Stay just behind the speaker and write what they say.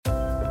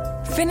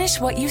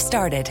Finish what you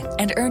started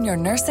and earn your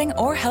nursing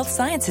or health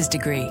sciences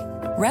degree.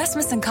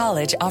 Rasmussen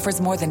College offers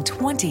more than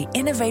 20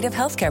 innovative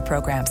healthcare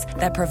programs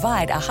that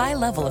provide a high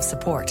level of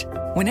support.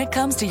 When it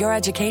comes to your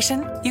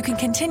education, you can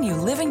continue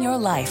living your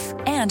life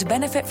and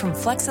benefit from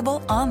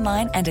flexible,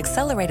 online, and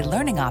accelerated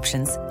learning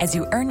options as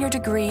you earn your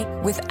degree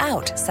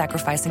without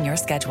sacrificing your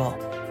schedule.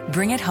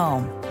 Bring it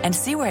home and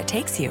see where it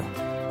takes you.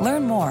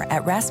 Learn more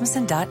at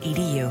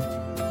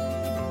rasmussen.edu.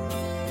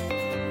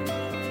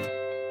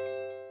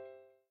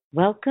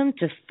 Welcome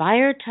to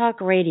Fire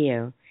Talk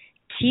Radio,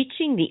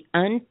 teaching the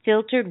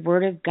unfiltered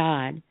Word of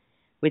God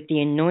with the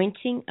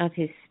anointing of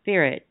His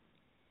Spirit,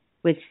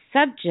 with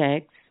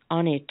subjects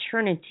on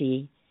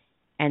eternity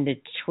and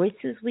the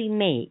choices we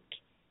make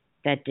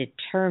that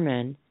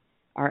determine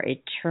our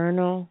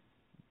eternal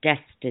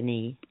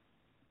destiny.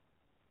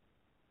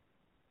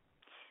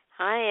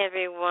 Hi,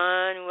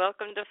 everyone.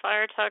 Welcome to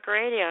Fire Talk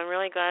Radio. I'm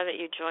really glad that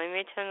you joined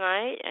me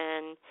tonight,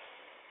 and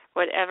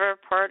whatever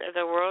part of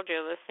the world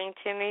you're listening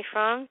to me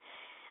from,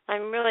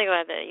 I'm really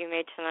glad that you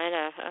made tonight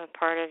a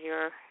part of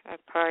your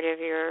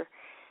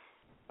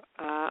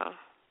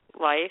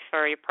life,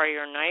 or a part of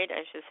your night,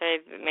 I should say.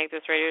 Make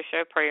this radio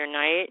show part of your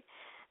night.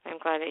 I'm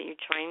glad that you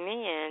joined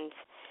me, and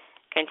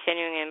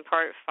continuing in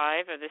part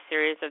 5 of the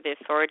series of the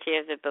authority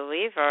of the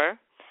believer.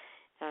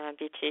 I'll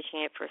be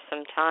teaching it for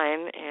some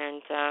time,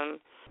 and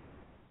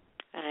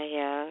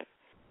I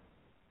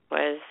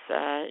was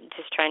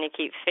just trying to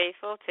keep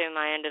faithful to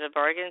my end of the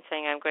bargain,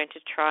 saying I'm going to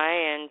try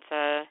and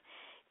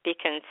be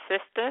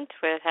consistent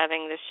with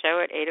having the show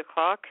at 8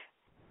 o'clock.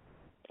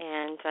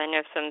 And I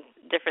know some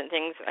different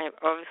things.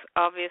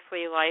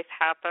 Obviously, life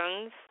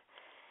happens,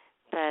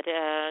 but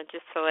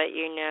just to let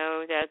you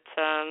know that,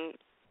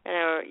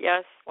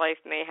 yes, life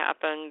may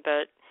happen,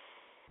 but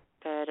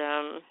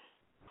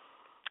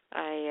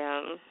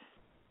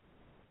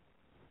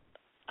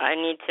I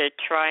need to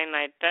try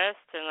my best,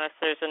 unless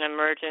there's an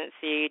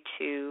emergency,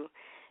 to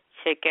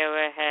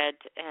go ahead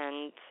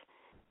and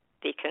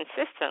be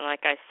consistent,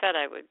 like I said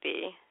I would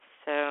be.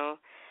 So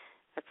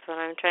that's what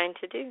I'm trying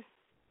to do.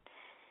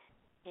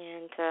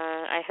 And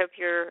I hope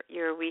your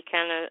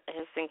weekend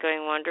has been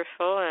going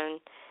wonderful, and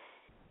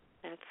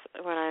that's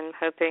what I'm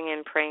hoping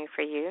and praying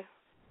for you.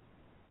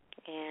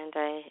 And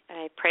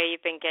I pray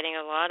you've been getting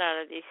a lot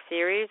out of these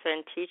series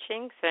and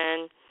teachings,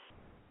 and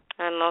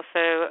I'm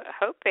also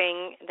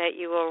hoping that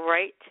you will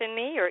write to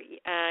me, or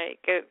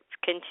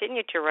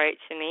continue to write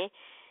to me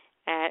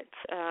at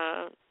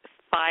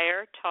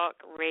Fire Talk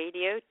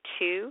Radio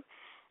 2.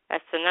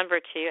 That's the number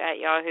 2 at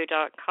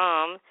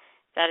yahoo.com.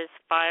 That is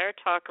Fire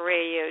Talk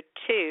Radio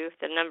 2,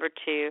 the number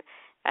 2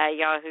 at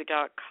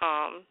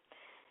yahoo.com.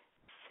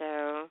 So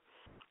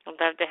I'd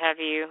love to have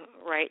you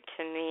write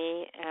to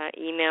me,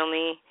 email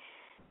me,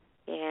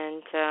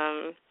 and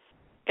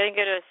going to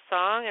go to a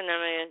song, and then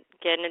I'm going to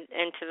get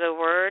into the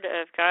Word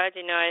of God.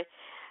 You know,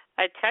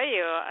 I tell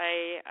you,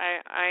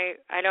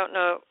 I don't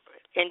know,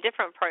 in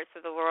different parts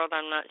of the world,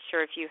 I'm not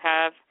sure if you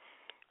have,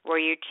 where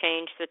you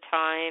change the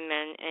time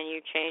and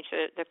you change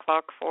the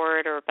clock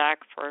forward or back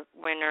for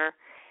winter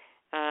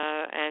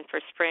and for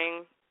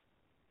spring,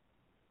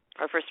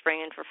 or for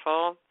spring and for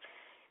fall.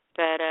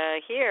 But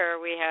here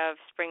we have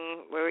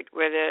spring, where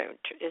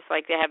it's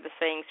like they have the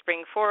saying,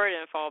 spring forward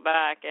and fall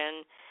back,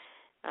 and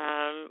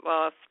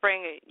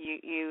spring,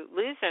 you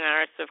lose an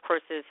hour, so of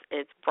course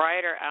it's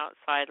brighter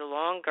outside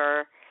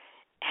longer.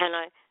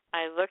 And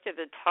I looked at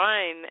the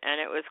time, and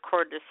it was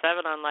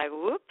 6:45. I'm like,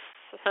 whoops,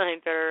 I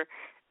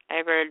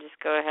better just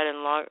go ahead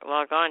and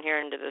log on here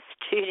into the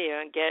studio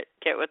and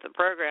get with the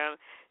program,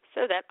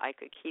 so that I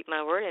could keep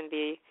my word and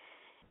be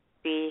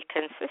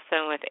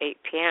consistent with 8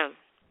 p.m.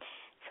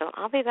 So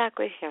I'll be back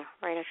with you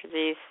right after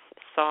these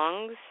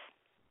songs.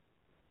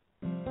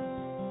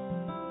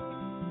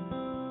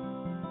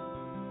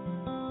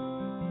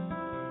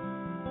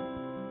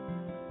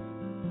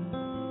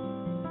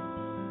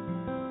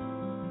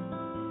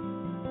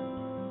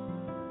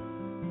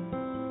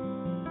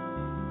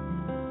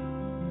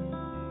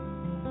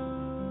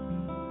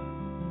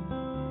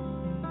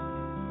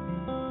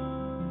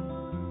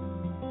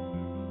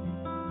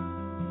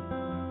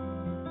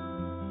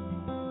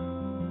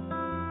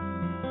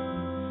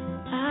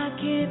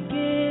 Can't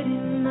get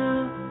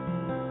enough.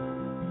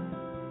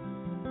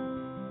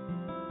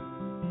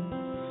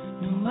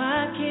 No,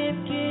 I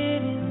can't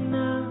get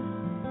enough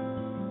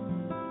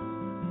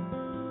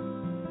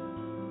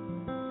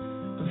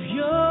of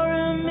your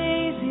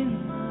amazing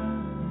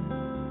love.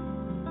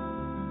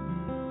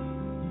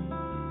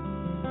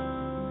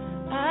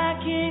 I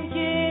can't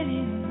get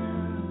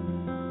enough.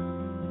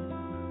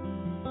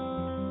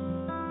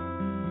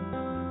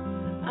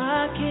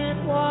 I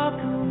can't walk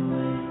away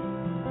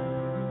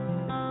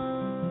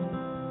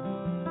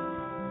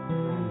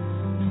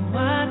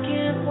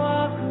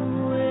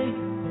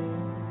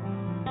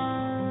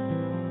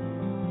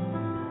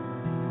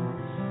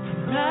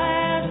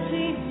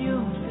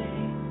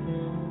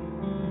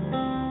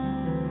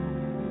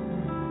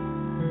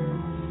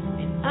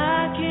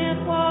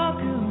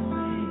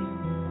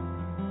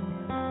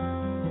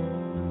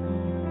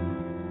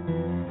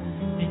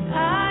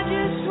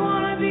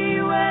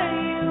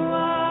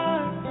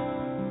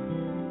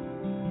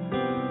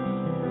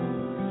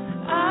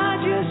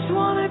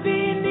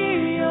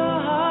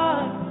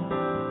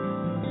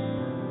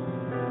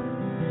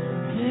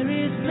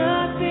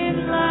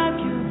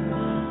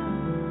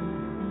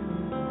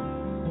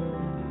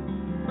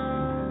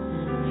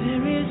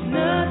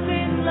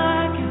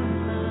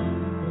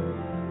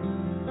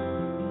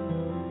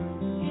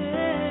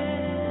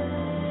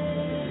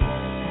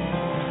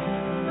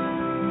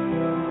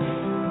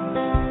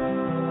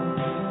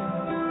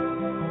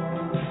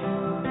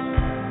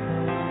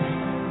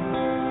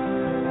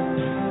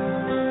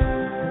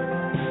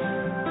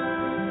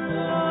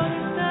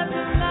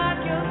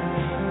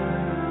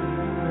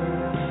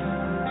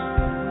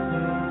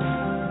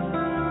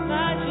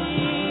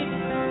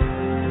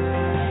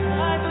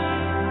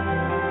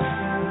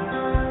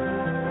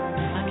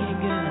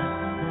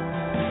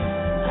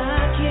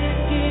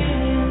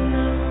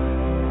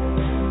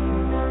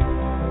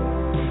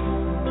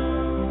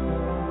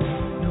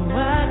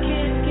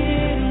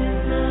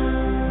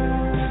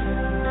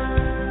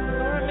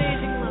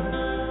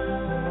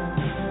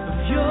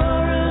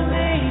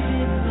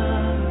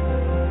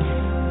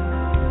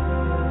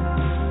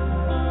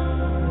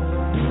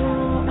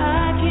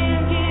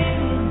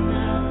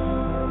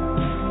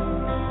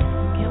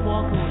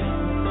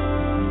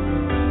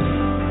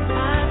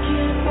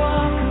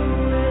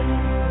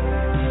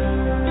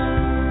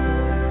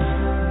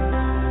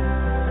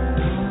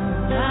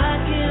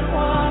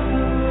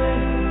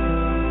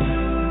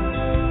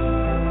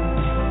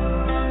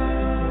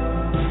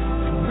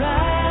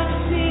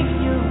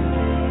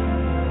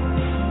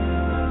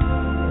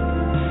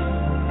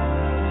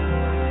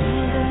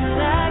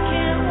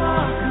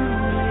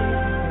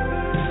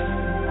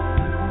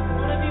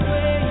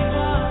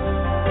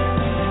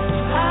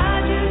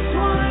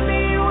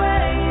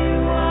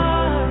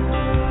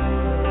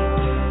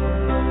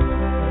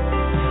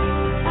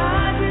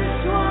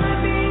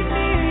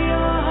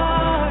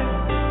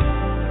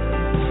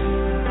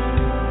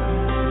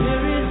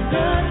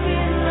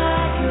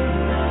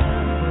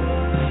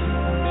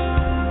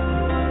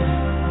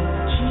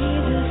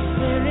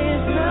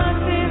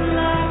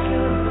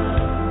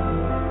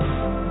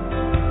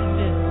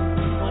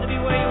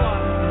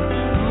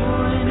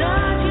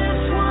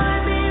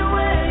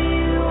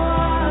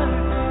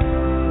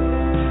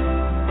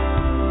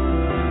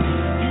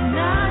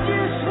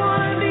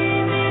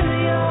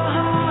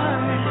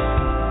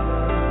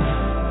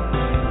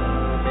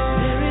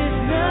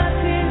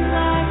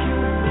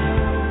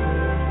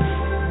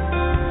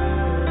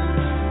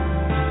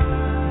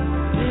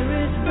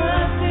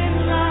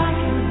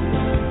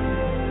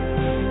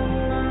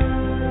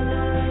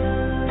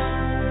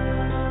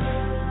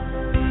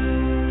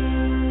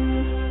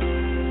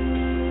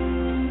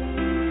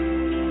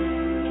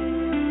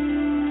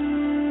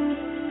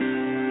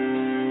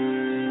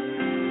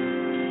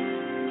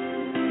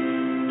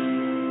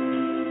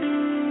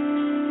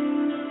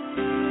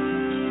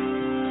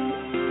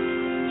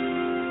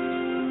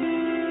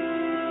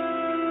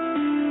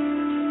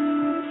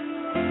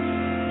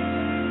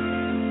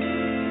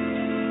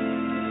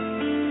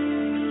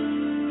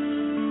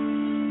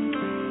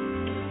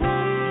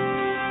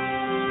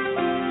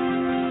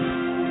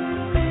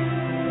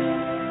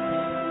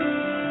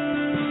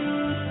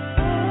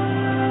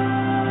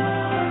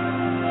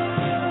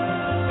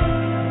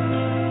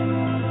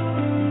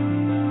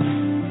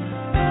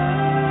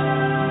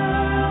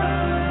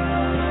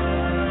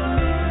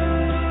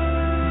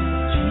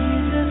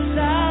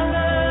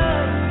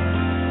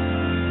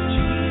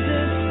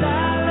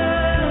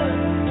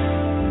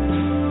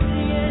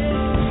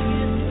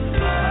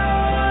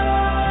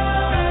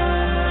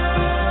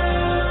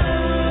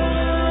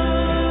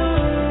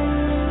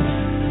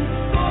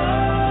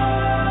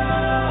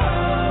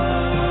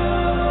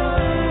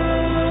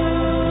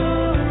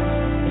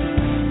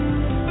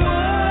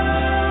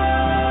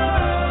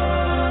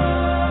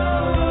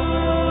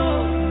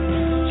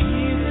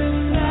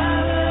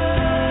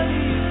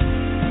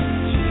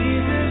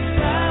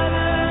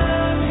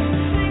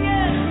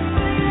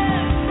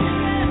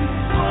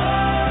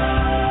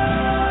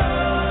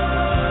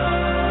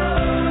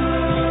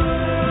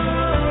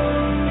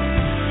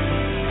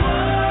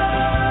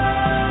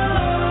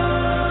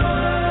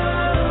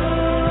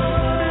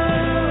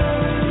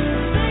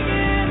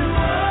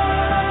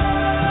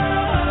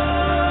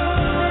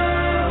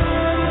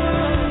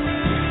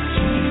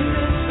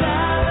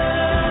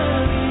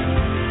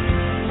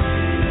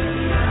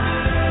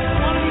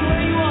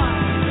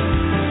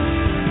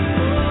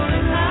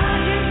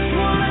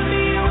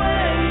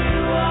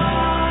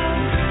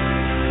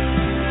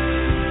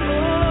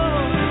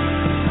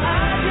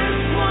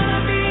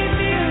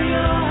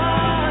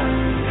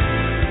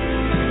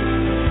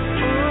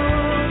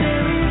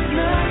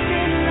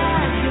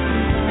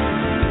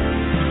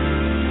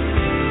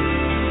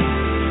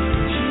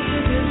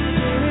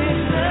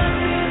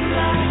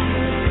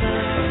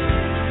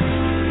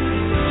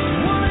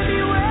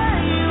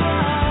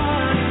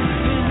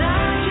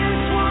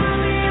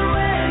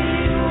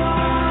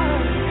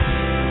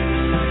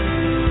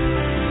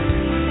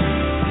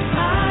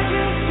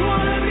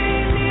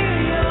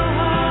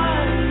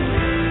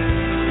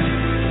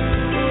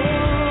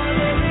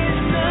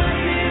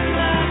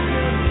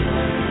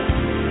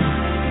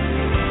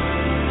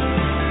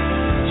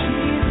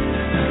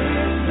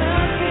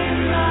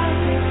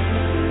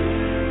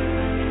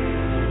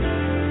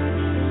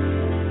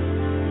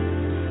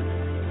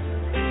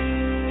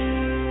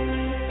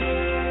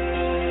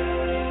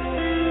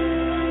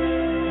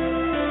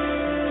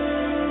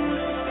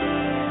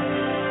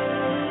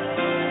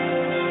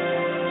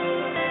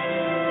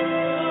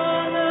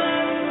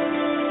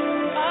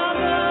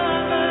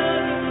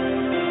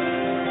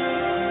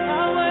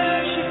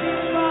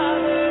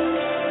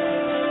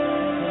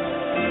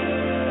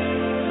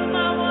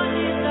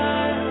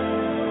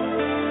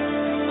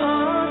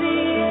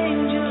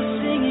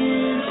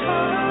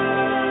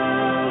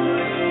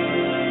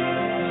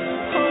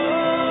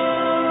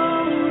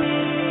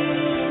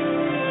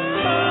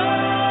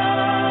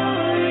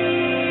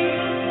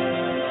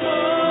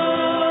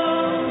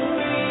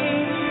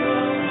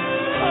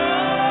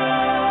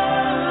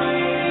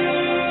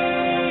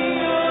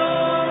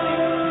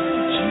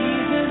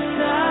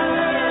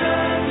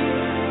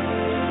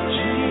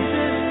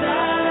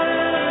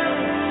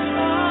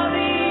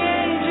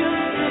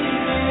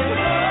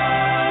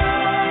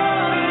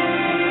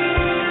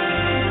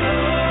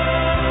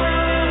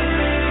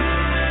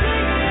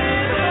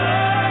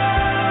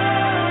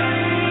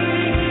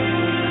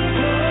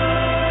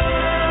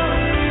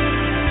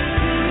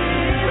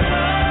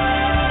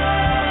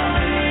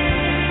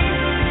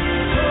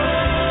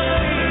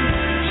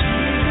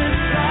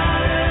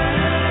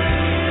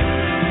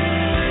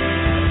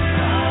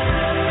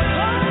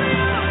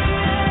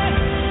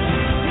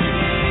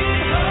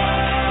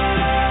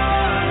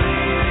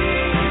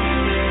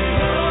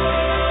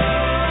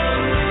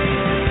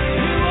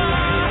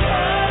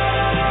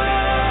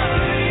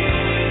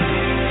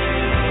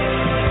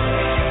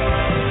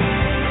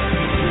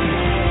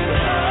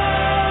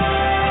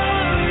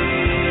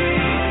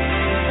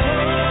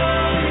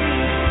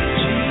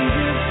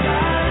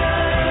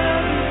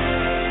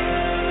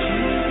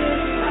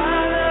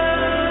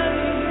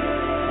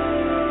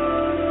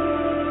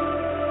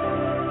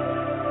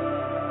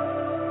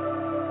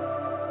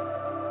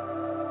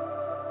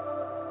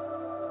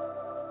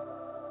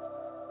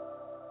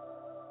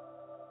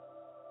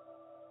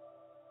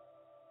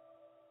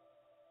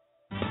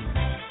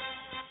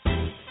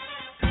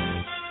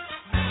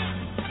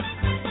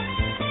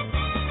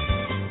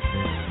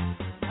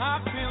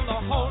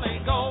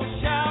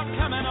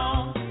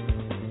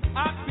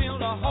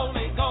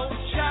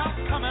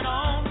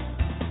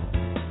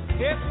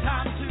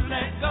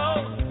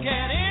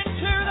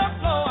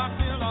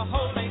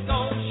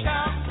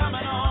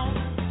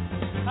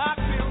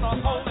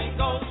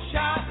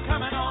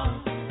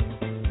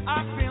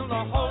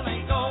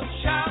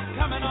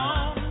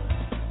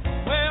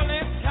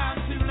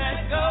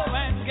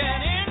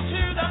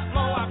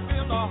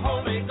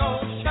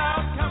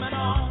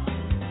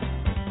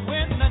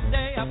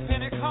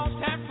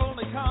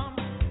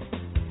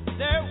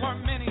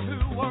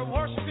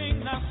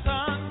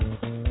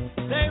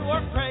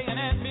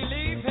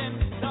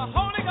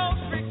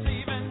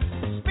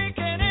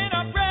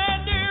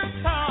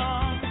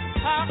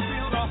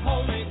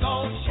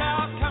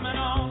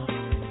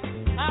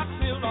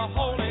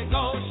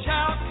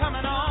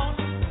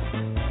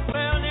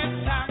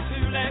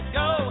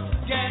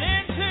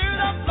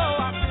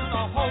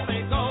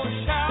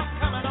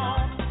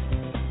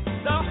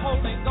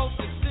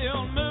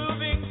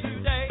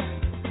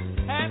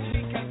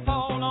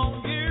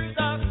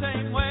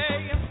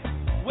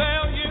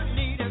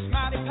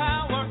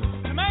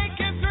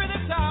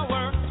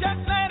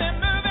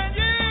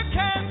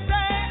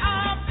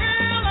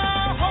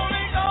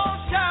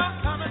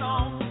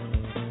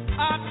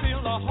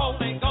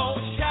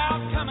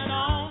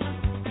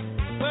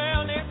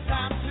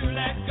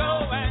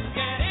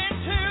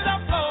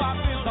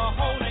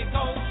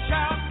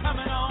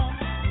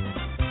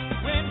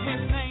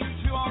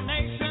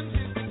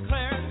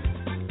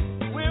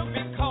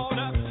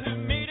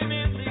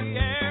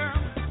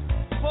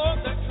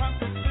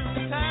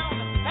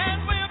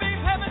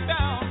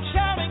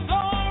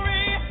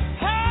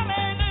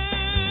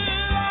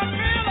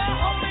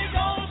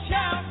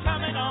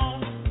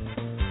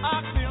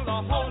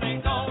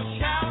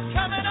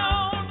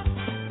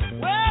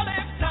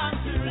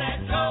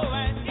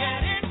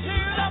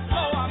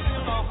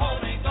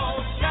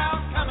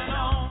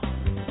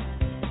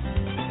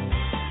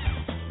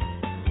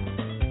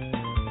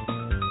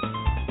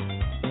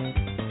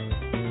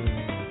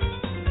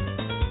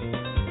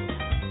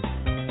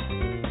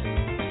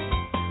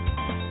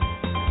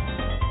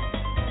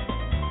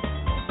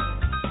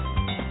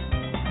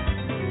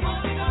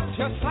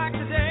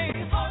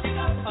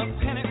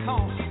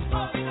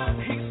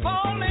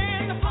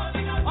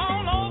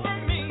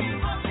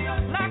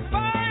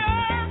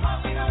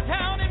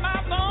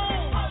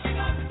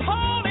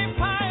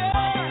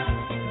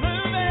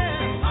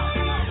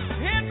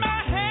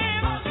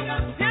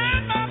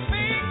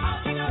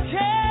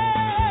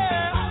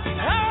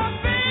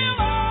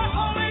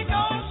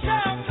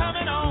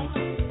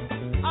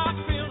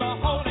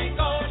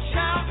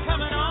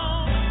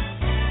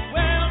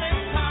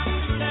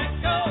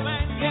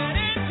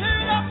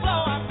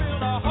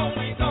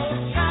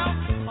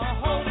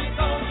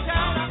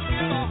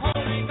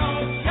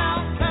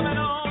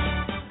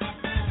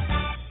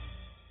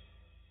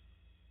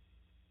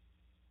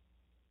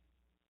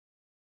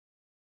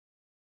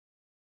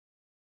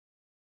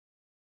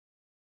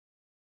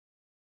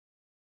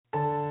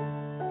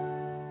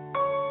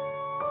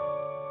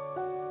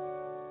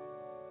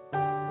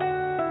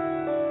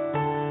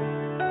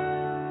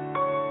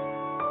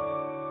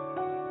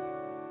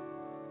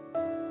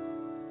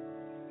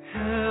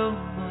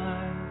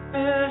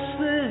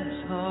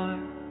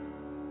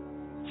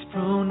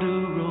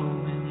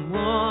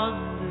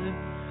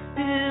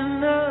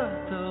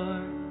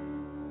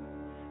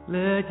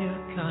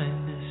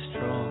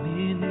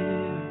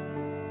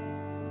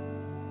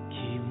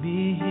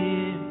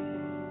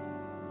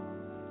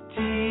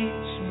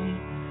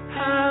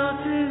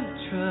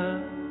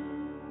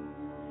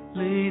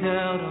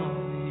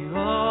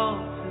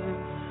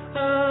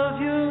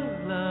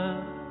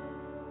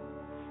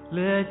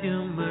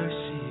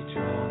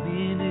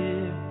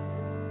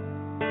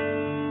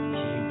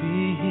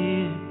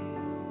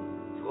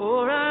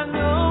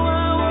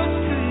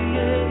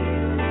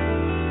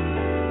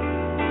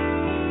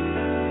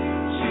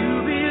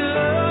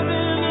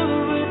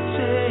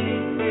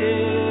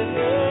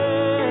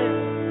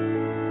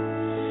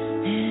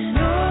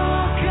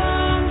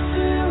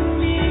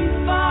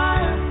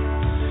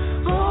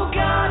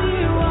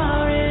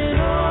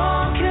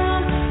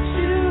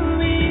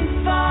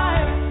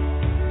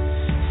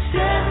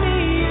Set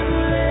me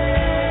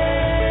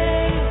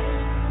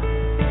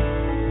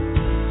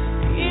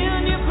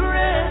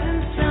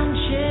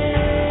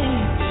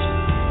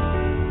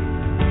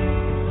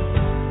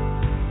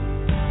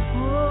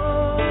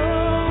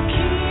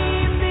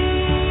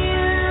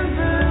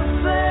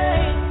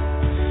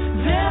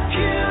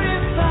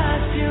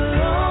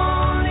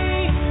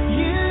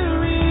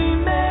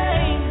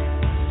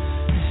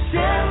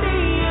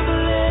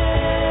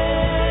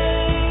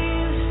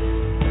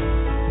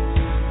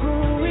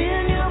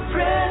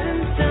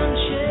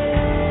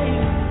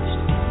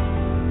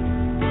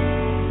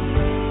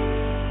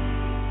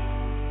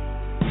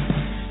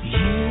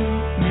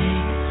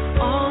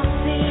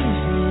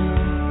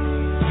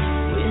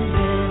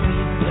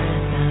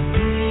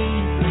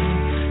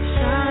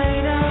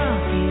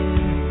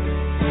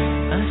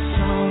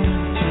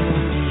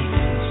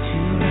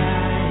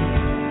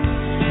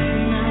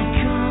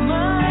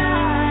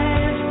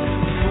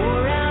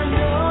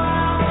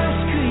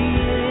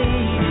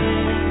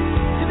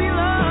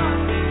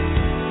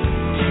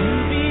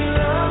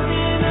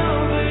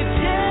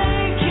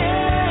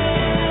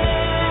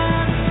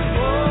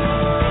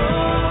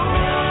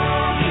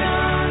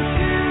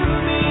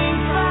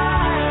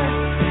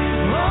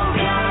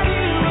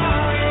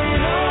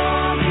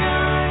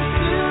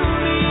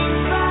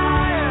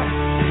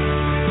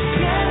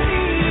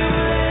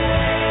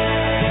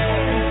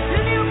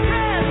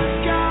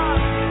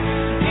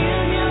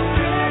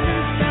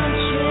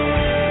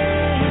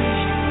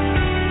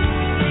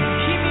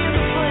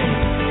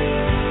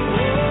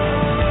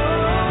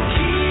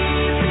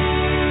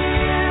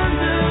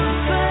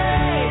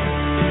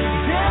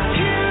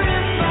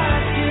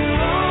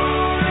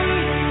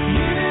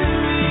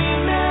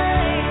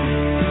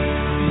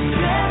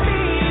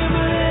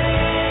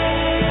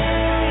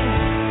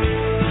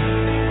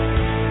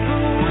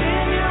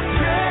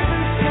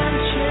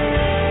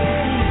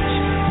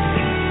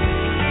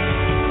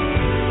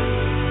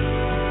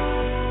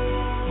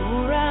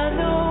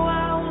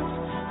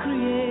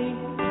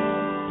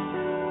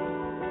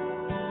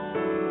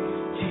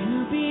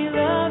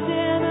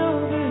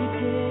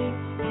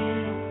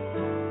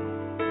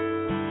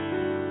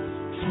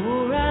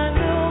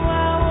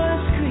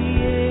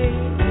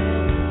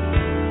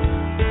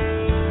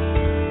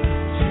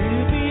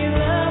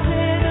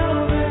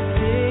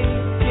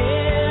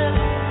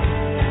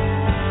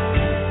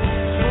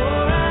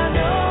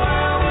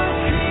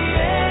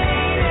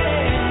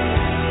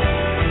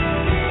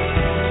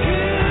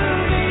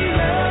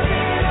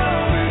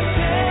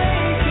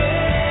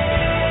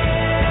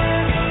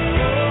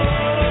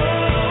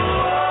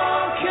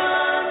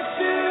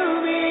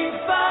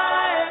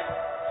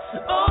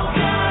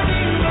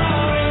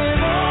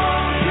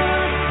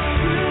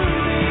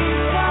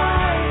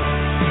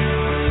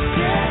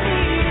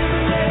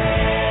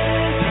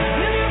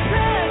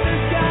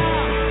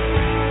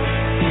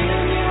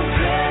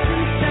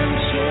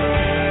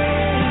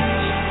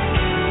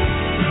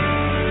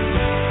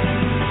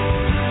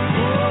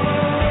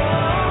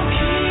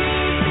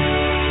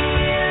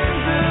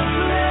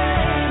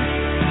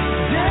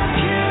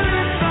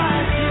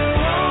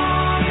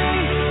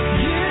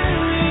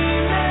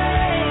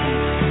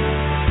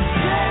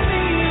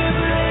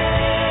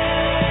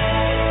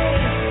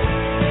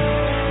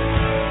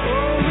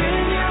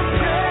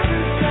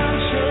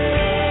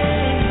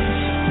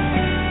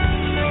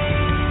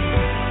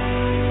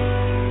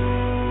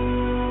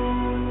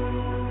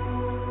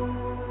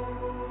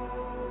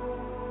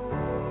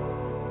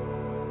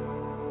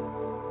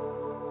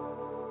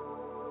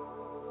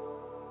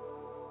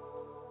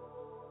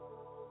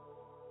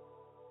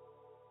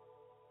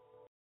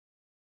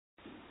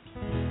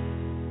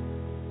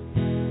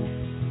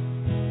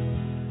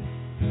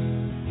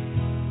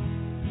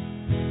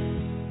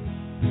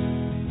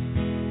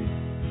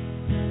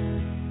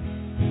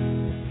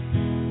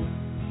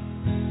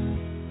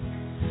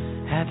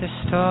the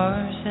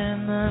stars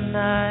in the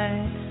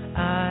night,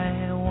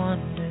 I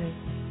wonder.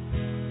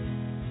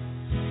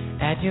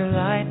 At your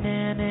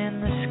lightning in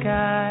the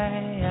sky,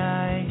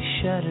 I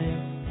shudder.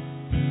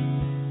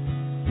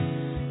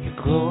 Your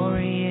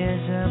glory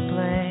is a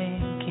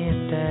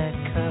blanket that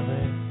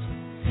covers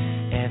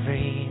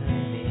every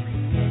living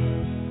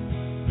thing.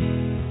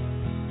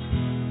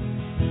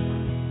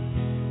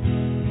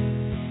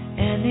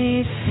 And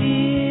it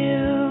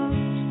feels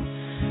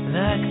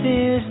like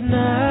there's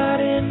not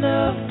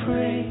enough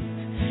praise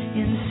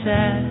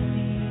inside of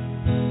me.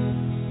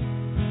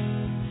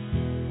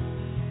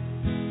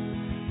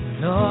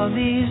 With all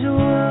these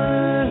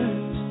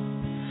words,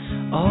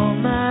 all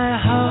my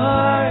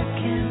heart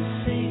can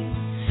sing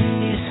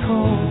is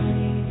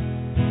holy.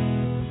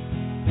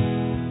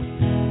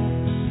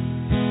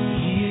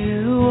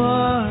 You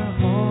are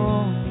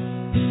holy.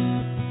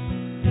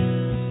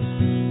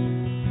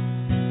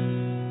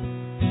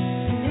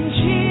 And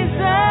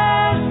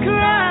Jesus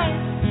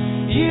Christ,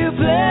 you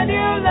bled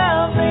your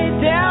love,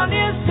 laid down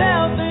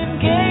yourself and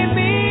gave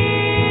me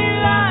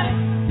life.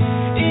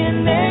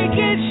 In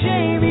naked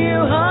shame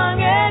you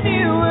hung and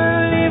you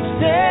were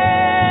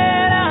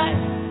lifted high.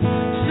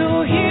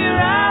 So here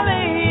I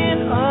lay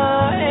in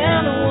awe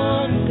and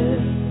wonder.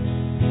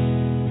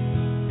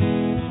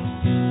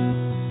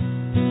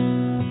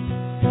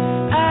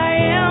 I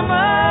am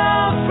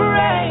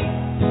afraid,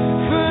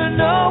 for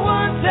no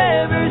one's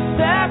ever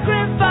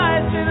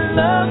sacrificed and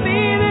loved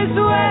me this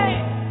way.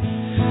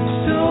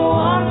 So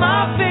on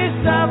my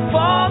face I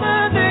fall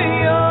under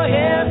your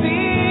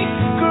heavy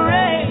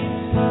grace.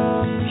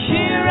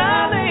 Here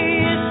I lay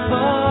in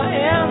awe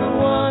and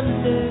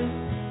wonder.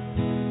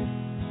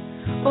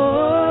 Oh,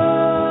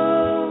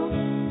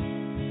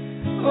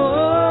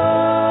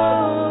 oh,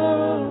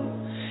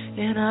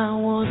 and I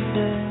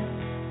wonder.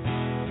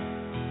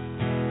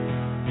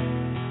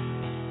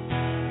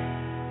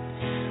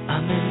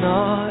 I'm in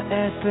awe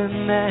at the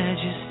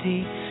majesty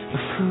of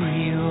who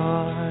you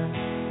are.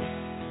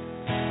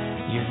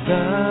 Your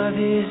love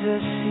is a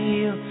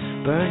seal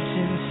burnt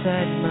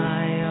inside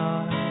my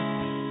heart.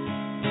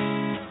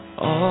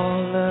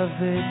 All of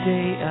the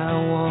day I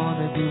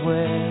wanna be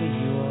where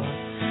you are,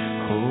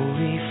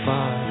 Holy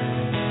Father.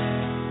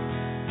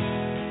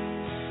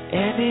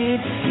 And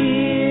it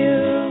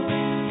feels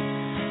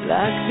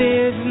like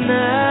there's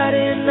not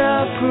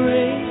enough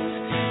praise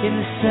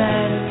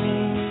inside of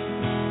me.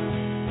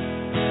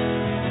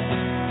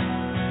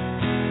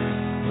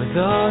 With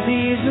all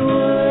these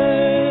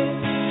words,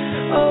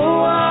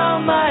 oh, all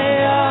my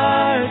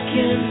heart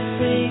can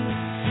sing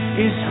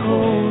is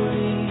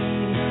holy.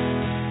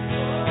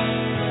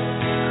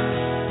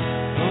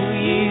 Oh,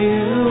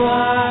 you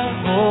are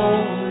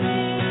holy.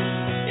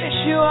 Yes,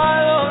 you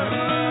are, Lord.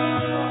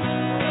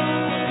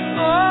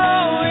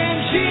 Oh, in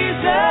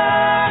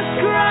Jesus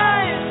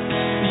Christ,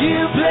 you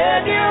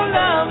bled your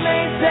love,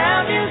 laid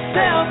down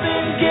yourself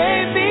and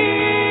gave me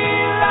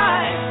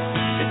life.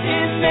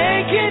 In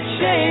naked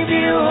shame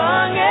you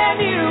hung and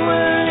you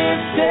were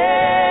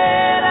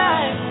lifted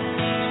high.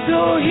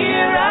 So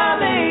here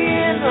I lay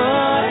in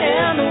awe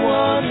and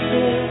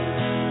wonder.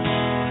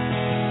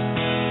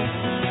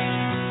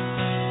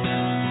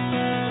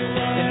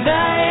 And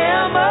I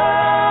am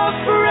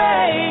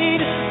afraid,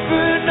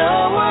 for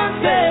no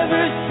one's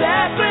ever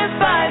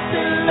sacrificed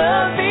and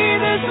loved me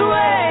this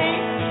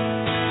way.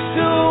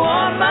 So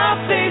on my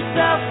face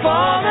I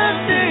fall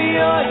under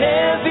your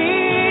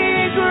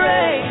heavy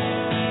grace.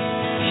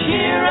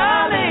 Here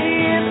I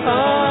lay in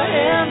awe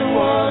and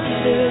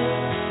wonder.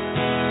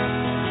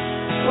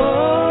 Oh,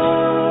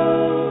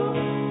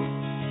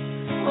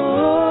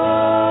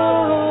 oh,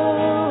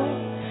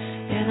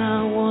 and I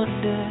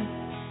wonder.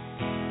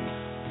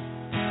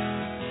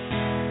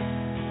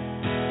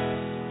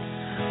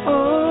 Oh,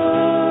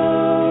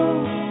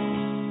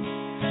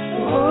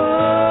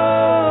 oh,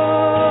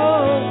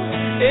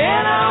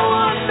 and I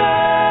wonder.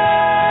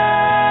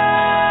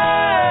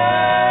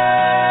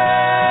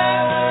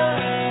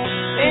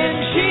 In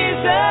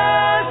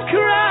Jesus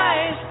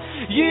Christ,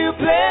 you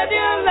bled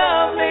your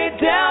love, laid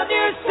down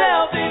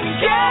yourself and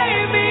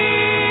gave me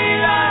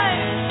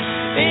life.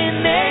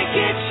 In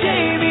naked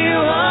shame you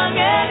hung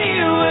and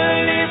you were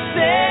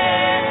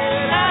lifted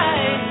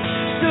high.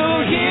 So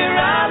here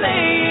I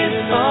lay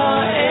in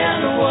awe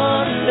and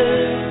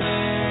wonder.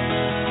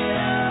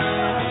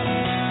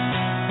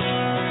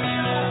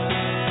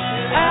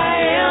 I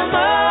am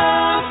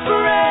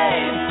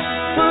afraid,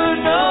 for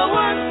no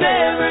one's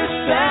ever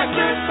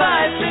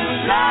sacrificed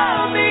and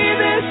loved me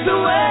this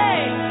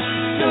way.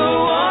 So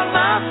on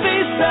my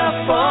face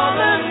I fall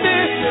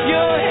under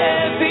your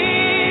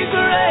heavy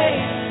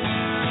grace.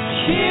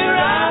 Here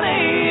I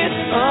lay in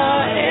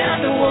awe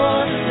and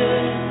wonder.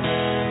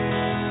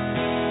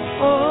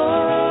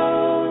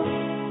 Oh,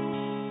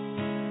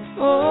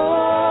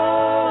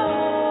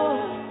 oh,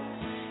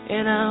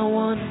 and I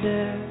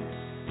wonder.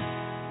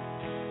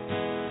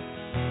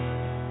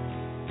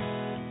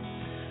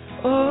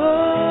 Oh,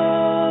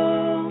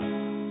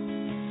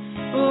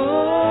 oh,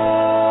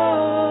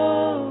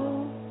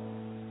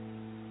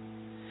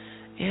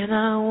 and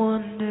I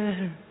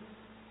wonder.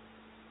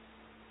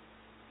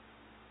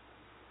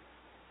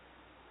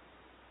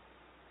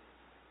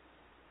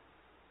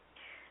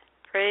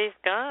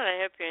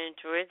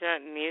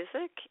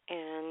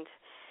 And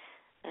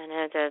I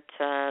know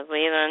that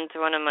Leland's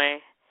one of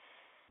my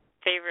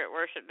favorite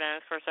worship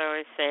bands. Of course, I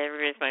always say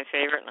everybody's my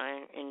favorite, and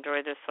I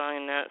enjoy this song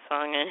and that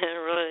song, and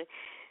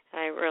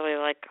I really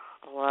like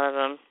a lot of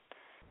them.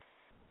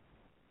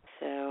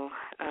 So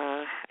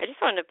I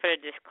just wanted to put a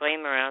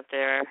disclaimer out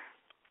there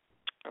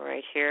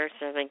right here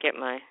so I can get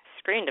my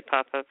screen to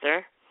pop up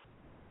there.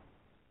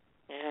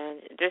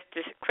 And just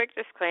this quick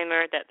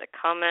disclaimer that the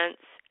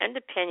comments and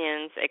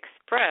opinions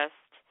expressed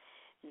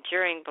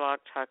during Blog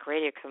Talk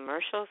Radio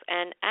commercials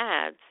and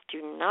ads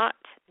do not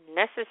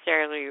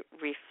necessarily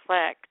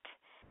reflect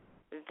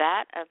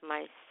that of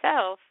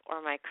myself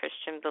or my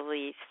Christian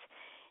beliefs,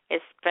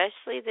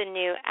 especially the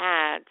new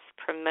ads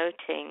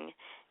promoting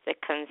the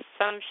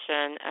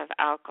consumption of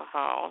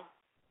alcohol.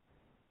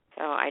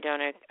 So I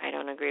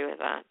don't agree with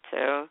that.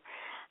 So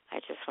I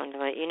just wanted to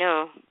let you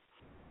know.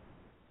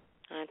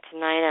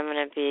 Tonight I'm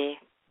going to be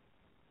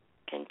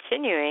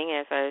continuing,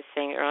 as I was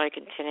saying earlier,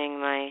 continuing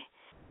my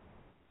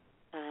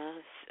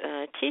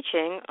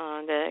teaching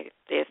on the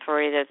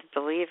authority of the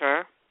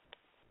believer.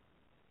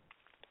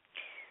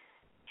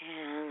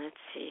 And let's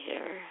see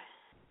here.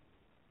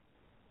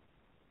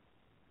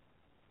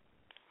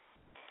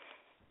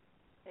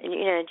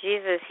 And,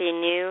 Jesus, he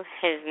knew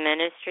his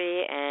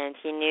ministry, and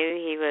he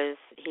knew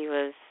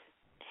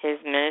his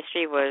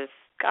ministry was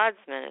God's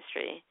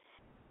ministry.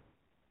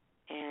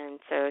 And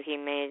so he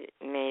made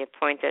a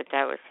point that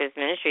was his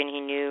ministry, and he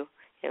knew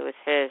it was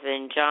his.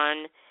 And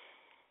John,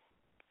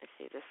 let's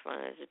see, this one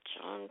is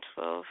John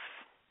 12.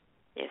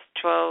 Yes,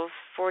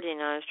 12:49.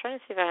 I was trying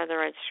to see if I had the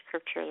right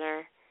scripture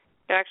there.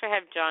 No, actually, I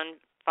have John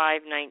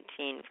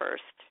 5:19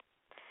 first.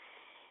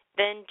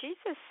 Then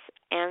Jesus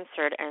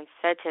answered and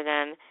said to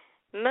them,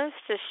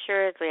 "Most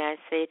assuredly I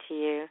say to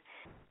you,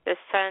 the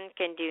Son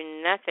can do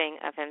nothing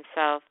of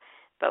himself,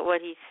 but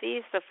what he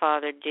sees the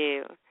Father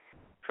do.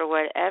 For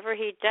whatever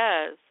he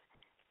does,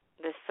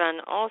 the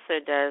Son also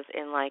does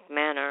in like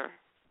manner."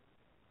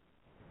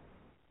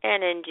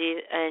 And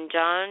in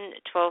John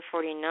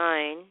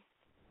 12:49,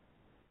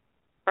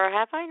 "For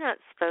have I not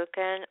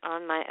spoken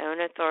on my own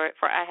authority?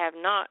 For I have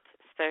not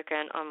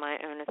spoken on my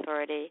own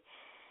authority,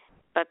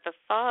 but the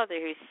Father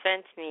who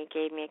sent me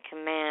gave me a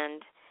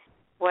command,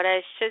 what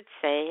I should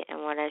say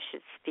and what I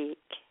should speak."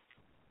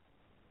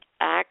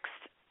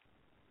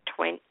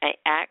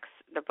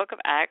 The book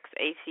of Acts,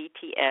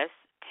 ACTS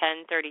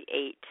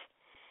 10:38.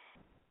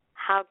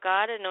 How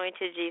God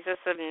anointed Jesus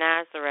of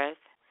Nazareth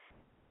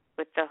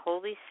with the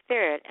Holy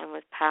Spirit and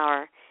with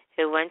power,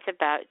 who went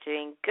about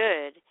doing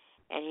good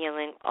and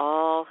healing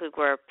all who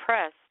were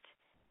oppressed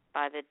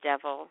by the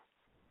devil,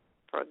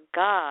 for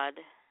God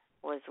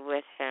was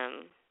with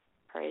him.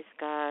 Praise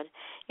God.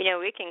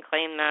 We can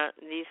claim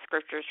these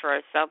scriptures for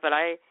ourselves, but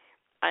I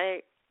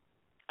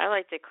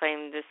like to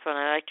claim this one.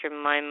 I like to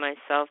remind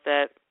myself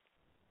that,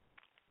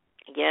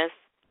 yes,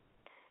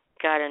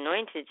 God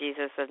anointed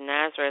Jesus of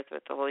Nazareth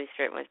with the Holy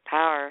Spirit and with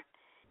power.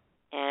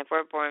 And if we're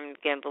a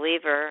born-again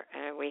believer,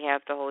 we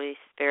have the Holy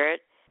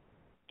Spirit.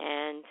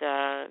 And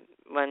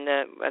when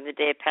the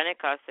day of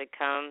Pentecost had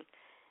come,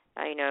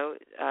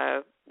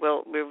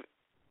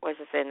 what's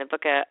it say in the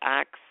book of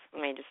Acts?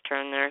 Let me just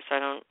turn there so I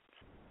don't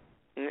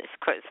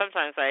misquote.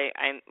 Sometimes I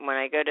when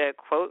I go to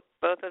quote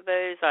both of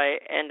those, I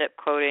end up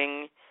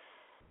quoting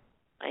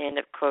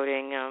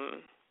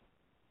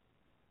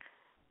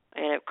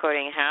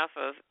half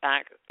of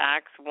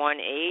Acts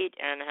 1:8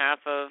 and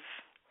half of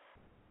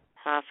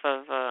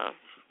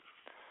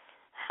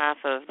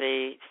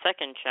the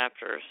second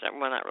chapter.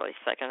 Well, not really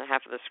second,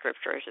 half of the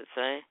scripture, I should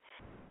say.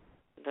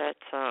 But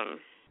just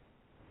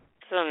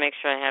want to make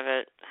sure I have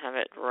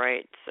it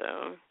right.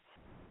 So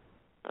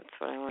that's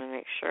what I want to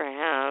make sure I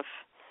have,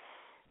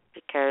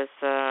 because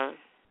I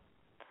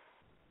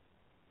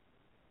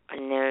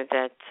know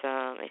that.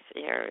 Let me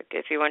see here.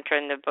 If you want to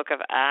turn the book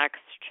of Acts,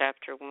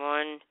 chapter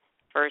 1.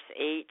 Verse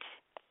 8,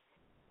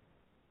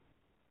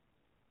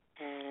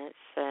 and it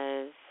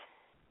says,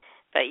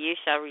 "But you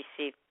shall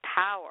receive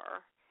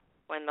power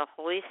when the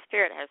Holy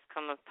Spirit has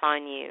come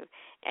upon you,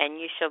 and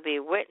you shall be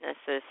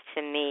witnesses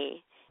to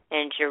me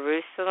in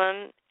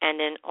Jerusalem and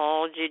in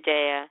all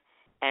Judea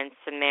and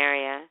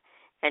Samaria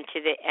and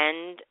to the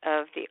end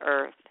of the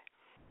earth."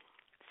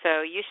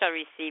 So you shall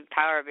receive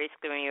power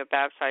basically when you're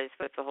baptized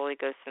with the Holy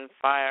Ghost and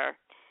fire,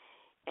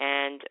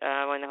 and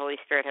when the Holy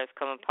Spirit has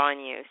come upon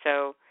you.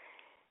 So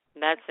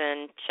that's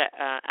in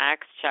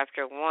Acts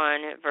chapter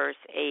 1, verse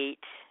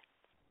 8.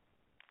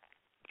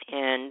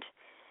 And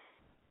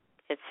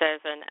it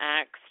says in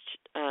Acts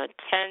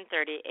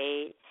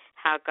 10:38,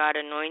 how God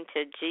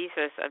anointed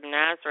Jesus of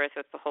Nazareth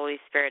with the Holy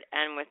Spirit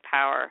and with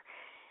power.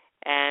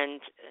 And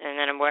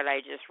then what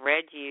I just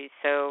read you.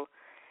 So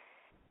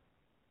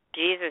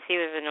Jesus, he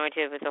was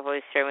anointed with the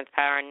Holy Spirit and with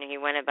power, and he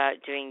went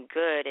about doing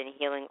good and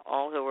healing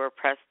all who were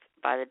oppressed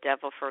by the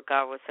devil, for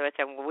God was so with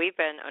him. We've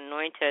been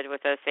anointed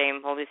with the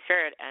same Holy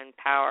Spirit and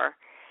power.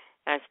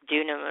 That's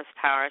dunamis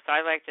power. So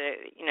I like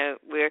to,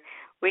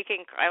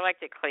 I like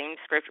to claim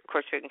scripture. Of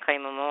course, we can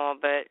claim them all,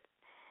 but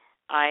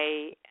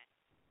I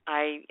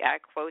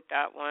quote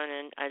that one,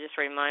 and I just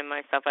remind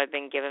myself I've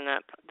been given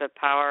the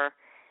power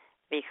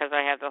because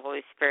I have the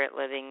Holy Spirit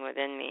living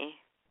within me.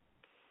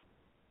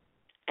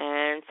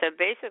 And so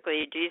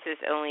basically, Jesus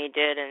only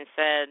did and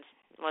said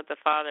what the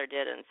Father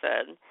did and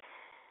said.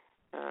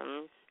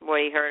 What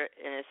he heard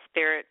in his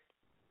spirit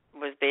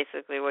was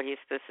basically what he was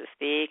supposed to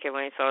speak, and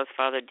what he saw his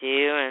Father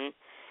do,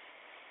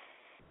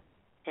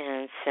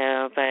 and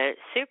so. But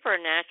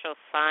supernatural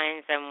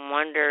signs and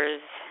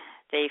wonders,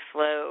 they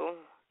flow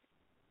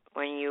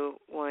when you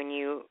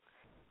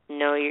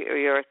know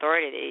your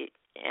authority,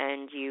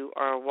 and you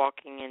are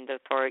walking in the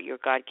authority, your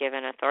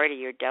God-given authority,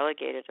 your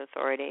delegated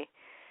authority.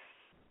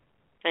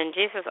 And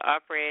Jesus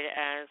operated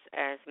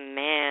as a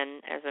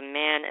man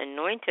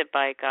anointed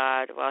by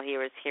God while he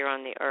was here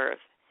on the earth.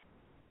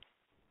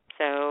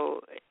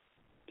 So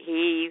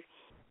he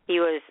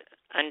was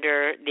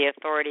under the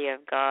authority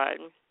of God.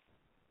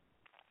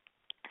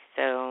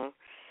 So,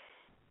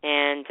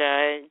 and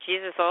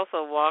Jesus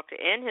also walked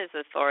in his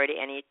authority,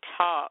 and he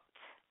taught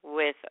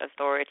with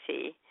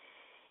authority.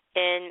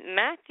 In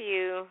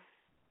Matthew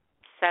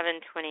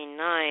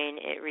 7:29,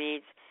 it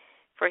reads,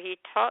 "For he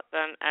taught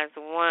them as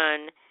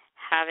one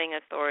having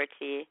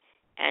authority,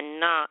 and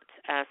not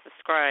as the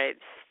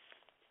scribes."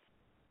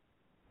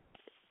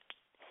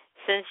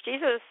 Since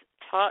Jesus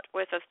taught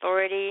with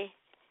authority,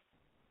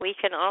 we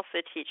can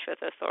also teach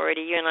with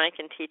authority. You and I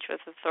can teach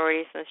with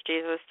authority since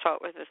Jesus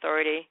taught with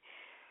authority.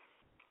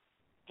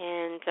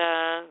 And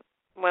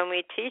when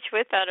we teach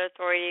with that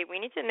authority, we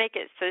need to make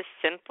it so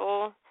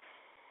simple.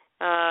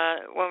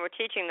 When we're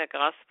teaching the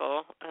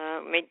gospel,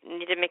 we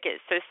need to make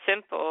it so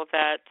simple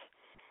that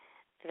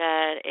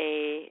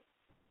a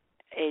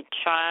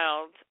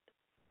child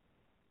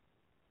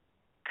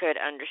could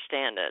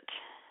understand it.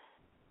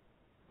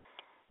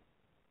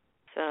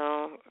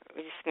 So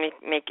we just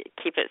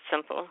keep it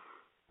simple.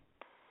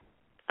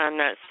 I'm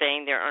not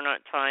saying there are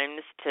not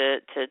times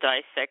to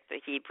dissect the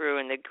Hebrew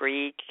and the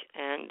Greek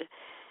and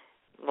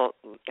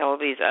all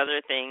these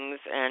other things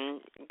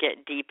and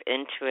get deep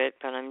into it,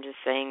 but I'm just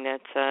saying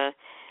that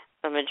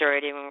the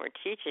majority when we're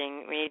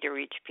teaching, we need to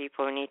reach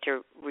people. We need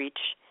to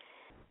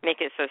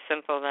make it so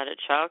simple that a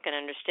child can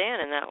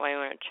understand, and that way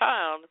when a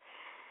child,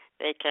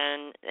 they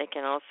can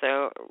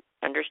also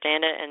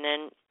understand it and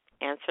then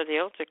answer the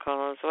altar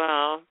call as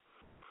well.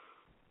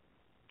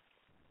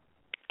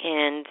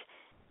 And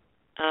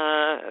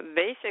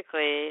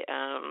basically,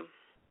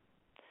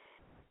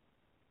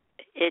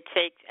 it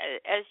takes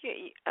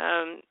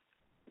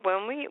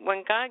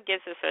when God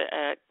gives us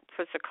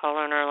puts a call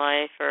on our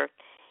life, or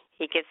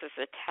he gives us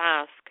a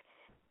task,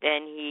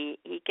 then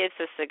he gives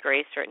us the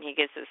grace for it, and he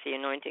gives us the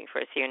anointing for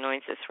it. He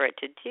anoints us for it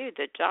to do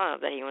the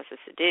job that he wants us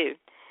to do.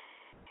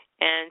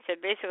 And so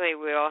basically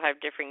we all have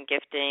different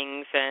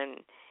giftings,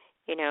 and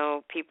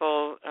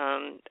people,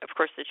 of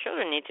course the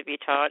children need to be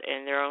taught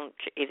in their own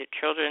either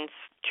children's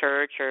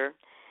church or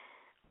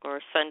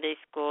Sunday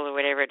school or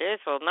whatever it is.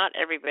 Well, not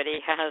everybody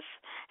has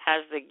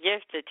the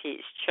gift to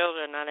teach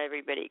children. Not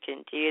everybody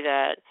can do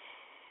that.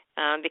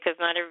 Because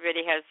not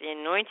everybody has the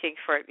anointing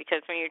for it.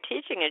 Because when you're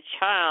teaching a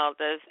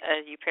child,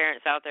 as you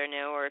parents out there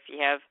know, or if you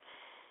have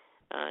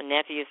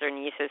nephews or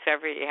nieces,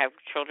 whoever you have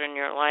children in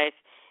your life,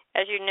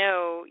 as you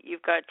know,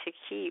 you've got to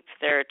keep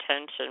their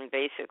attention,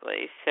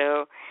 basically.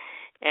 So,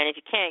 and if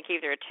you can't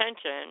keep their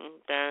attention,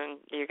 then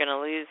you're going to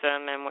lose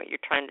them and what you're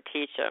trying to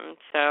teach them.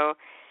 So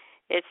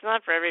it's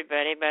not for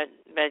everybody, but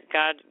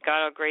God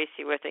will grace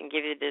you with it and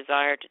give you the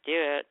desire to do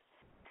it.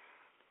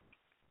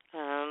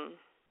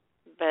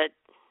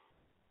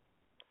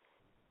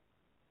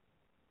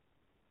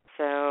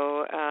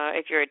 So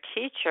if you're a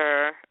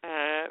teacher,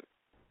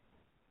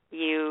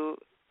 you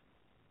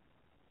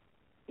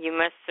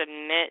must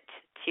submit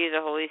to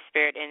the Holy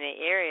Spirit in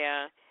the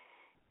area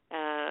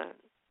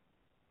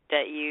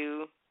that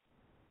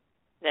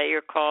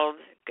you're called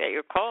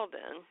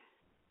in.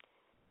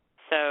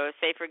 So,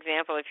 say for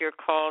example, if you're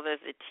called as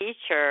a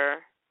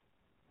teacher,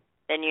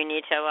 then you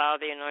need to allow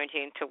the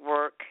anointing to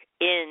work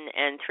in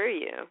and through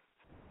you.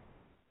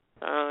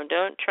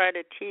 Don't try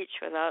to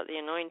teach without the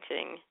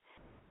anointing.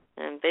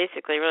 And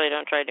basically, really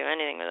don't try to do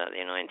anything without the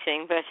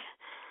anointing, but I'm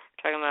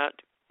talking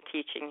about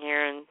teaching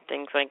here and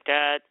things like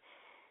that.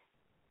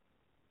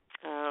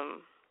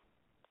 I'm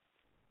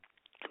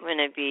going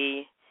to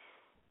be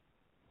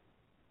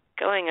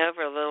going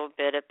over a little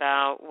bit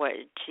about what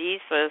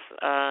Jesus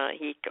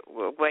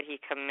what he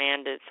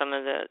commanded, some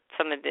of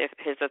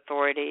his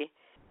authority.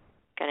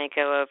 Going to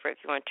go over, if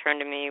you want to turn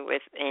to me,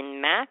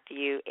 in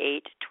Matthew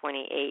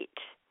 8:28,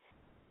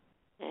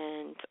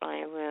 and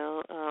I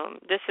will.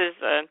 This is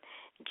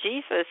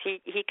Jesus.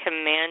 He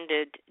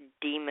commanded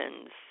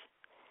demons.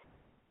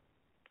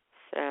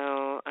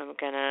 So I'm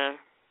gonna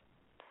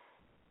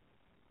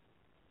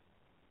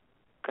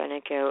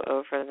go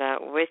over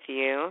that with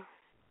you.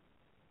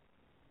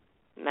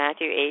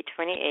 Matthew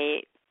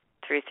 8:28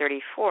 through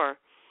 34.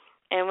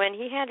 And when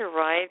he had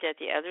arrived at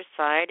the other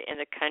side in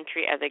the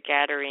country of the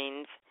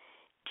Gadarenes,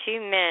 2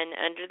 men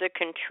under the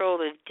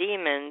control of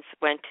demons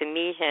went to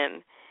meet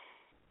him,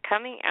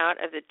 coming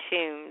out of the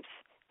tombs,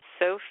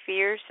 so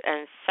fierce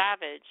and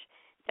savage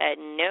that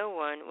no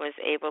one was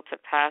able to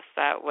pass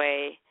that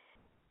way.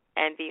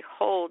 and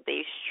behold,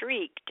 they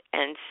shrieked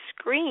and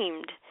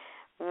screamed,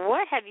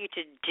 "What have you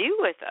to do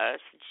with us,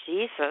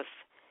 Jesus,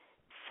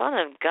 Son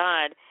of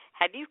God?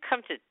 Have you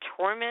come to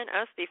torment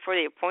us before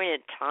the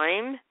appointed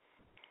time?"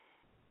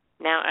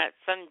 Now at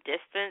some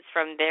distance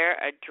from there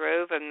a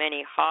drove of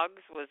many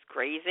hogs was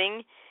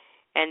grazing,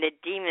 and the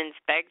demons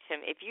begged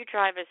him, "If you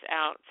drive us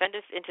out, send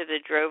us into the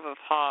drove of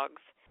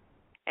hogs."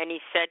 And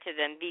he said to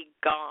them, "Be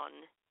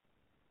gone."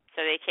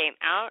 So they came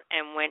out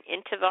and went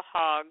into the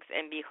hogs,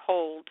 and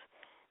behold,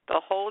 the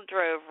whole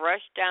drove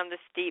rushed down the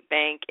steep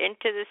bank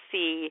into the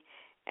sea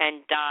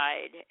and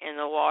died in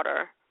the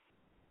water.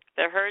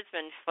 The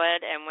herdsmen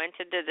fled and went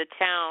into the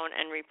town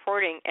and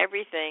reporting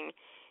everything,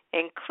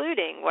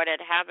 including what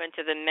had happened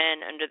to the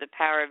men under the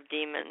power of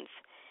demons.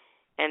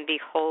 And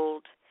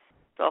behold,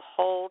 the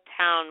whole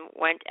town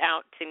went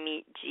out to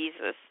meet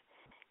Jesus.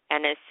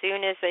 And as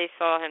soon as they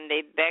saw him,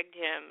 they begged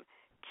him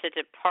to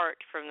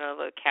depart from the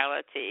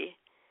locality.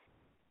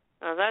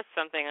 Well, that's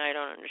something I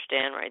don't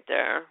understand right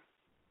there.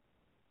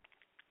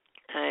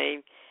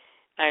 I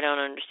don't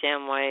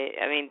understand why.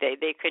 I mean,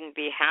 they couldn't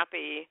be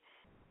happy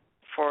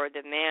for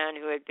the man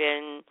who had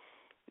been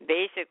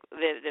these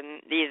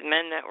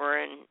men that were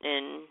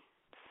in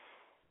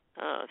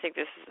I think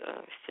this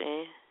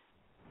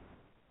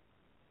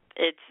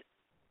is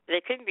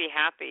they couldn't be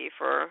happy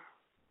for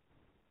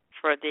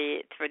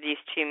these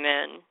two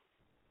men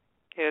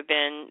who have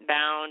been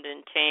bound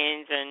in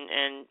chains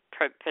and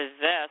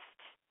possessed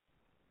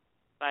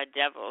by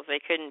devils. They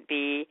couldn't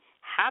be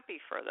happy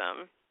for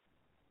them.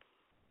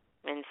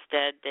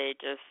 Instead, they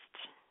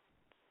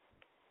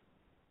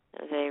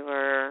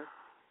were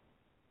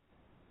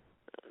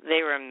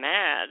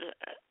mad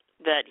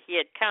that he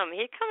had come.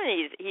 He had come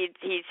and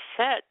he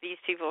set these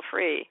people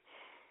free,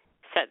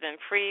 set them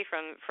free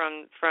from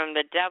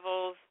the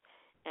devils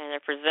and their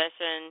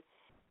possession,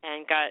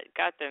 and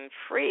got them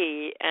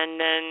free. And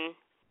then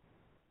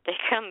they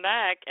come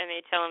back and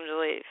they tell him to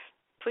leave.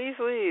 Please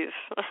leave.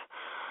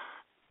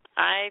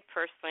 I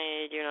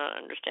personally do not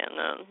understand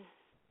that.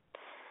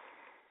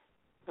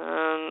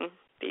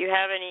 If you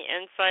have any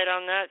insight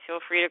on that, feel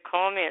free to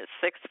call me at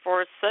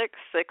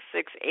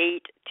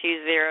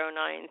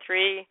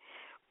 646-668-2093.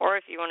 Or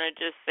if you want to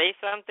just say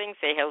something,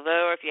 say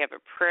hello. Or if you have a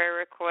prayer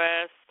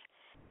request,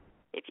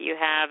 if you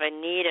have a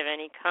need of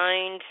any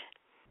kind,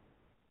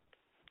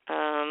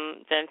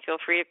 then feel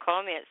free to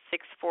call me at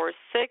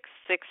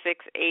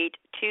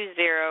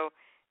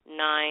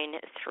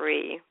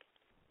 646-668-2093.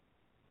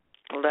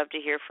 I'd love to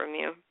hear from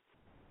you.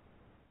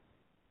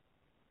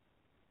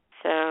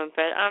 So,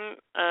 but I'm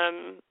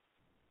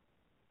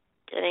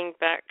getting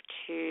back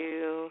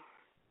to,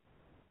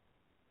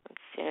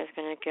 let's see, I was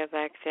going to go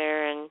back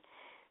there,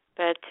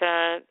 but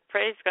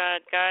praise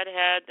God, God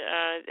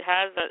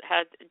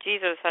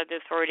Jesus had the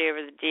authority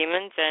over the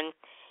demons, and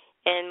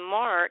in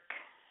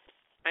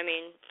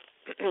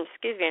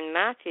in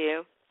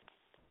Matthew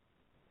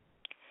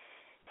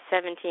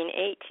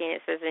 17:18,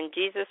 it says, "And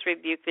Jesus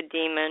rebuked the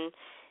demon,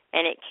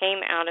 and it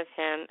came out of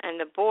him, and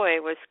the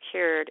boy was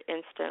cured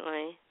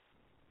instantly."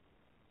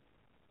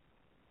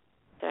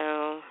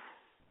 So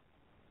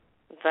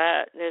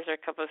those are a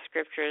couple of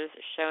scriptures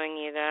showing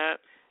you that.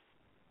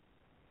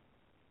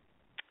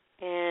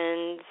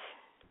 And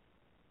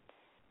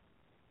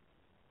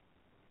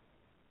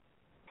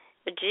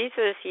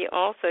Jesus, he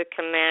also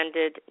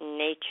commanded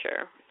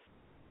nature.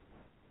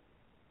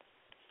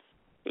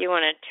 You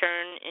want to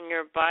turn in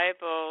your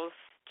Bibles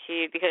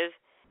to, because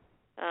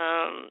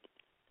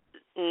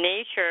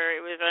nature,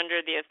 it is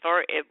under the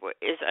authority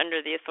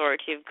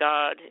of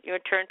God. You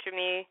would turn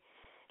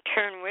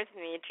with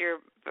me to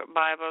your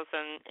Bibles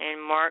in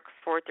Mark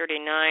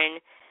 4:39.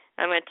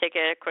 I'm going to take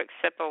a quick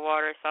sip of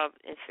water, so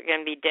it's going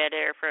to be dead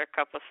air for a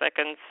couple of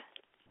seconds.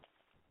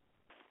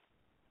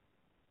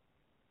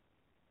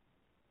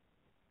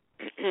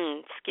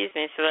 Excuse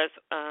me. So that's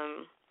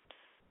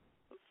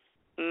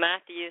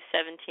Matthew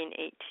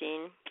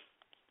 17:18.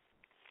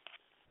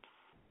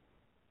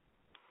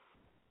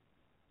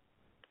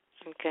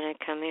 I'm going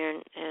to come here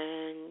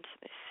and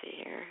let's see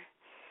here.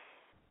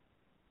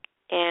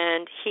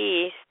 "And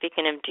he,"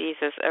 speaking of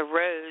Jesus,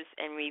 "arose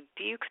and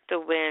rebuked the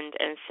wind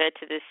and said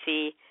to the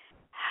sea,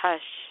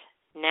 'Hush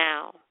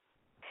now,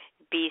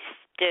 be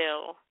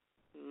still,'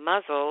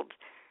 muzzled,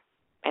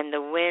 and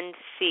the wind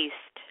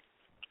ceased,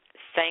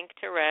 sank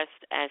to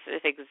rest as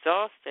if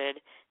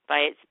exhausted by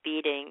its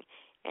beating,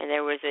 and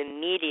there was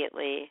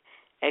immediately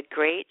a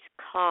great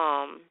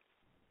calm,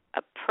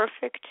 a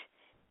perfect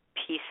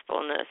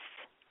peacefulness."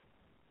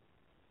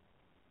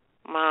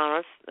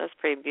 Wow, that's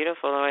pretty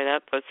beautiful the way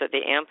that puts it,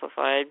 the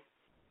Amplified.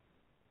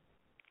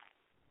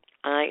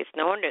 It's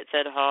no wonder it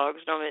said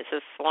hogs. Normally it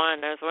says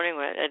swine. I was wondering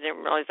I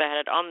didn't realize I had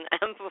it on the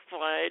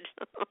Amplified.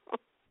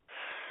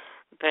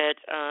 But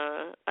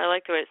I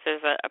like the way it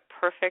says that, a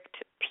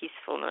perfect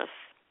peacefulness.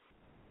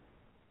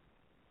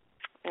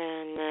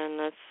 And then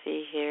let's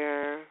see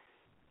here.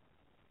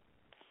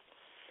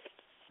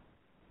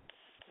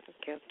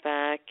 Go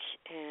back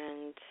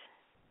and...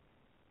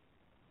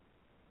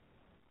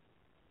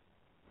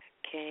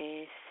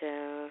 Okay,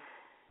 so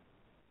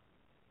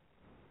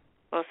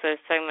also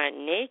talking about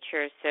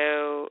nature.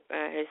 So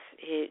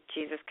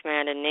Jesus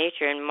commanded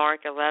nature in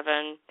Mark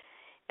 11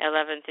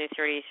 through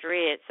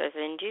 33. It says,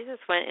 "And Jesus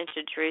went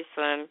into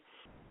Jerusalem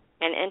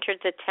and entered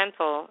the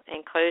temple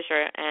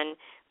enclosure, and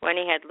when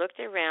he had looked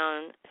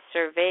around,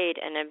 surveyed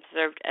and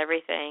observed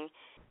everything,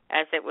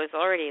 as it was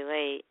already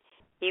late,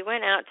 he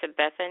went out to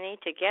Bethany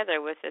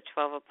together with the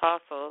 12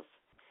 apostles.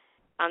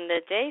 On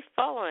the day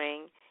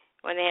following,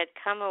 when they had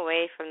come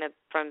away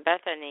from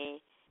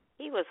Bethany,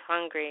 he was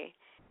hungry,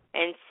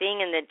 and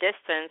seeing in the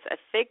distance a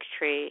fig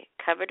tree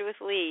covered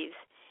with leaves,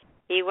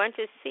 he went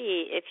to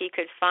see if he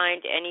could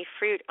find any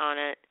fruit on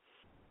it.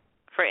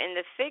 For in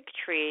the fig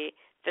tree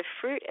the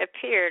fruit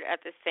appeared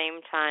at the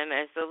same time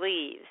as the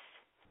leaves.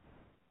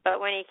 But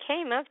when he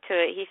came up to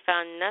it, he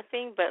found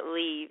nothing but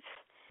leaves,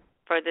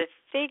 for the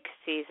fig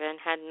season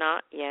had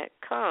not yet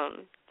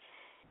come.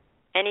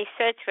 And he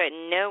said to it,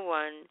 'No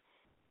one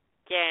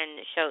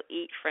again shall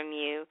eat from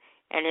you.'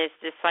 And his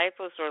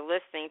disciples were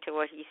listening to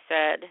what he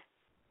said.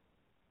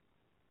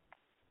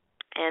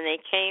 And they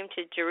came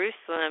to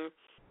Jerusalem,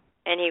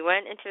 and he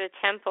went into the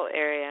temple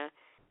area,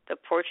 the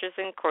porches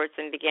and courts,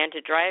 and began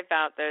to drive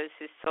out those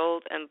who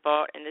sold and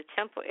bought in the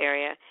temple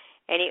area.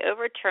 And he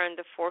overturned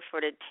the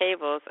 4-footed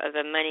tables of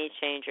the money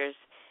changers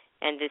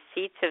and the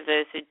seats of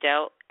those who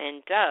dealt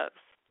in doves.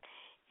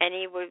 And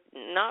he would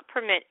not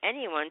permit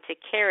anyone to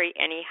carry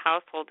any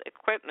household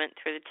equipment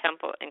through the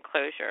temple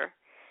enclosure,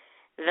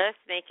 thus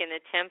making the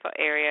temple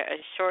area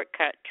a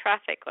shortcut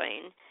traffic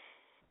lane.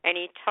 And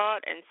he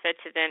taught and said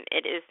to them,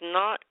 Is it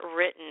not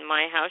written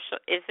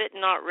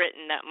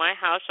that my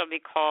house shall be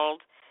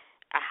called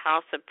a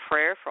house of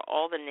prayer for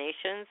all the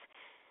nations?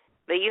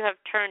 But you have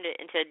turned it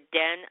into a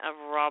den of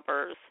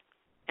robbers.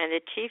 And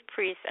the chief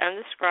priests and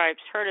the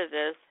scribes heard of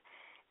this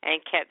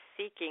and kept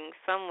seeking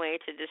some way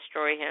to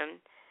destroy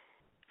him,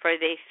 for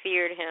they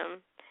feared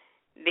him,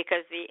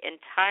 because the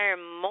entire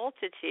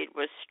multitude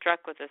was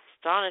struck with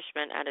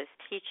astonishment at his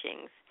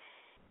teachings.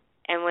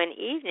 And when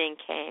evening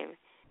came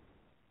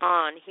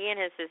on, he and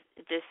his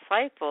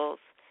disciples,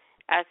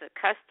 as a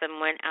custom,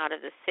 went out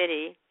of the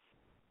city.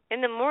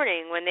 In the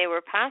morning, when they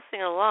were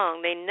passing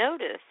along, they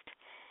noticed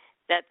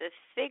that the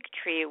fig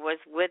tree was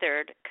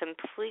withered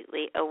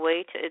completely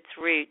away to its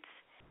roots.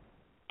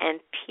 And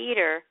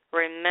Peter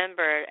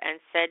remembered and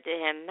said to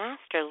him,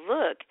 Master,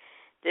 look,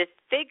 the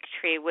fig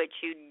tree which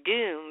you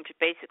doomed,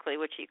 basically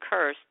which you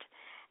cursed,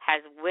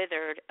 has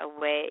withered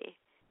away.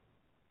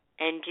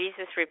 And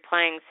Jesus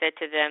replying said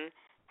to them,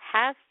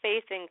 Have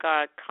faith in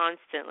God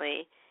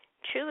constantly.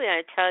 Truly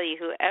I tell you,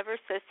 whoever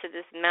says to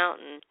this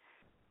mountain,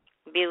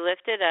 Be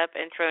lifted up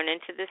and thrown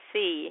into the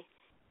sea,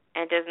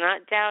 and does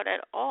not doubt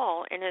at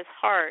all in his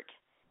heart,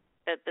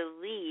 but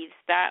believes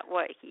that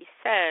what he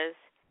says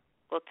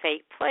will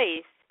take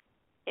place,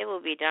 it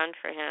will be done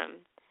for him.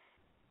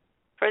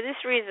 For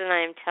this reason I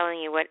am telling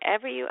you,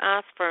 whatever you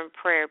ask for in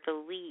prayer,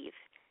 believe,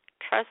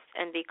 trust,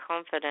 and be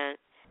confident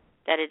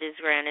that it is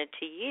granted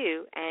to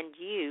you, and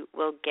you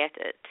will get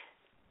it.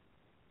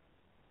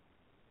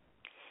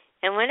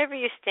 And whenever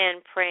you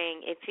stand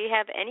praying, if you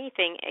have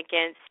anything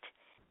against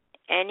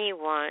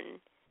anyone,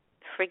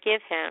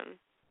 forgive him,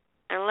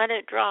 and let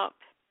it drop.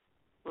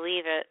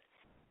 Leave it.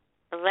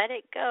 Let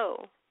it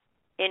go,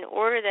 in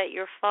order that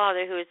your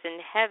Father who is in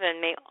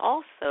heaven may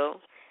also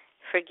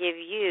forgive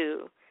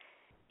you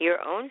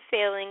your own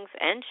failings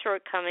and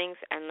shortcomings,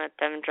 and let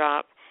them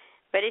drop.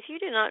 But if you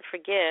do not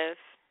forgive,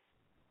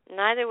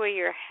 neither will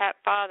your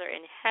Father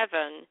in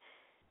heaven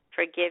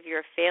forgive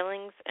your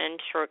failings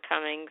and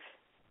shortcomings.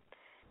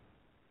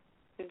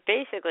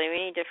 Basically, we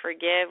need to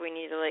forgive, we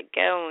need to let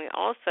go, and we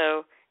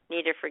also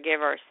need to forgive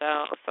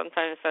ourselves.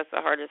 Sometimes that's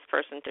the hardest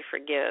person to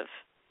forgive,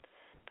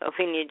 but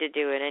we need to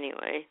do it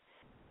anyway.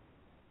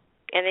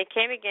 And they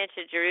came again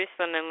to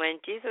Jerusalem, and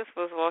when Jesus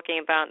was walking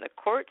about in the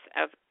courts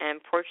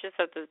and porches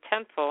of the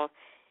temple,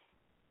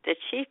 the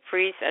chief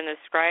priests and the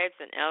scribes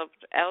and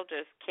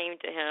elders came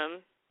to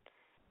him,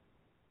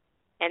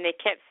 and they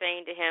kept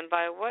saying to him,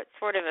 By what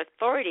sort of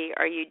authority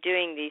are you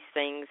doing these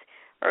things,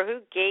 or who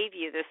gave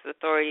you this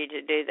authority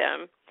to do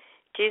them?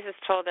 Jesus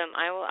told them,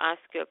 I will ask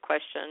you a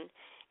question.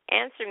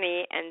 Answer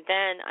me, and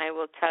then I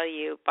will tell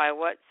you by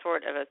what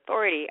sort of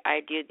authority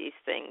I do these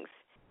things.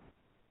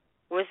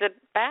 Was the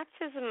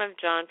baptism of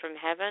John from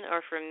heaven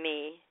or from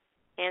me?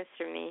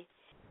 Answer me.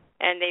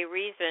 And they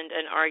reasoned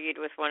and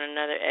argued with one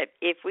another.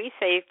 If we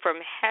say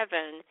from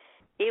heaven,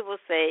 he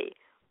will say,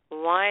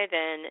 Why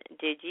then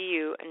did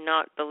you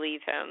not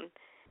believe him?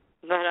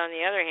 But on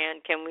the other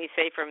hand, can we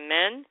say from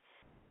men?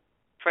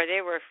 For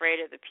they were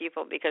afraid of the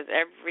people, because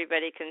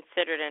everybody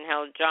considered and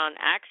held John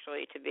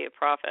actually to be a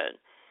prophet.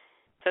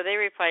 So they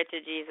replied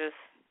to Jesus,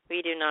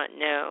 We do not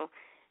know.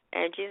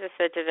 And Jesus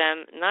said to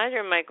them, Neither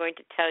am I going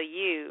to tell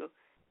you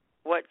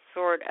what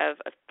sort of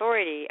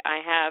authority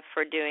I have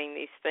for doing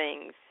these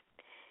things.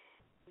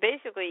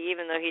 Basically,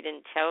 even though he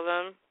didn't tell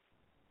them,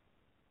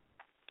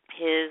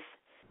 his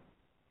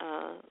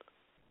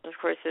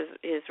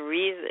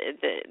reason,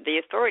 the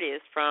authority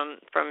is from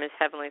his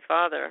heavenly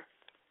Father.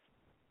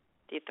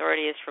 The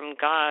authority is from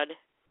God.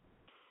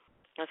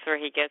 That's where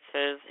he gets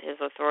his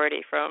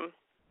authority from.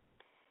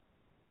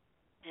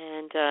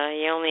 and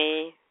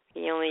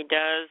he only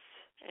does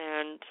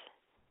and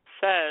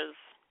says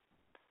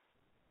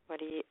what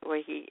he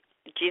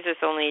Jesus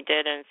only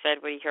did and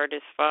said what he heard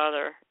his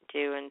Father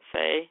do and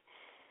say.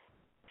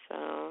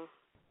 So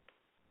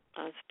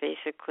that's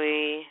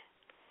basically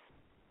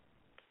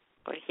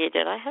what he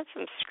did. I had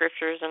some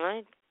scriptures and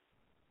I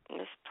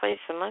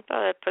misplaced them. I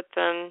thought I put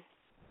them.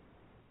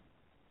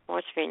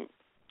 Watch me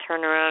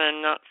turn around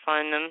and not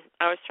find them.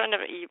 I was trying to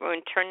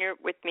turn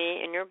with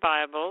me in your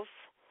Bibles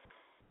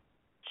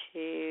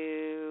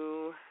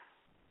to.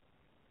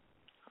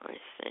 Let me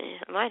see.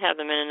 I might have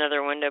them in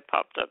another window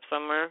popped up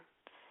somewhere.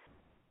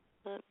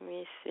 Let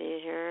me see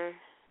here.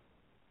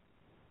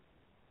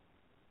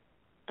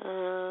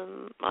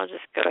 I'll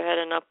just go ahead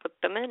and I'll put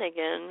them in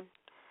again.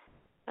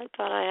 I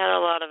thought I had a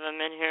lot of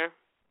them in here.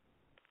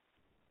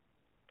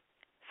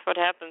 That's what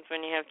happens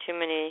when you have too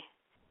many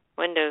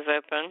windows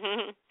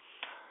open.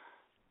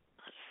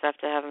 I'll just have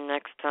to have them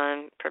next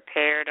time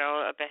prepared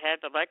all up ahead.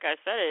 But like I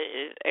said,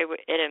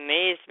 it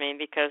amazed me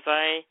because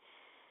I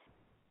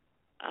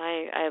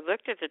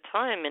looked at the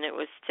time and it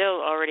was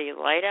still already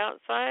light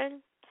outside,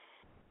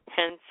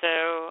 and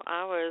so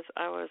I was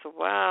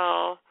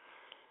wow.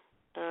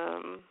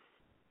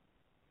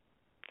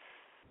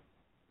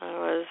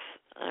 I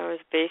was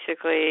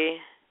basically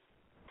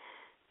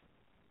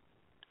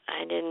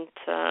I didn't.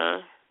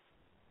 Oh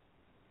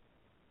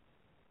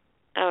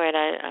wait,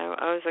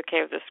 I was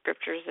okay with the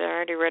scriptures there. I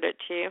already read it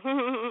to you.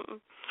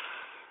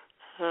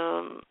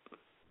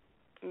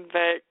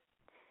 But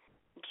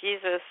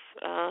Jesus,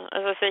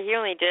 as I said, he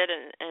only did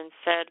and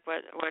said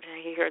what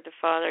he heard the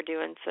Father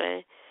do and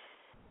say.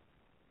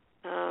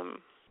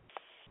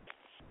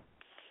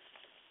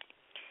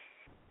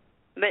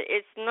 But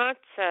it's not,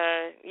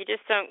 you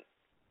just don't,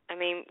 I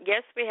mean,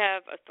 yes, we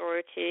have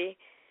authority.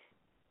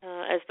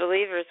 As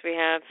believers, we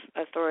have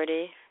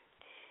authority.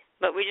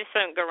 But we just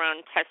don't go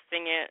around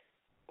testing it,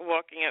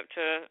 walking up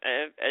to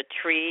a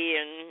tree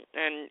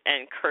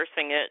and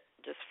cursing it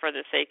just for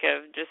the sake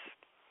of just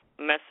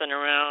messing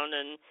around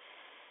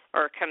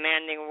or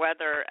commanding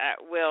weather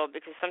at will,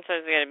 because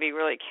sometimes we got to be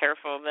really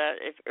careful that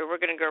if we're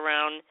going to go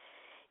around,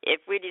 if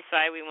we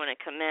decide we want to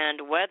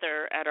command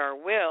weather at our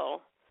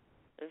will,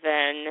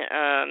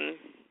 then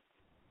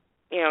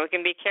we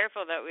can be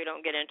careful that we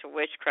don't get into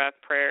witchcraft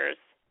prayers,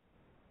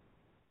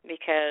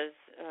 because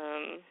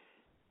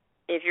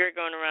if you're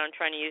going around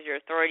trying to use your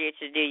authority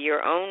to do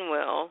your own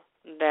will,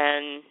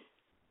 then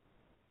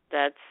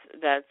that's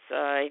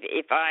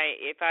if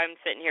I'm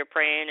sitting here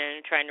praying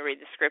and trying to read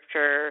the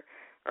scripture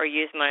or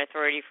use my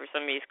authority for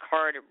somebody's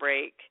car to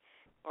break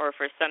or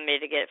for somebody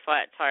to get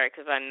flat tire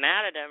because I'm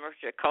mad at them, or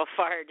to call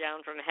fire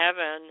down from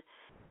heaven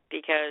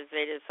because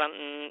they did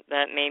something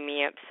that made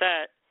me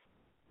upset,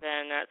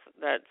 then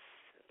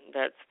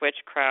that's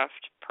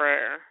witchcraft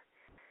prayer,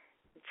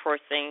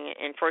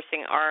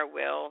 enforcing our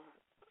will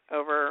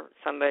over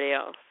somebody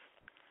else.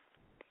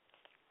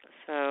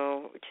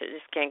 So we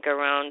just can't go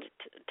around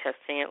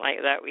testing it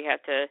like that. We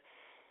have to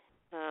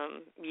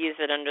use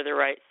it under the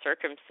right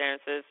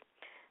circumstances.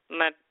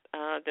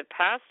 The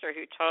pastor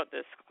who taught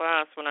this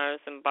class when I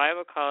was in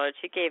Bible college,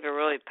 he gave a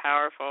really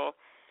powerful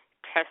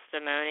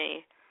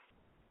testimony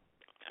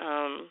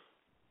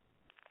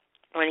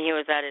when he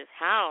was at his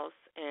house,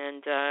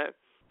 and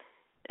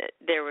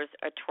there was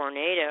a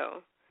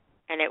tornado,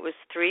 and it was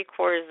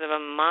 3/4 of a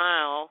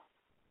mile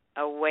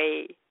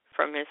away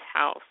from his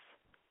house,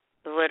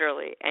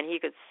 literally, and he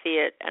could see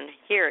it and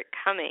hear it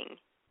coming.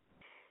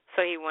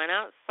 So he went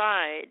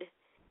outside,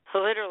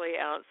 literally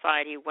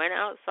outside. He went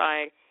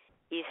outside,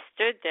 he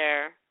stood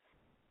there,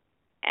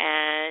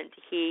 and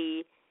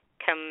he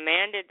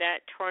commanded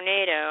that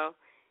tornado.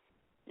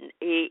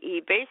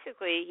 He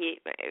basically,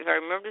 if I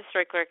remember the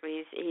story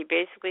correctly, he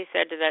basically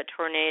said to that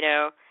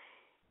tornado,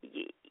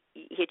 he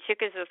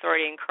took his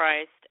authority in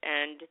Christ,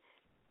 and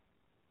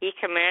he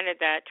commanded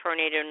that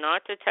tornado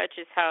not to touch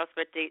his house,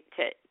 but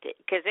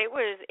because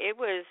it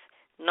was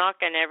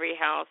knocking every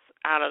house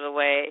out of the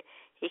way.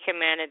 He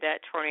commanded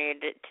that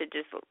tornado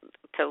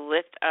to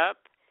lift up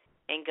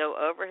and go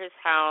over his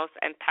house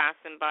and pass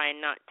him by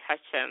and not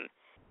touch him,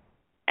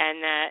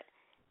 and that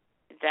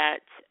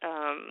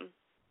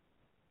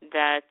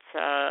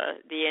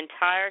the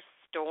entire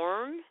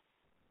storm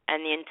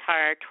and the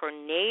entire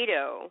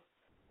tornado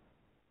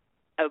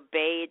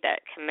obeyed that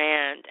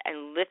command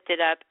and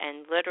lifted up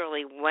and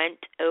literally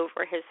went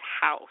over his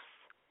house,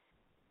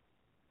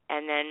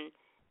 and then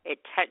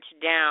it touched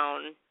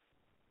down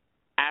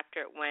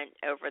after it went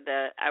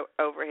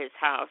over his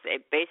house.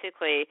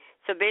 Basically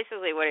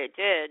what it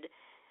did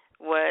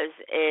was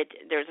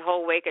there's a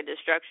whole wake of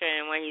destruction,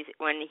 and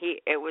when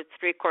it was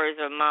 3/4 of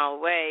a mile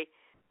away.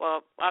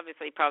 Well,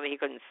 obviously probably he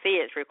couldn't see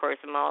it 3/4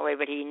 of a mile away,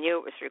 but he knew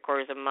it was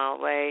 3/4 of a mile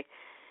away.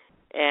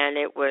 And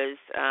it was,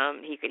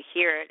 he could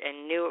hear it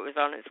and knew it was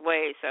on its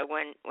way. So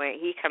when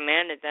he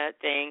commanded that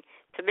thing,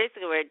 so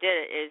basically what it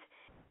did is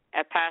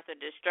a path of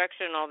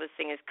destruction, all this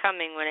thing is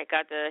coming. When it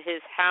got to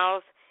his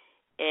house,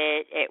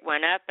 it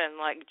went up and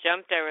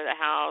jumped over the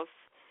house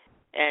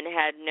and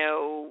had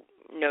no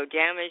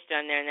damage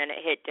done there, and then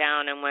it hit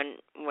down and went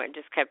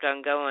just kept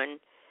on going.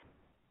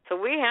 So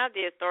we have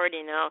the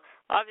authority now.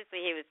 Obviously,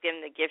 he was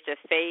given the gift of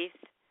faith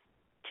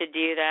to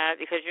do that,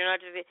 because you're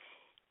not just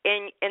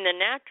in the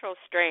natural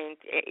strength.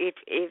 If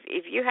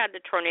you had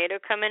the tornado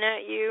coming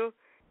at you,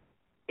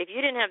 if you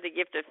didn't have the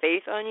gift of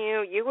faith on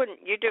you, you wouldn't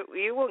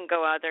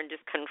go out there and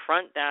just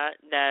confront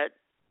that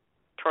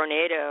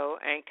tornado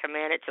and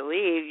command it to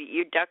leave.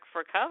 You duck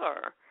for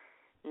cover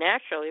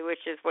naturally,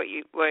 which is what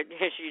you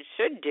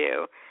should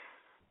do.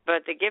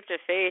 But the gift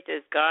of faith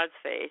is God's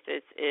faith.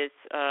 It's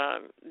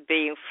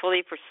being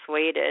fully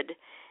persuaded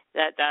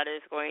that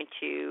is going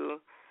to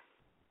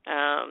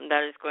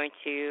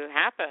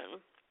happen.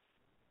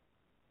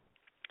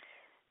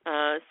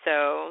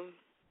 So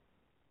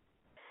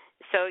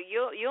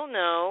you'll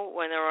know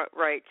when the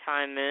right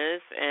time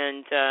is,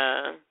 and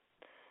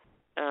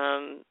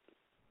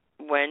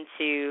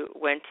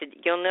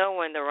you'll know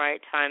when the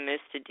right time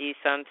is to do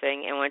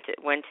something, and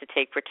when to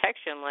take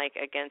protection, like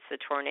against the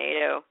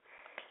tornado.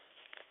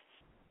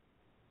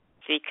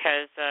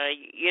 Because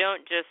you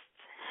don't just,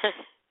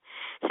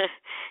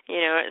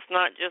 it's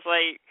not just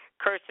like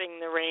cursing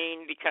the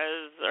rain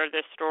or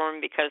the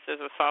storm because there's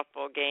a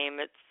softball game.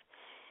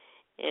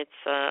 It's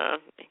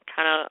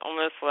kind of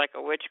almost like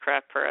a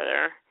witchcraft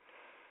prayer.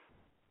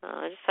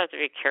 I just have to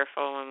be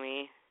careful when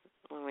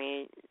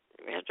we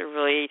have to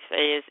really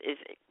say is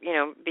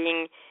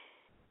being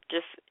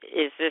just,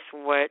 is this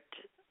what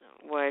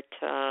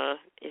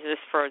is this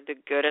for the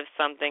good of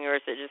something, or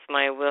is it just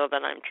my will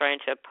that I'm trying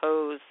to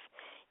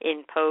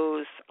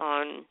impose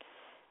on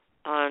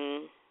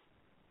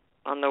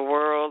the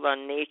world,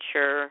 on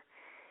nature?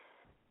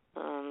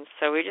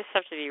 So we just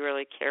have to be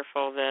really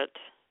careful that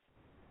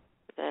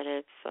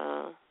it's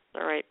the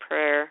right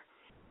prayer.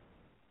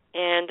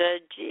 And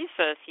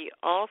Jesus, he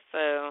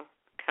also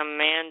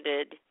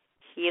commanded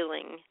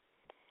healing.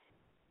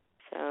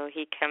 So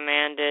he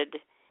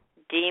commanded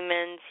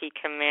demons, he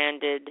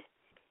commanded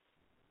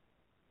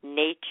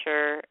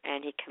nature,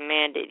 and he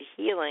commanded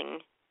healing.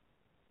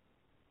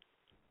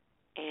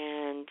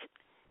 And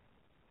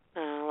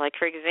like,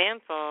 for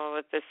example,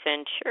 with the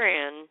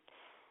centurion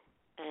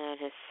and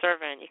his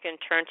servant, you can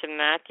turn to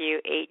Matthew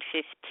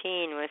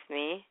 8:15 with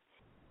me.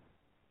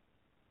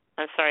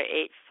 I'm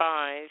sorry,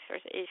 8:5.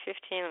 There's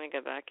 8:15. Let me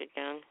go back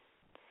again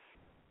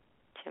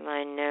to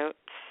my notes.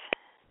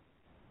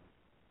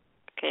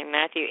 Okay,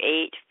 Matthew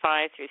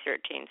 8:5 through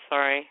 13.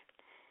 Sorry.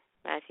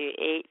 Matthew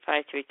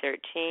 8:5 through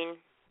 13.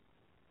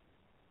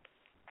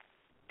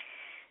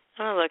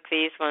 I'll look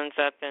these ones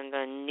up in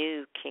the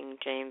New King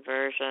James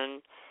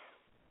Version.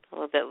 A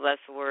little bit less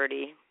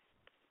wordy.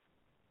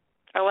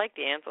 I like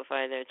the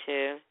Amplified though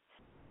too.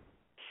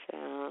 So,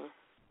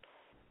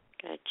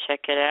 gotta check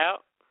it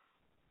out.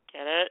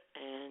 Get it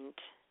and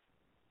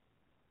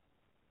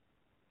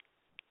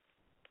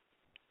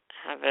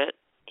have it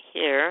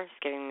here. It's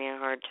giving me a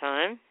hard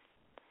time.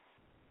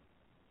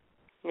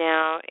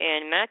 Now,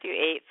 in Matthew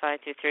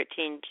 8:5 through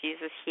 13,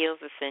 Jesus heals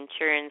the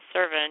centurion's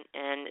servant,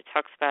 and it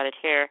talks about it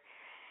here.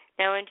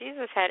 Now, when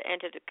Jesus had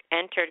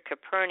entered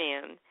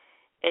Capernaum,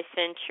 a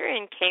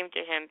centurion came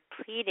to him,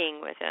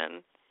 pleading with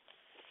him,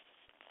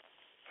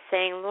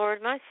 saying,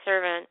 "Lord, my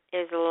servant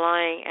is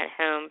lying at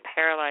home,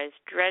 paralyzed,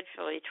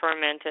 dreadfully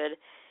tormented."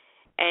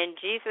 And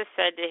Jesus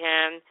said to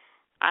him,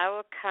 "I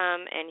will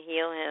come and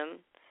heal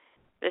him."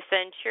 The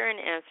centurion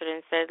answered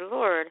and said,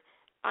 "Lord,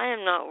 I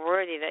am not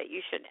worthy that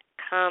you should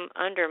come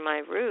under my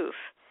roof,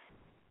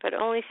 but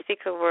only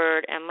speak a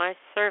word, and my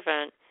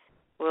servant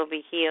will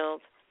be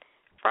healed.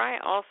 For I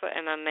also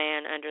am a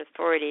man under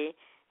authority,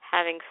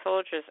 having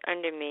soldiers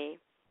under me.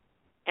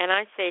 And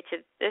I say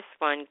to this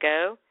one,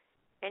 'Go,'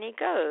 and he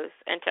goes,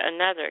 and to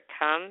another,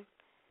 'Come,'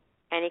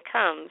 and he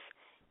comes,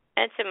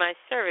 and to my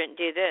servant,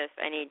 'Do this,'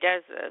 and he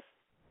does this."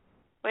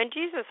 When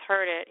Jesus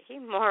heard it, he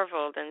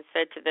marveled and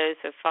said to those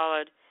who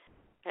followed,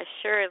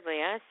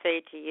 "Assuredly, I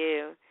say to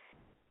you,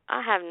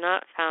 I have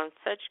not found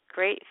such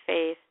great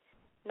faith,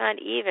 not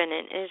even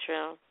in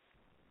Israel.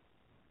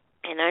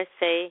 And I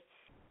say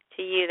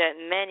to you that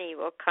many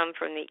will come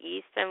from the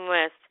east and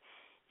west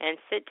and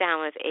sit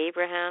down with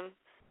Abraham,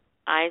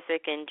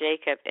 Isaac, and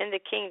Jacob in the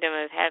kingdom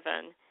of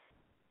heaven.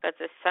 But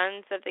the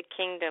sons of the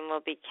kingdom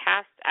will be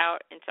cast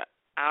out into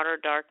outer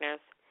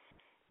darkness.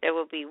 There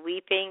will be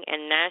weeping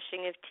and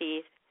gnashing of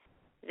teeth."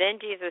 Then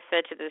Jesus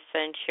said to the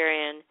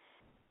centurion,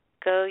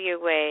 "Go your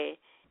way,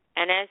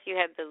 and as you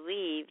have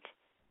believed,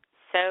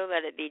 so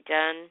let it be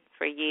done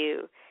for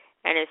you."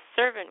 And his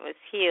servant was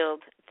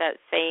healed that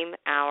same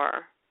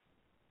hour.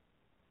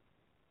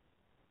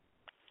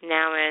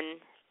 Now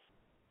in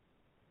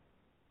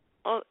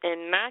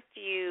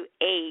Matthew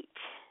 8,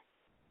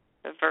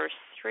 verse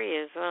 3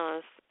 as well,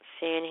 as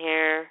seeing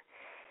here,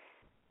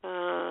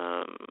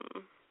 I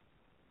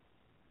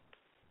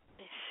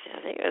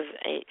think it was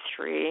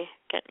 8:3.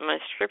 Getting my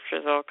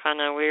scriptures all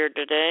kind of weird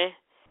today.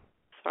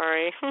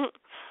 Sorry. Let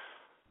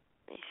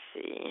me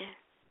see.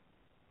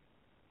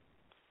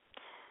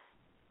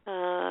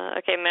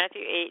 Okay,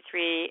 Matthew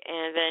 8:3.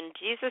 And then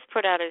Jesus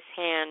put out his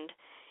hand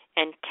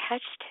and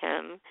touched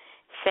him,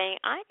 saying,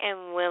 "I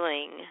am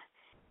willing,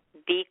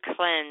 be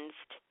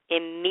cleansed."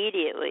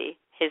 Immediately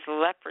his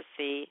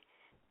leprosy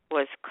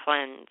was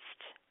cleansed.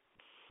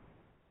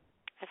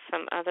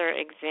 Some other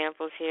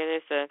examples here.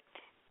 There's a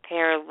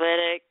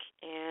paralytic,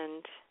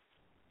 and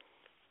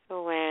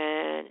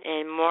when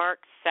in Mark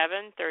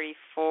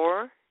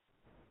 7:34,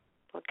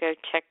 we'll go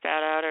check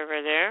that out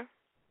over there.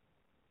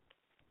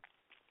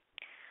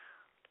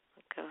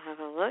 We'll go have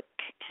a look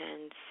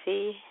and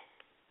see.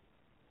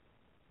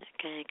 I'm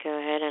going to go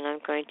ahead and I'm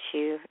going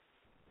to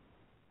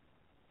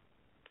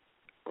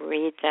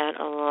read that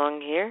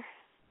along here.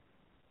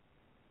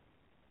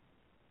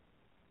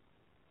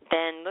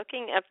 Then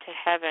looking up to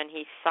heaven,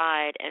 he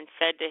sighed and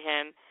said to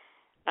him,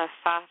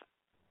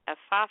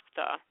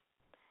 Ephphatha,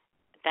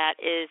 that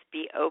is,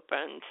 be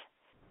opened.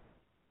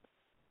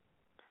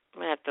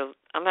 I'm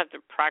gonna have to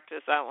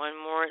practice that one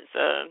more. It's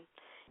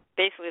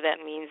basically that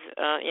means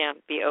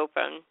be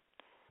open.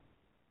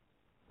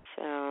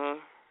 So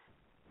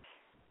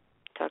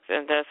talk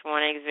about this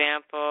one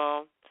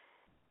example.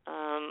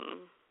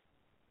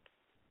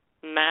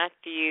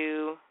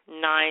 Matthew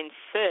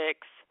 9:6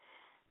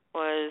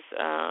 was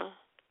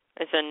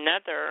is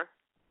another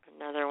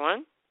one.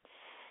 So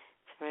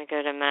I'm going to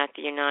go to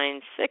Matthew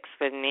 9:6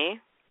 with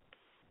me.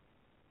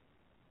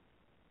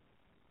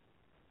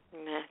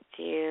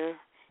 Matthew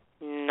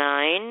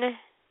 9,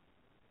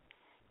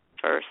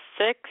 verse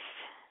 6.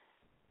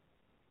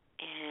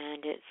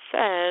 And it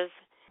says,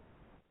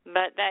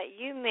 but that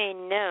you may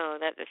know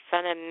that the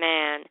Son of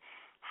Man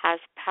has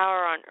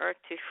power on earth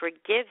to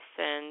forgive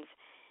sins.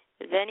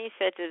 Then he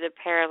said to the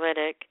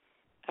paralytic,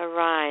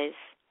 arise,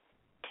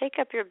 take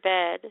up your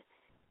bed,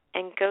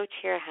 and go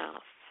to your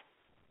house.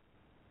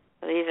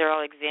 So these are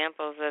all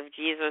examples of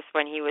Jesus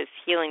when he was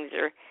healing,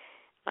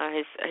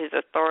 his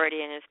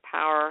authority and his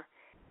power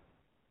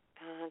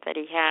that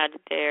he had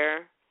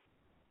there.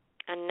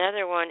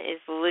 Another one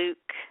is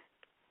Luke,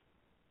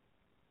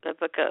 the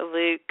book of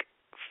Luke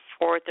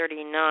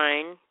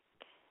 4:39.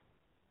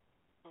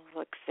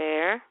 Look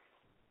there.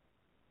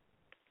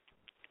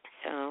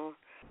 So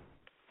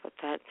put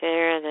that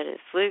there. That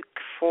is Luke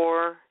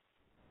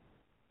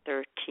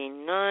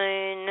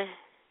 4:39.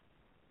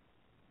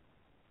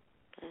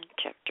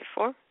 Chapter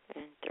 4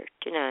 and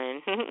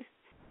 39.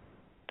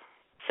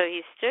 So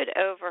he stood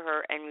over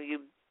her and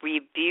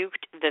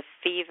rebuked the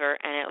fever,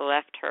 and it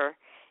left her.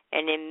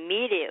 And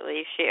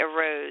immediately she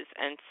arose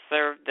and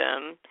served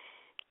them.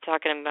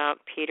 Talking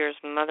about Peter's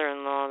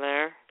mother-in-law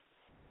there.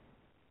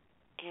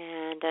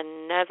 And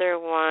another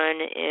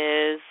one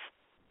is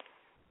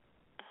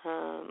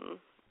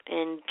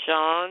in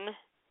John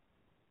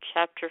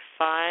chapter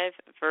 5,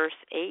 verse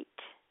 8.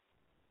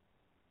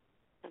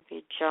 That'd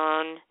be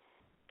John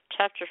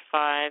chapter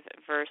 5,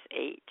 verse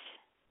 8.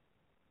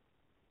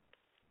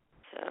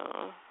 So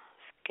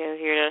let's go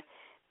here to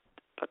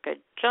the book of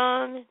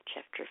John,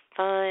 chapter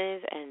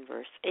 5, and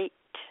verse 8.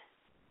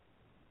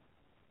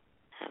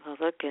 Have a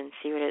look and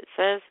see what it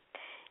says.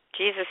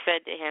 Jesus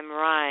said to him,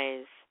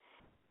 rise,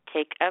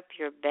 take up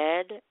your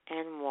bed,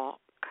 and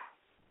walk.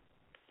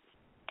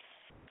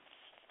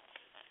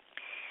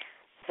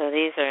 So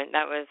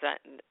that was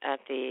at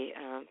the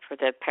for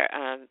the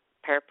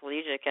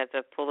paraplegic at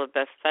the pool of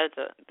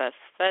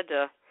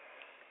Bethesda.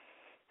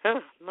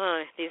 Oh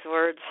my, these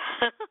words.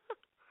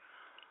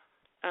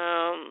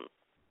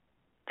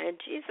 And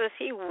Jesus,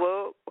 he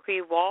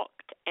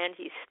walked, and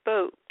he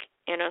spoke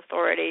in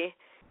authority.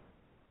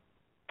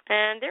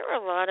 And there were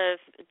a lot of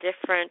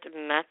different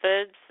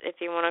methods,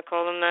 if you want to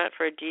call them that,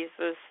 for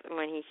Jesus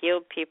when he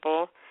healed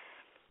people.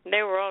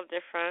 They were all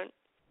different.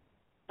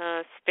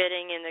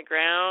 Spitting in the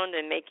ground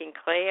and making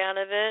clay out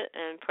of it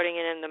and putting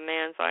it in the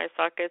man's eye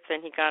sockets,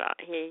 and he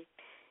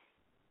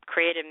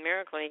created a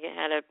miracle. He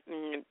had a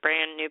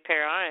brand new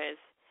pair of eyes.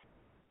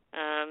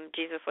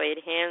 Jesus laid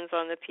hands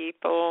on the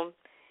people.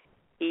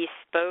 He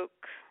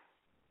spoke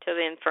to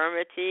the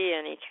infirmity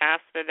and he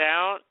cast it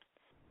out.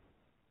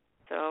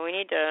 So we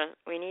need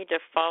to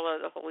follow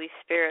the Holy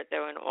Spirit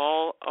though in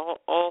all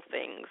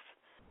things.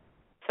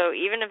 So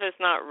even if it's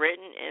not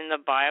written in the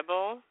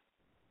Bible,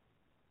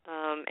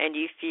 and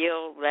you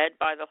feel led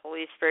by the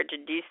Holy Spirit to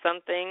do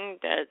something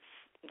that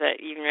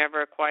you've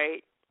never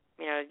quite,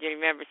 you've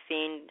never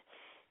seen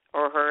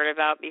or heard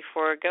about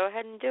before, go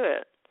ahead and do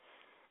it.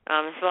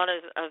 As long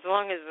as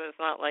it's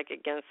not like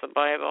against the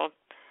Bible.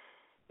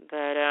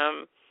 But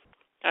I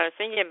was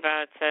thinking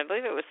about, I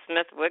believe it was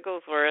Smith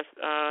Wigglesworth.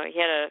 He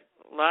had a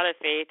lot of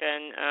faith,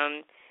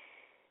 and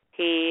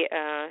he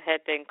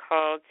had been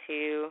called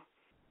to.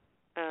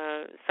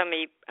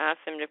 Somebody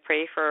asked him to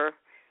pray for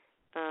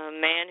a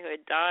man who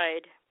had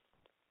died,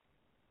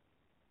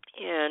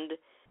 and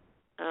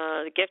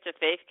the gift of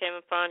faith came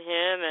upon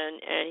him,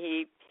 and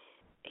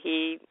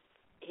he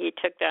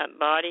took that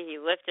body, he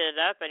lifted it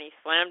up, and he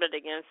slammed it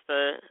against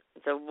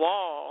the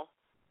wall,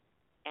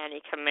 and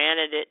he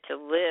commanded it to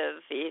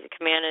live. He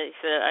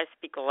said, I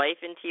speak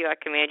life into you, I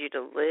command you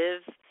to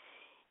live,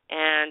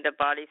 and the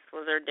body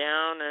slithered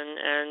down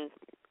and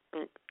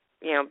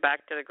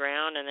back to the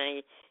ground, and then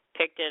he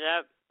picked it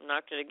up,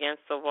 knocked it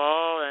against the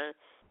wall, and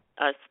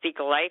speak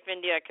life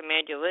into you, I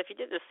command you to live. He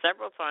did this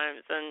several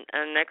times,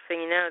 and next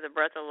thing you know, the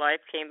breath of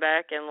life came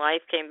back, and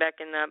life came back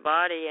in that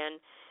body,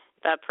 and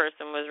that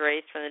person was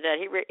raised from the dead.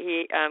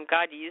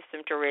 God used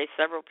him to raise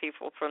several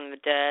people from the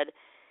dead,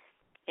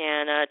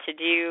 and to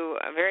do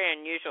very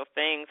unusual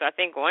things. I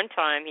think one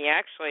time he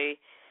actually,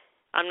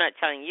 I'm not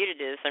telling you to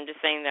do this, I'm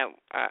just saying that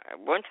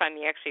one time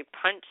he actually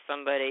punched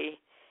somebody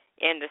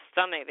in the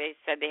stomach. They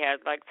said they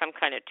had like some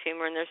kind of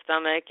tumor in their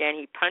stomach, and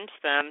he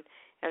punched them,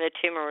 and the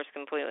tumor was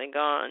completely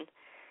gone.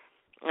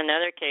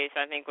 Another case,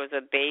 I think, was a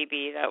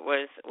baby that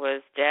was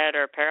dead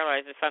or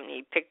paralyzed or something.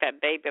 He picked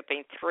that baby up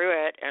and threw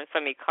it, and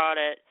somebody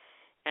caught it,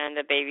 and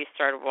the baby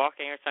started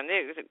walking or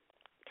something.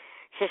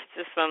 It's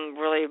just some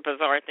really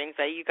bizarre things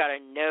that you got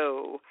to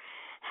know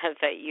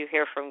that you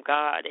hear from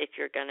God if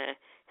you're going to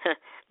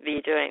be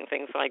doing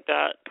things like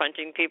that,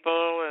 punching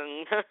people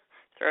and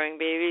throwing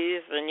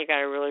babies. And you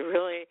got to really,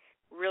 really,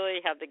 really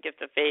have the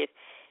gift of faith,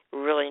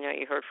 really know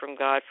you heard from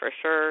God for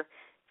sure,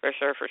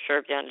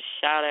 beyond a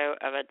shadow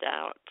of a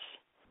doubt.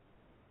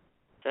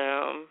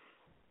 So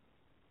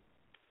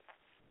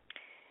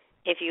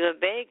if you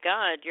obey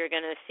God, you're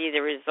going to see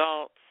the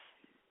results.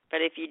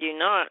 But if you do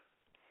not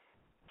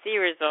see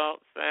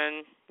results,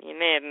 then you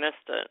may have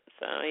missed it.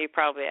 So you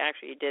probably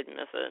actually did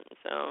miss it.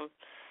 So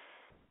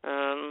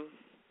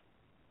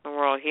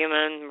we're all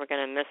human. We're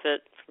going to miss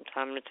it from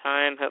time to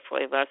time,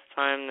 hopefully less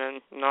time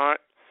than not.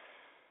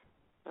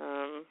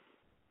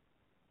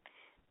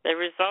 The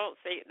results,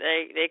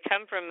 they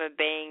come from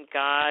obeying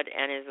God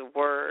and His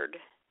Word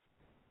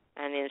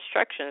and the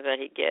instructions that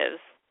He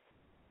gives.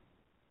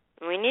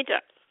 We need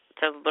to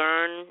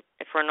learn,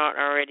 if we're not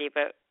already,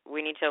 but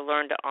we need to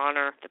learn to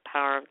honor the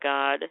power of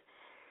God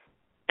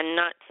and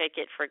not take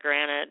it for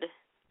granted.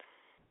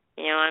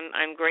 You know,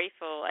 I'm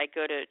grateful I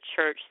go to a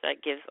church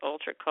that gives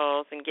altar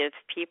calls and gives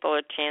people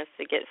a chance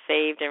to get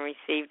saved and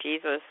receive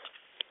Jesus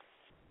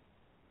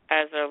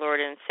as their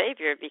Lord and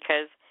Savior,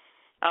 because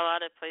a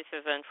lot of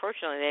places,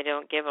 unfortunately, they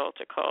don't give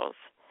altar calls.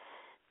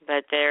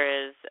 But there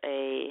is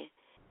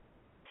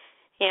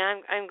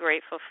I'm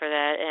grateful for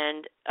that.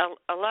 And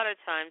a lot of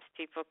times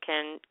people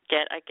can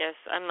get, I guess,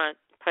 I'm not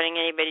putting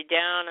anybody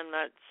down. I'm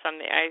not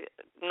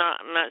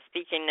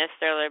speaking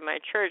necessarily of my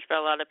church, but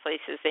a lot of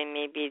places they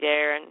may be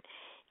there and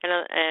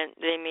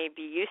they may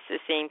be used to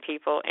seeing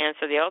people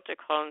answer the altar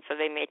call, and so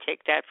they may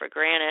take that for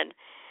granted.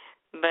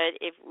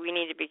 But if we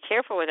need to be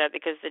careful with that,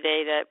 because the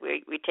day that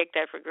we take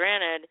that for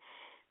granted,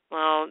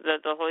 well,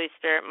 the Holy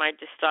Spirit might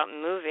just stop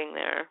moving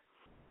there.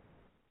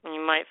 And you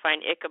might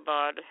find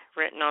Ichabod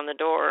written on the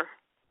door,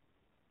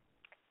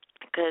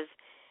 because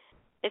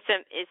it's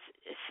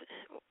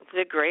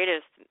the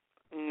greatest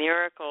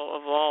miracle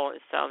of all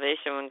is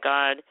salvation, when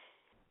God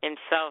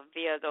Himself,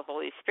 via the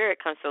Holy Spirit,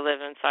 comes to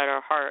live inside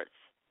our hearts.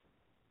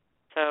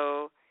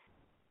 So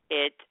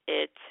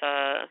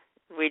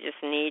we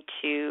just need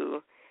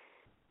to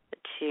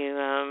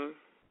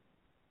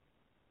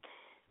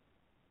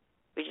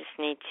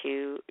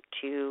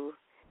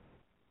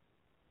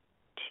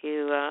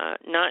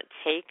not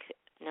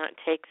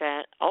take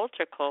that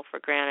altar call for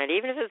granted,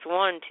 even if it's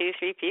 1, 2,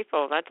 3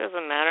 people. That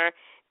doesn't matter.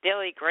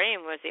 Billy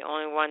Graham was the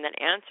only one that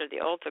answered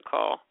the altar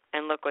call,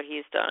 and look what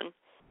he's done.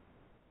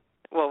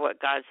 Well, what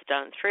God's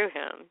done through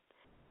him.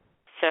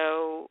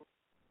 So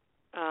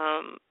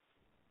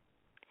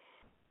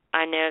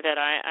I know that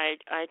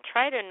I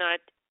try to not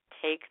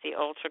take the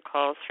altar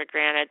calls for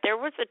granted. There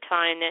was a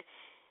time that,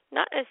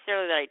 not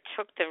necessarily that I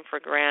took them for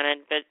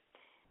granted, but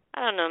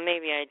I don't know,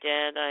 maybe I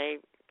did.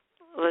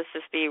 Let's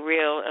just be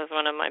real, as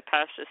one of my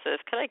pastors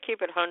says, can I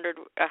keep it 100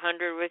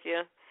 with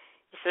you?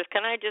 He says,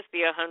 can I just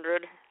be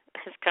 100?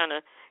 It's kind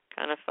of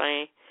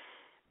funny.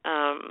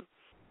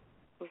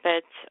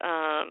 But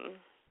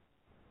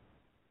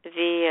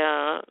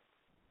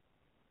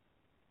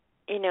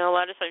a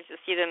lot of times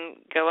you'll see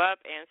them go up,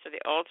 answer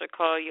the altar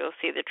call, you'll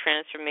see the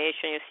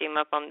transformation, you'll see them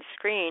up on the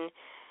screen.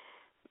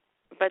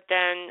 But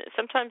then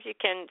sometimes you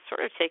can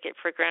sort of take it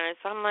for granted.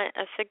 So I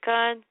said,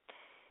 God,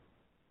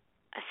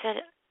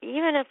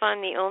 even if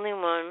I'm the only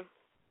one,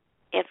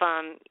 if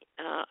I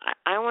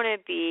want to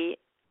be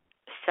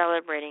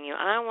celebrating you.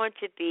 I want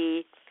to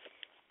be,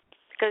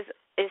 because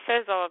it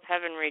says all of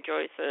heaven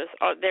rejoices.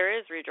 There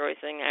is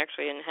rejoicing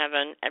actually in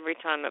heaven every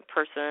time a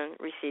person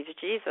receives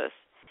Jesus.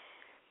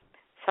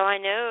 So I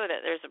know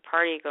that there's a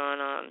party going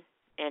on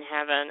in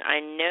heaven. I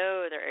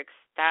know they're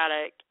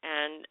ecstatic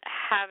and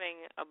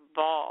having a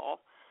ball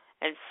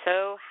and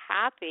so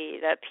happy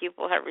that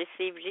people have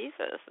received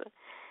Jesus.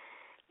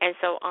 And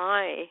so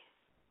I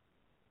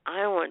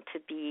want to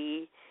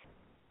be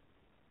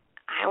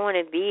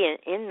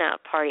in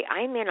that party.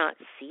 I may not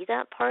see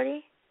that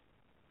party.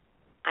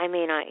 I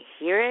may not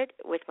hear it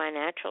with my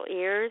natural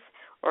ears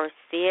or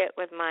see it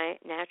with my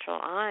natural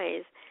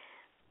eyes,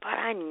 but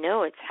I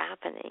know it's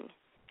happening.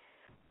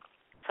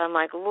 So I'm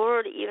like,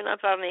 Lord, even if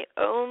I'm the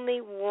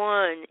only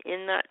one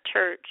in that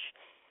church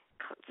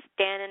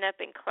standing up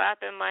and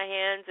clapping my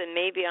hands, and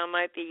maybe I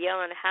might be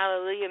yelling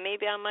hallelujah,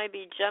 maybe I might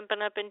be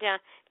jumping up and down,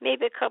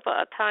 maybe a couple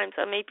of times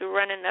I may be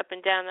running up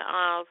and down the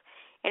aisles,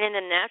 and in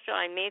the natural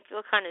I may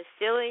feel kind of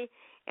silly,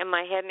 and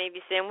my head may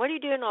be saying, what are you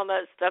doing all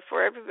that stuff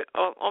for?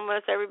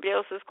 Almost everybody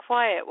else is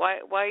quiet.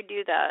 Why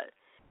do that?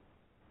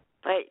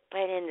 But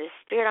in the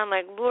spirit, I'm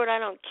like, Lord, I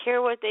don't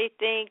care what they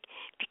think,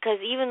 because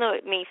even though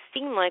it may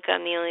seem like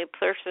I'm the only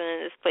person in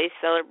this place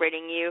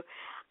celebrating you,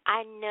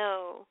 I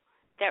know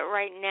that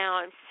right now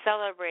I'm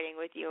celebrating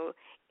with you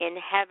in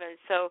heaven.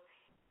 So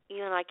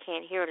even though I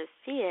can't hear to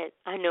see it,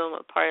 I know I'm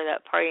a part of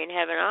that party in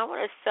heaven. I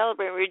want to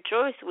celebrate and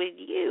rejoice with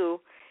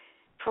you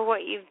for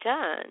what you've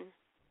done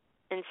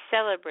and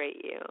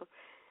celebrate you.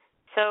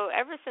 So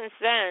ever since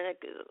then,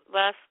 the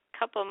last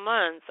couple of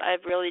months,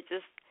 I've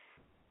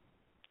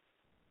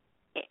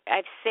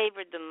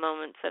savored the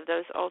moments of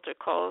those altar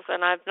calls,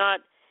 and I've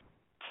not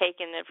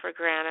taken it for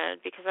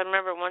granted, because I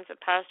remember once a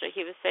pastor,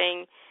 he was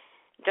saying,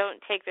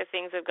 don't take the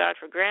things of God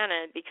for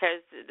granted,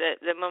 because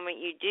the moment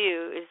you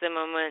do is the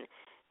moment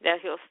that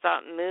he'll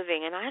stop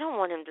moving. And I don't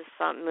want him to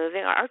stop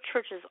moving. Our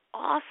church is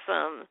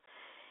awesome,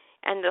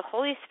 and the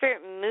Holy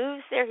Spirit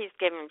moves there. He's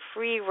given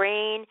free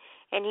reign,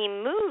 and he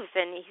moves,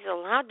 and he's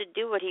allowed to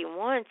do what he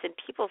wants, and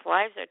people's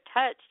lives are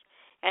touched,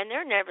 and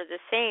they're never the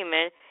same,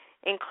 and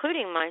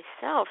including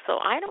myself. So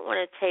I don't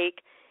want to take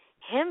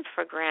him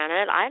for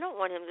granted. I don't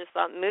want him to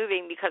stop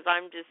moving because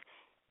I'm just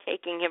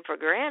taking him for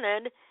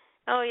granted.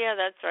 Oh, yeah,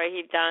 that's right.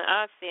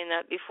 I've seen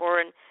that before,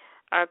 and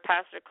our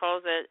pastor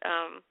calls it,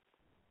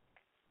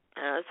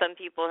 some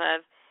people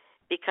have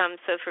become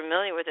so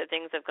familiar with the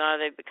things of God,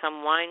 they've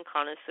become wine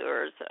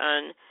connoisseurs.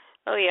 And,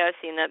 oh, yeah, I've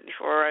seen that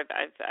before.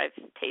 I've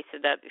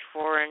tasted that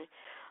before. And,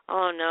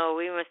 oh, no,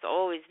 we must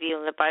always be,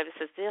 the Bible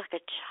says, be like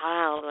a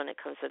child when it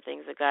comes to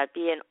things of God.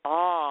 Be in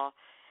awe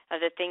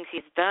of the things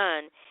he's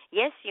done.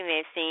 Yes, you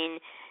may have seen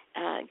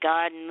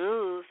God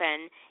move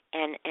and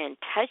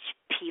touch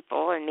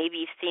people, and maybe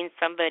you've seen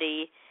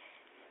somebody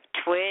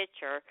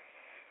twitch or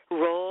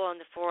roll on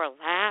the floor or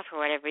laugh or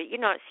whatever. You're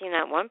not seeing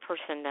that one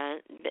person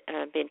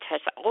being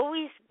touched. I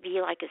always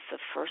be like it's the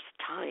first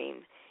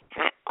time.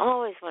 And I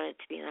always want it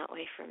to be that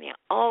way for me. I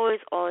always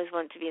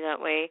want it to be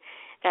that way,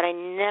 that I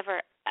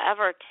never,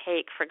 ever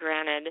take for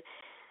granted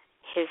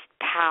his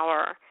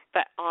power,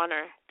 but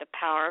honor the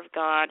power of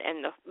God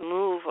and the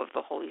move of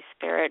the Holy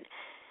Spirit.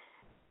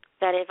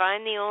 That if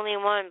I'm the only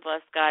one,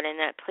 bless God, in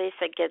that place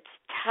that gets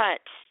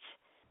touched,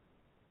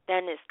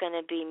 then it's going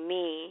to be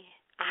me.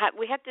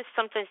 We have to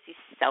sometimes be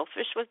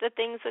selfish with the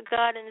things of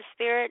God and the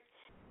Spirit.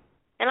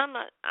 And I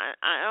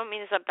don't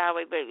mean this a bad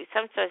way, but we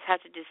sometimes have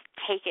to just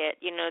take it.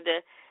 You know,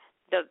 the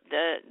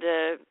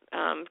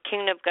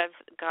kingdom of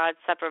God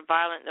suffer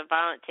violent, the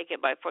violent take it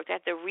by force. We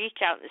have to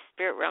reach out in the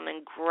spirit realm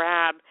and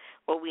grab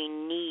what we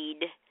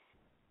need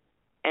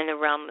in the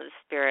realm of the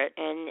spirit.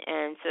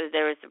 And so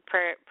there was a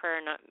prayer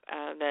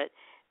that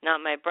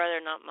not my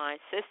brother, not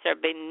my sister,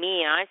 but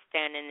me. I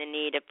stand in the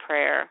need of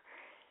prayer.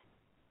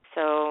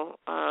 So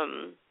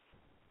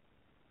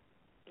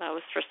that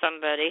was for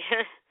somebody.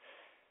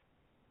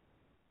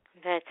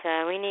 But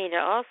we need to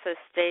also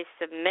stay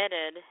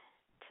submitted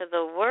to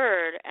the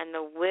word and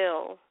the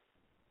will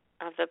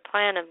of the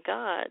plan of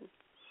God.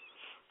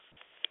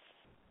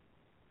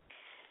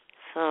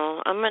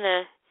 So I'm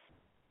gonna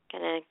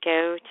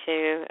go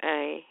to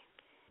a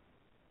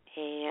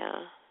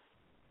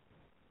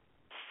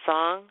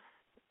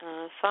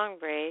song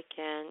break,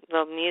 and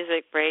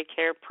music break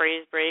here,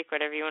 praise break,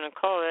 whatever you want to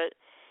call it.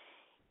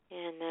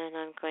 And then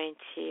I'm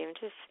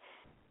just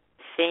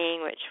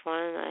seeing which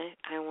one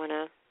I want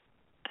to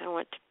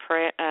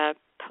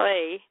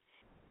play.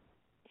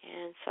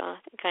 And so I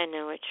think I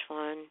know which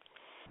one.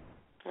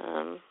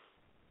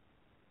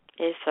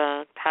 Is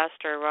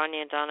Pastor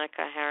Ronnie and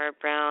Donica Howard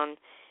Brown.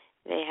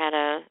 They had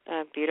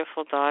a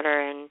beautiful daughter,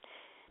 and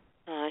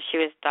she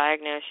was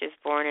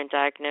born and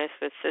diagnosed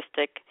with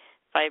cystic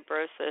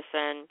fibrosis,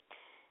 and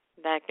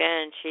back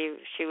then she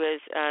was,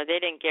 they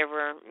didn't give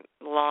her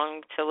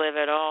long to live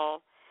at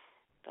all,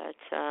 but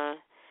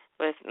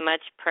with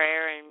much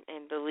prayer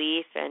and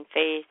belief and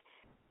faith,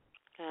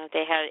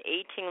 they had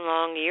 18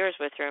 long years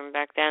with her, and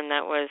back then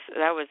that was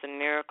a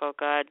miracle.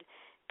 God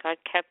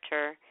kept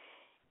her,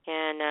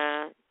 and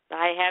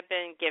I have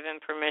been given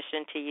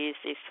permission to use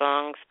these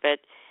songs, but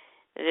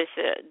this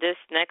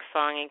next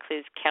song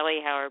includes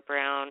Kelly Howard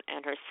Brown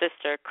and her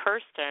sister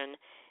Kirsten,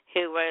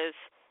 who was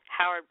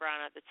Howard Brown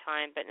at the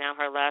time, but now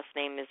her last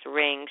name is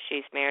Ring.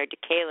 She's married to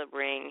Caleb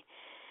Ring,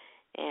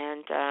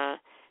 and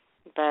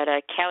but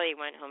Kelly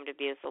went home to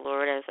be with the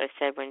Lord, as I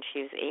said, when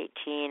she was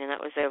 18, and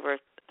that was over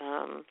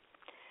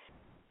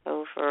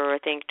I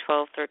think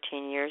 12,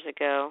 13 years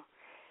ago.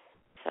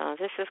 So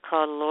this is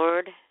called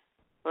Lord,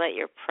 Let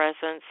Your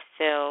Presence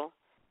Fill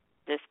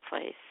This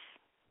Place.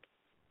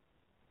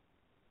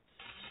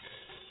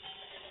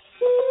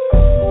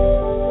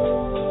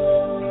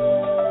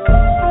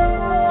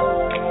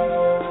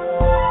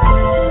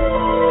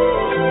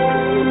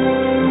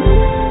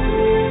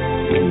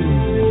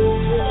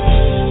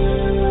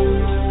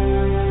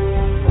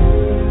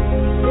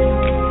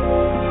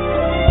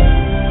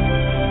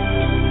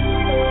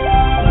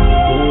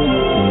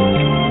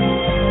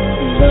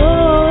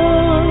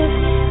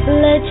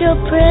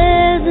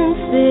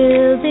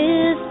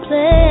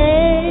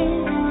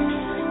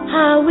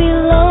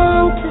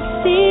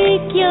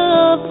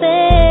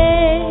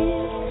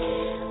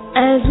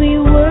 As we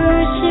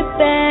worship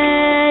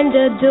and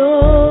adore.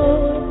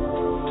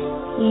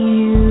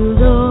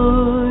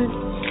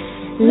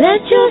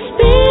 Let your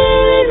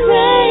Spirit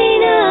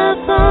rain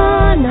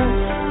upon us.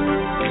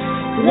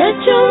 Let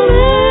your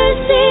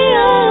mercy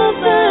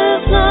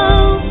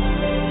overflow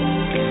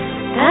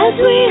as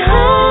we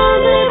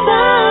humbly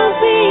bow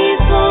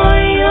before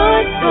your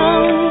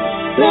throne.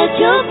 Let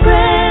your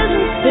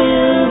presence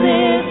fill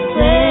this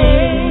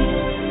place.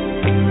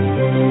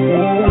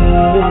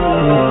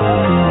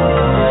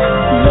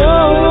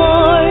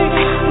 Lord,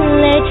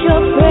 let your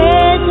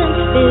presence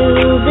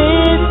fill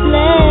this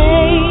place.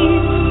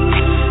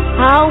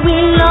 How we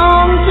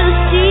long to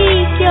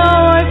seek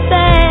your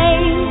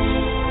face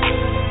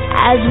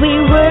as we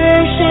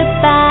worship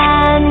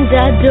and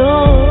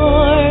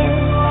adore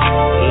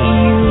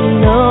you,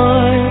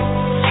 Lord.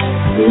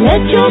 Let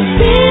your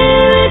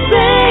Spirit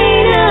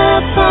rain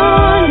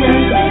upon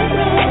us.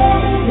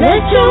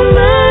 Let your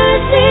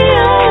mercy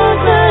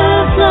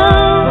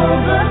overflow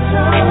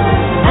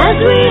as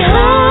we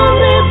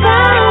humbly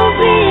bow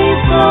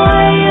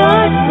before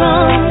your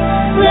throne.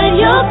 Let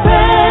your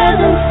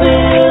presence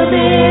fill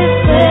this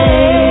place.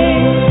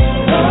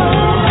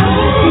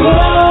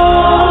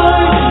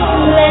 Lord,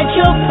 let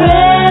your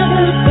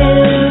presence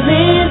fill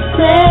this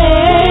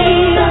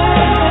place.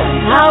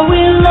 How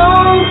we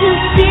long to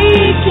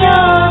seek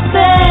your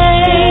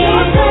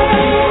face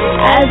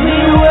as we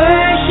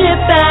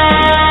worship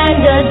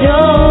and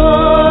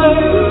adore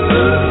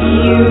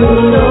you,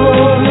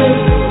 Lord.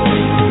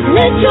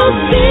 Let your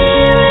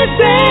Spirit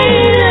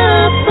rain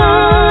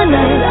upon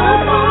us.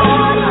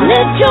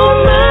 Let your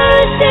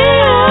mercy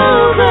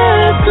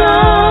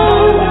overflow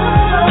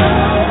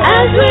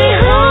as we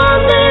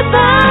humbly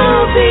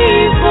bow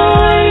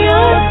before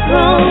your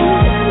throne.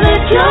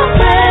 Let your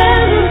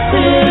presence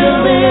fill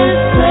this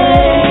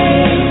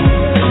place.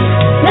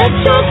 Let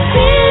your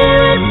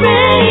Spirit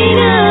rain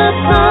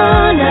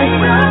upon us.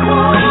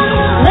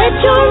 Let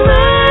your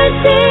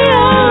mercy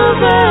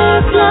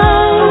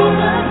overflow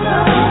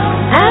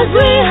as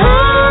we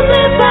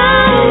humbly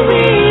bow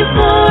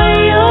before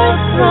your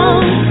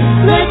throne.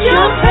 Let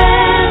your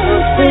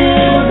presence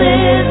fill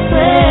this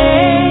place.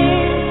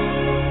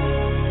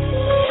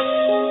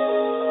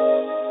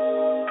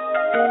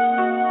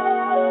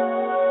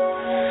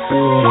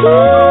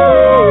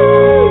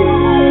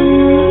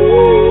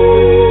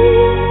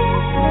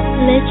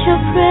 Let your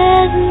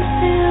presence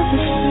fill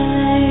this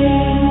place.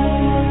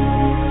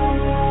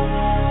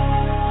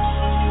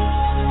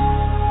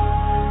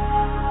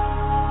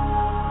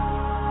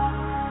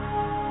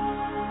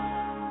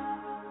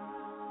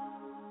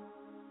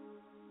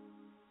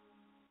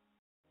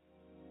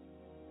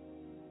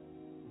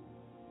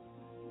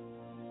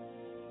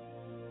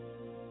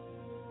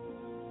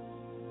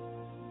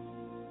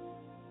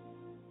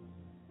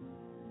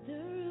 The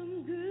room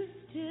grew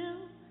still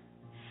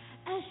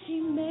as she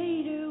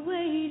made her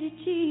way to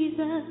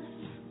Jesus.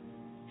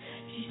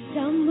 She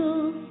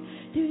stumbled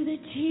through the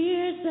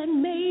tears that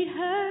made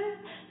her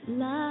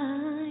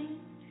blind.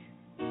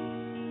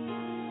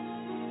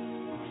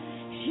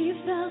 She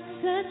felt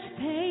such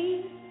pain.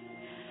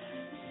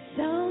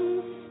 Some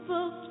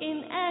spoke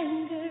in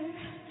anger,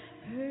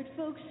 heard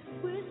folks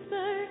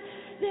whisper,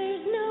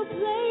 there's no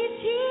place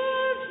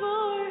here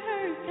for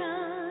her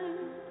kind.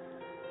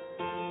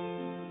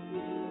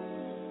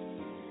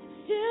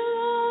 Still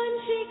on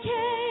she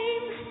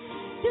came,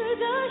 through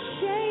the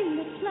shame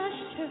that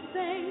flushed her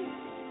face,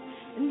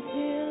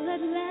 until at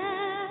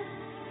last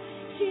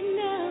she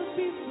knelt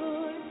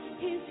before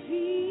his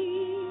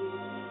feet.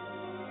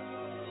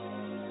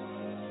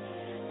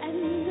 And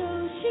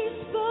though she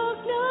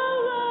spoke no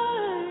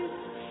words,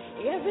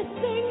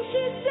 everything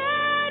she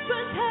said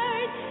was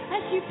heard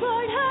as she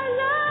poured her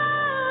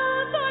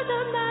love for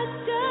the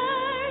Master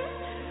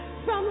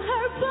from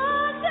her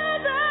box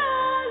of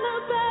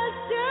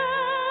alabaster.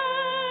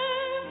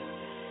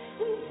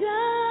 And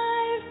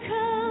I've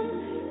come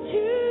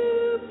to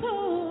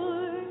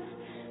pour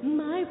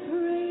my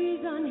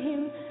praise on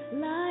him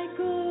like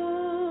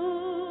oil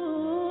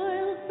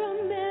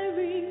from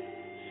every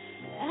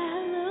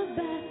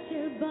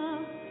alabaster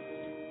box.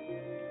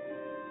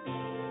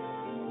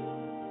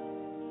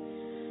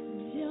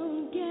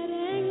 Don't get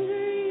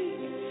angry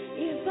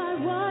if I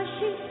was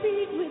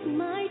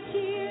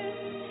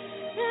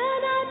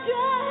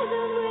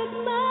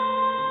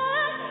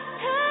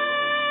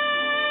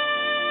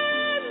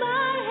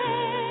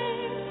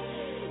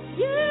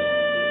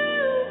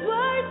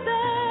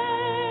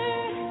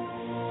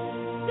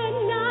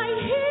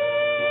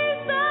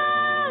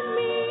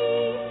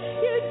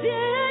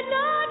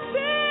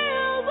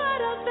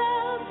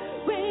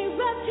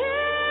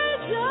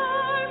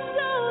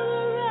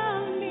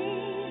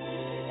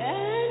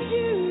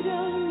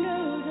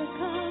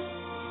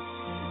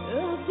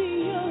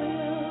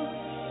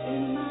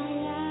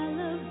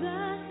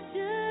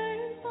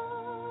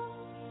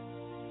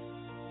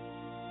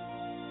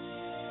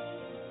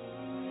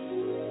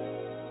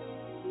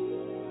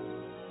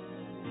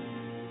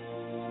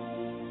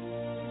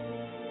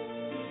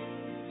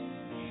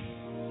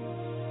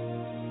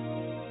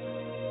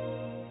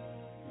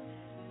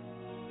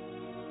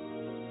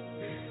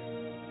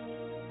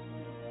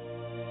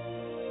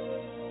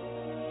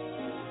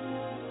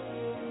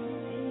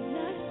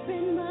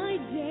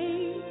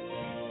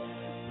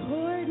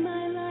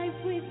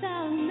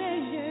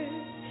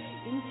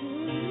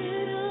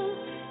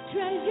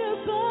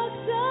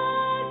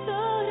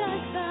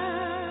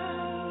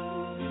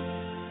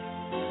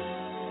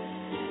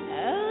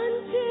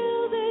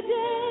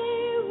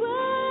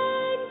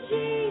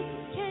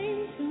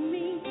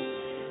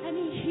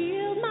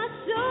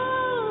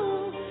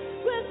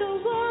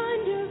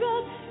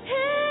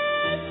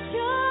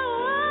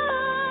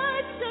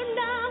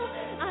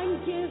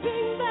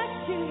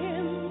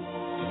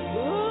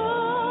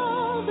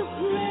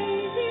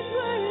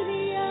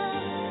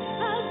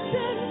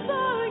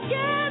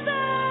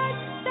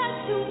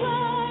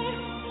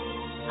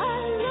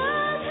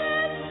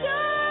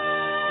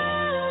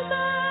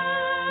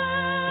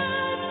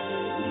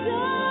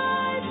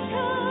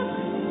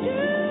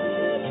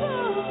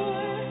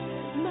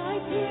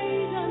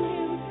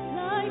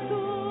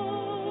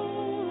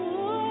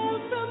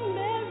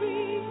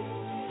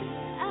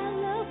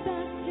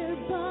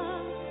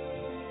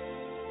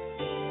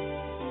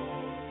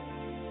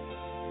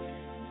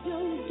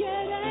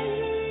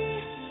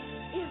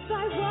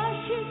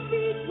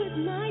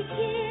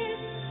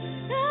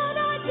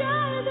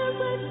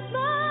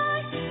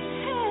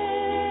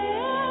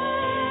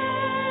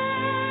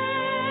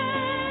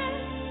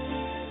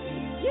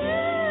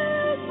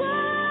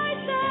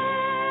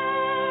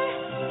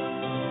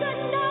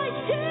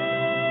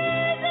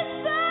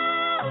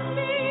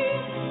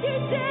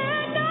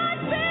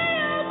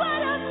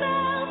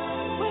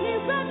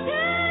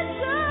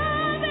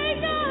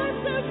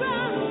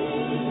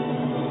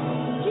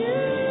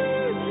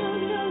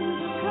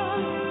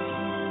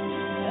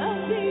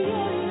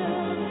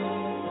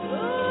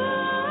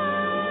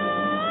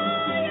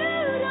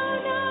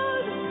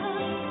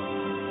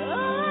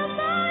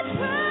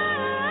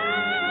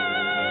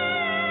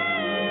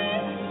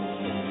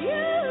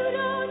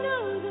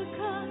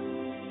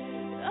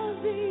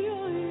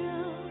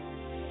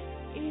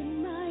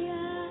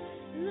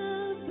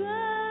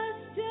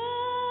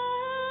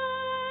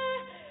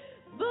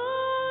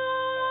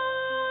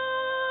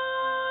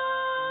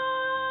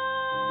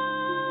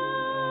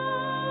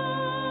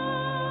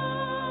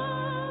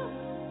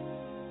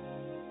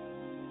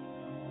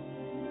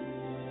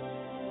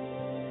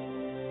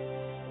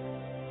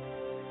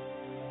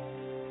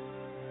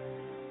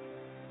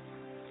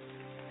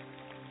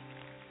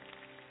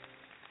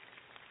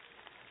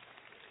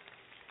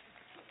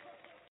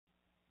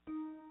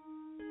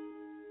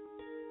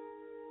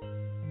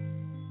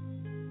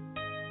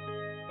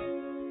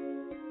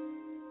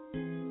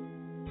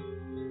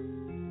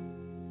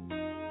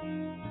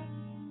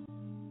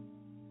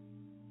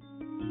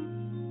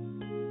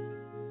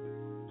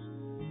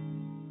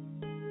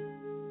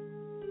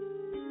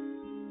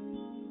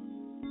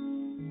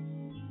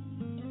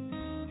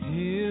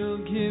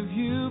give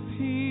you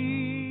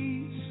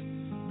peace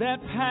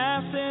that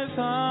passes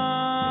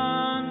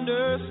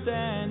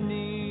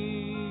understanding.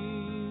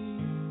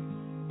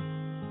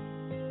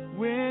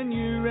 When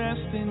you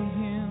rest in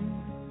Him,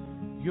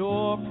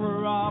 your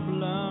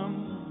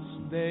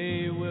problems,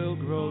 they will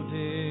grow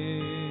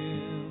dim.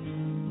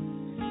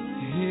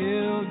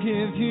 He'll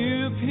give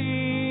you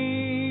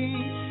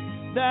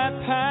peace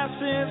that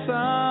passes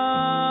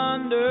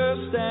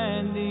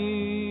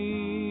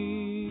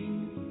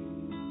understanding.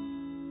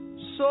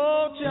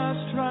 So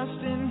just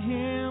trust in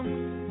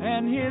Him,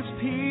 and His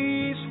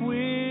peace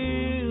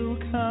will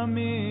come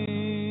in.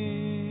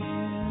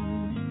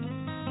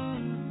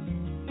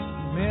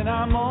 When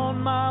I'm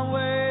on my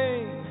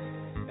way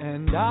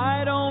and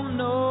I don't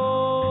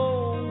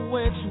know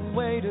which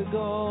way to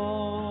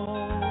go,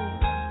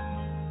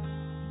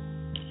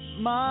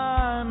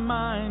 my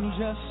mind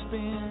just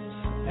spins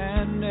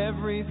and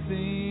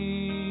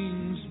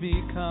everything's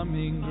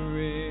becoming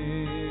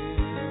gray.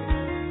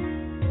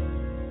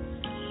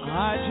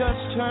 I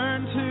just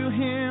turn to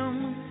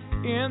Him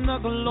in the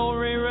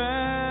glory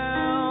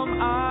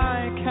realm.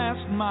 I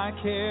cast my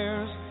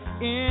cares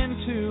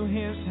into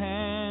His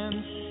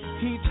hands.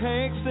 He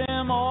takes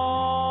them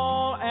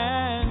all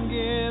and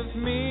gives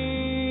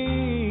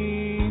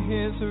me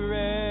His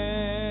rest.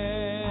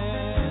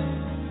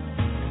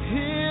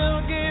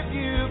 He'll give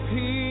you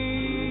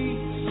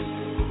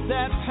peace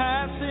that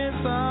passes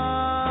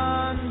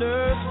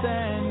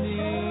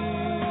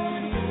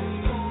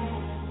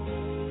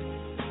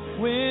understanding.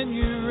 When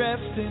you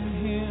rest in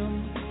Him,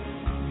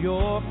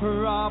 your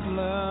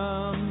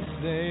problems,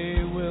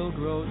 they will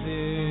grow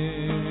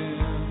dim.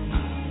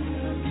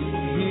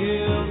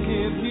 He'll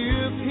give you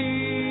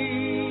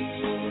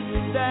peace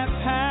that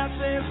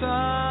passes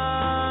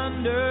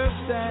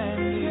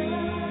understanding.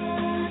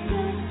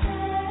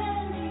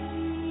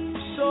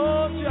 So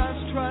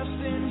just trust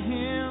in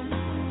Him,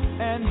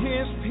 and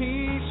His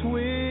peace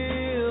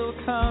will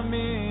come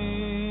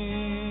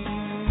in.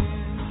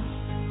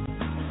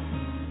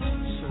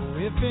 So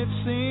if it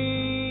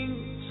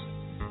seems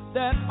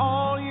that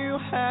all you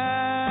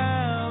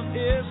have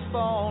is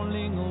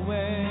falling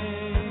away,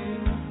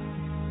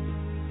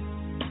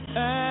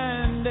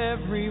 and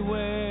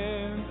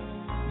everywhere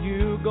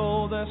you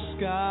go the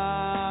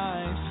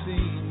sky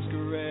seems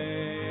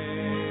gray,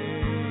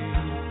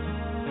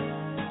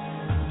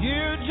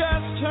 you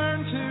just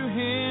turn to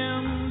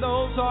Him.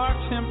 Those are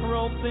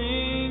temporal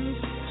things.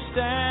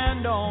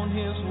 Stand on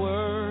His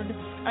word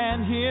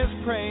and His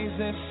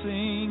praises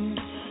sing,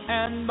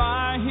 and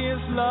by His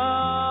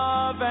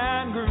love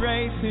and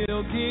grace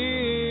He'll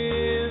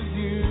give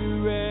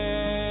you rest.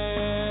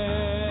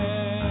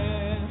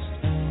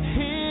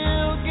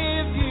 He'll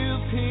give you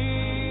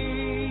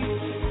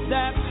peace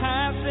that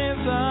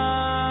passes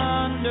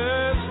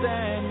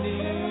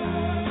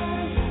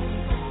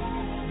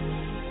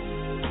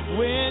understanding.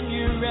 When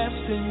you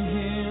rest in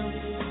Him,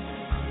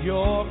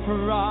 your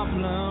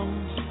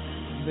problems,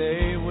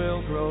 they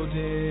will grow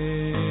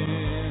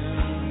dim.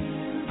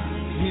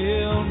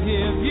 He'll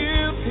give you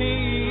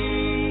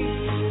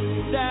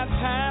peace that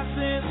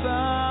passes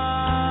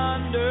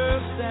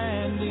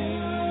understanding.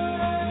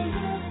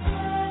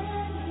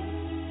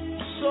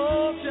 So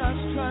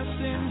just trust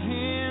in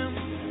Him,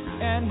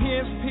 and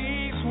His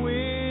peace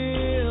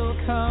will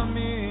come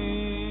in.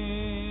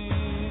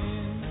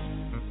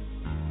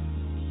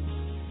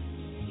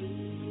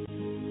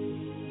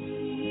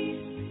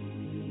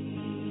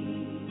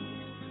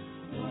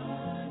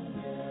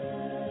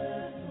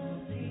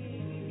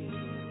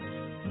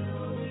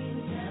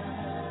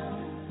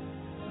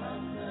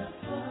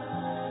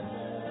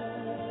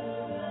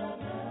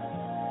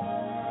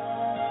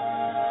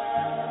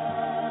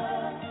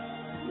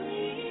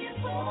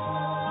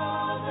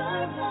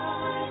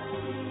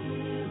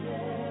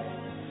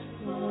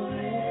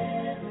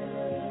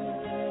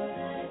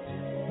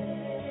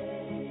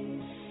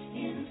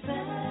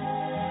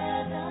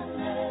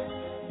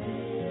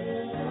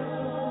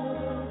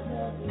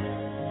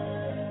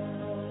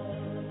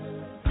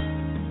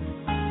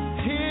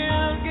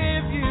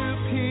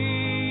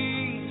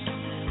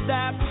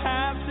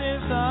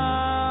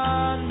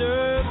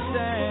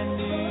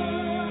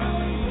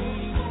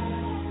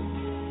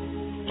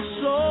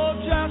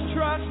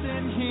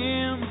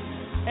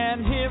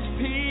 And His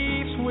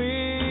peace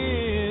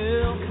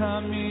will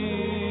come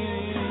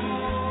in.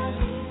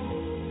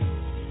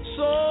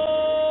 So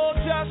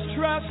just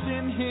trust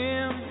in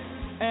Him,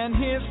 and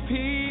His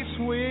peace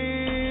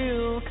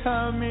will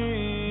come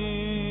in.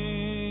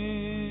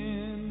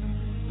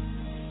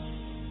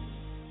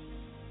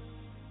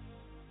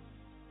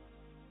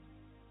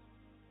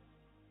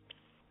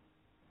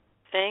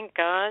 Thank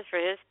God for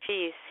His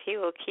peace. He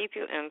will keep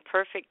you in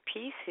perfect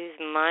peace, whose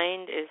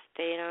mind is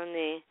stayed on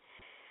Thee.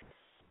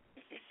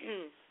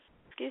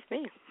 Excuse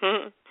me.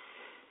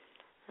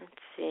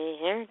 Let's see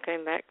here.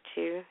 Going back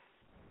to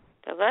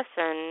the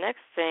lesson.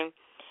 Next thing,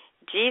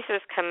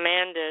 Jesus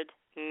commanded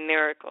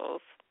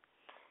miracles.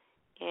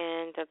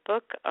 In the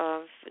book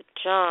of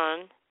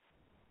John,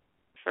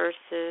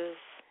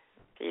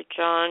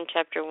 John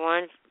chapter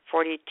 1,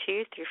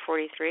 42 through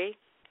 43.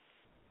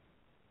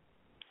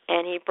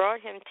 And he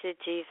brought him to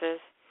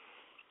Jesus.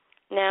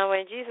 Now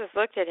when Jesus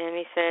looked at him,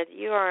 he said,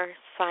 "You are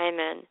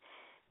Simon,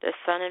 the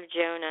son of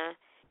Jonah.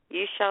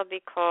 You shall be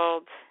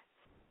called..."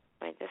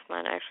 Wait, this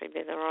might actually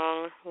be the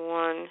wrong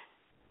one.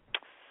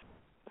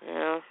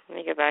 No, let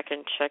me go back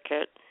and check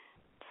it.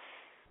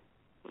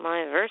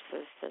 My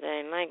verses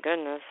today, my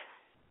goodness.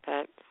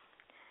 But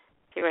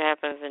see what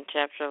happens in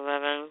chapter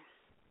 11.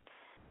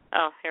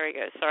 Oh, here we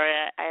go. Sorry,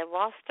 I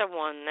lost a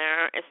one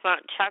there. It's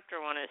not chapter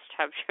 1, it's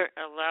chapter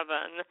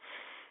 11,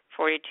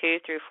 42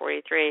 through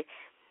 43.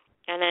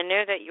 And I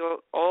know that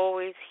you'll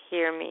always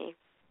hear me.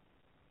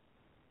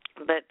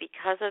 But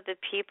because of the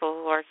people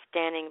who are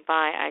standing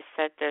by, I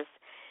said this,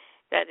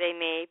 that they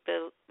may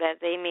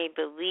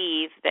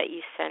believe that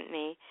you sent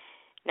me.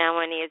 Now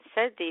when he had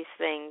said these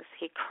things,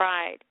 he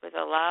cried with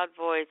a loud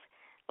voice,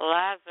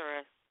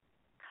 "Lazarus,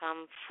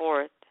 come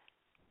forth."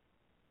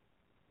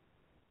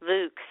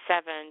 Luke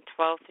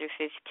 7:12 through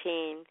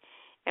 15.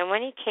 And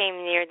when he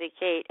came near the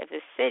gate of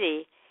the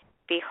city,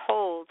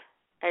 behold,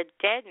 a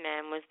dead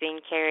man was being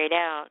carried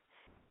out,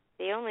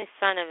 the only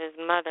son of his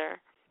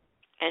mother,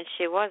 and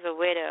she was a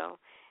widow,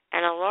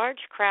 and a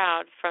large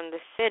crowd from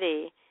the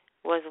city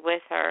was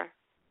with her.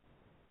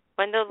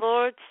 When the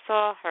Lord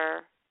saw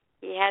her,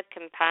 he had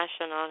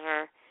compassion on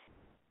her,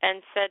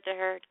 and said to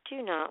her,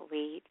 "Do not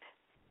weep."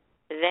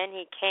 Then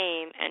he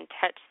came and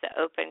touched the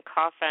open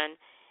coffin,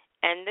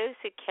 and those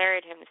who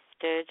carried him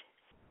stood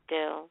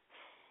still.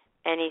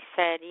 And he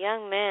said,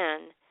 "Young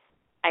man,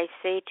 I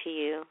say to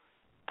you,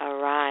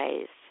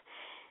 arise."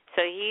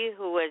 So he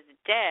who was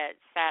dead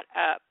sat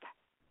up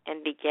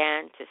and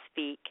began to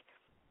speak.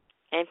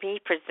 And he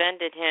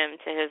presented him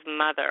to his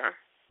mother.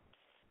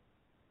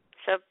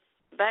 So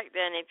back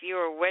then, if you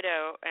were a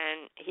widow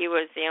and he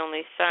was the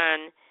only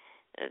son,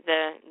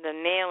 the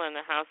male in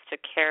the house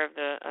took care of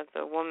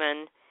the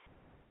woman,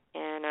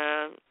 and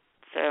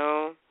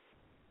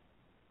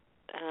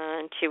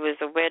and she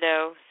was a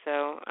widow.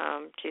 So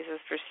Jesus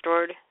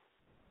restored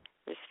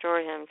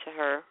him to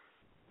her.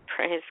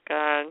 Praise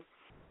God.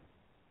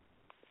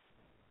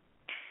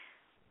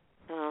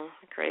 Oh,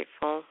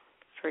 grateful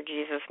for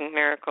Jesus'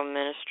 miracle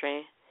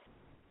ministry.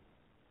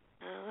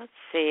 Let's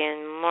see,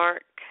 in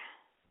Mark,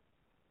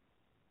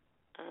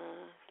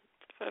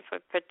 if I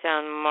put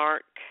down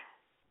Mark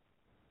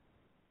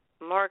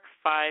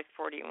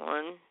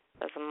 5:41.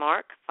 That's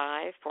Mark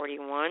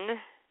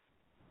 5:41.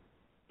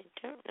 I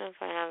don't know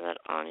if I have that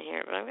on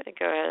here, but I'm going to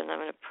go ahead and I'm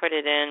going to put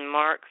it in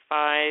Mark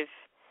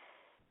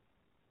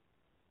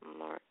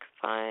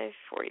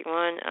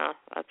 5:41. Oh,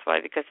 that's why,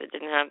 because it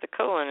didn't have the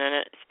colon in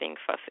it. It's being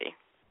fussy.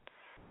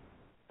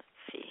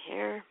 Let's see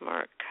here,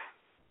 Mark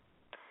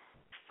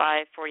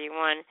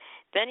 5:41.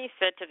 Then he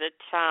said to the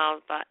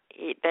child,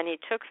 then he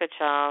took the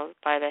child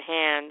by the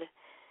hand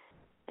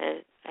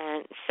and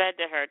said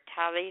to her,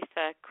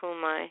 "Talitha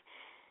cumi,"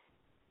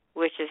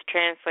 which is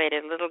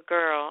translated, "Little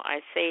girl,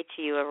 I say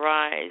to you,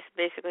 arise."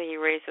 Basically, he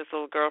raised this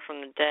little girl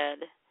from the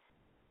dead.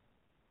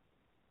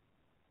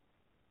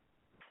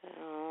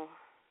 So,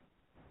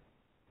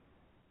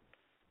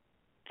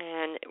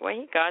 and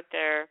when he got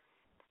there,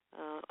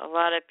 a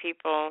lot of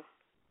people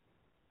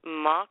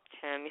mocked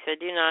him. He said,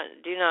 "Do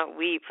not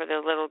weep, for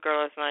the little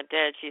girl is not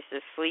dead; she's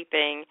just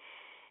sleeping."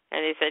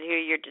 And they said, "Who are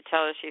you to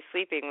tell us she's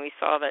sleeping? We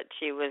saw that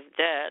she was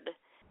dead."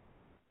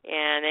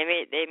 And they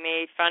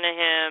made fun of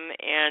him,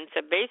 and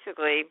so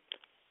basically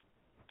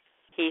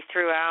he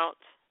threw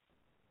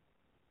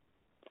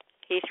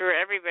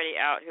everybody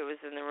out who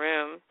was in the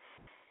room,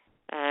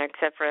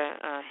 except for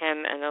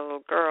him and the little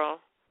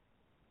girl.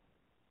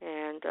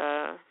 And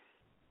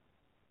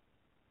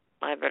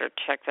I better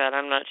check that.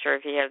 I'm not sure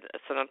if he had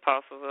some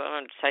apostles. I'm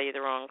going to tell you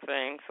the wrong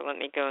thing, so let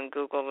me go and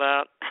Google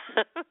that.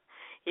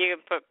 You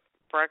can put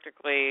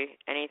practically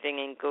anything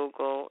in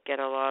Google, get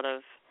a lot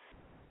of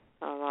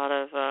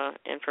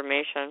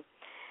information.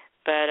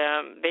 But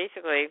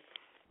basically,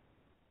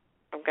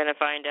 I'm going to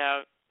find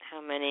out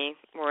how many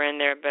were in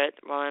there. But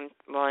while I'm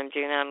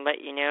doing that, I'll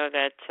let you know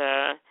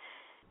that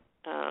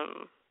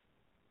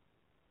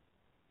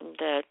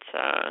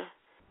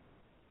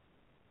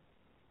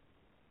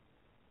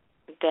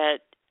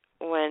that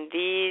when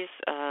these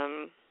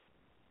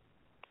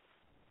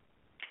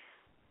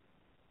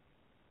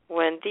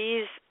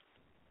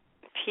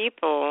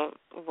people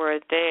were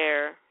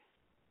there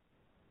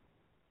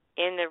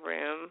in the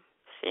room.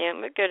 See, I'm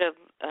going to go to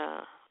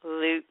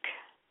Luke,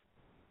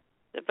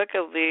 the book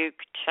of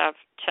Luke,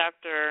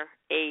 chapter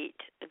 8,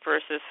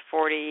 verses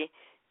 40.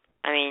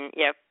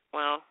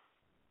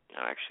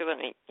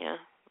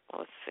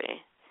 Let's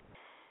see.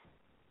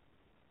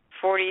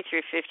 40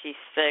 through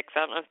 56. I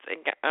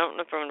don't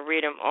know if I'm going to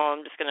read them all.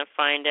 I'm just going to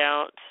find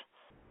out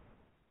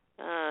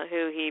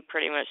who he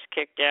pretty much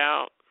kicked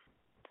out,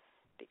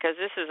 because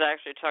this is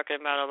actually talking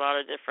about a lot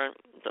of different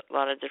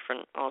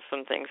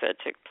awesome things that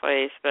took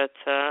place. But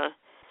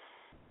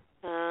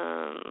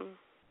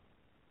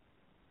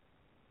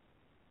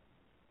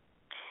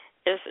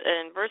this,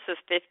 in verses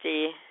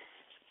 50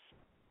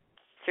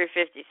 through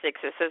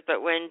 56, it says,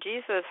 "But when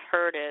Jesus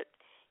heard it,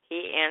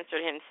 he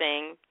answered him,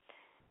 saying,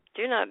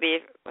 'Do not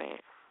be...,'" Wait,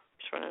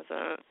 which one is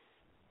that?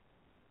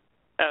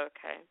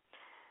 Okay.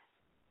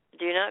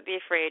 Do not be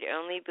afraid,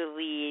 only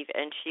believe,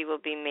 and she will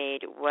be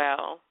made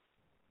well.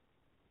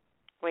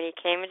 When he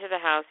came into the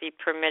house, he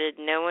permitted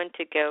no one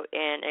to go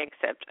in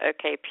except,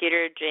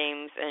 Peter,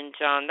 James, and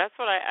John. That's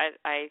what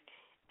I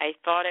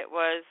thought it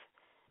was.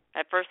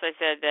 At first I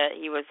said that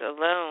he was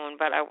alone,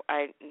 but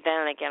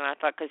then again I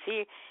thought, because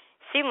he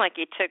seemed like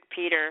he took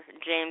Peter,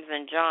 James,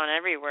 and John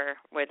everywhere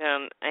with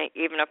him,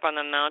 even up on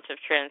the Mount of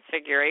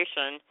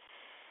Transfiguration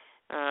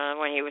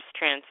when he was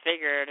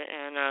transfigured,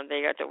 and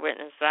they got to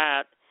witness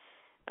that.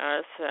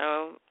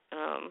 So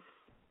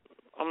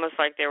almost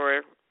like they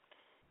were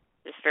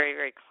just very,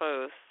 very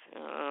close.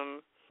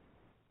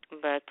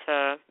 But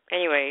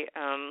anyway,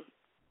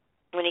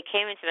 when he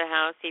came into the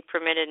house, he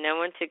permitted no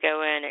one to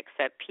go in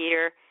except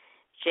Peter,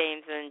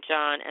 James, and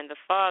John, and the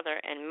father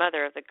and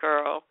mother of the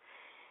girl.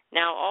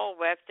 Now all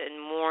wept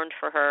and mourned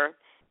for her,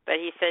 but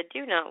he said,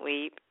 "Do not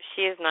weep.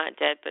 She is not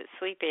dead, but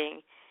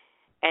sleeping."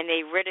 And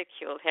they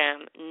ridiculed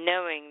him,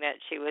 knowing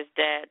that she was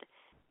dead.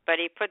 But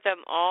he put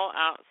them all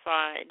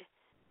outside,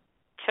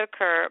 took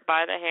her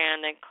by the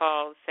hand, and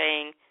called,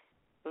 saying,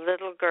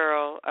 "Little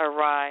girl,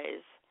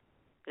 arise."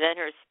 Then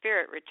her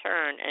spirit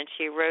returned, and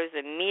she rose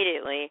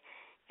immediately,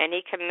 and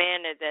he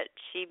commanded that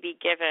she be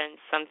given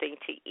something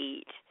to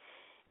eat.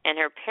 And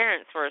her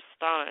parents were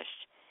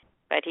astonished,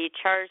 but he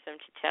charged them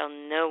to tell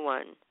no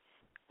one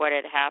what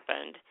had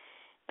happened.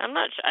 I'm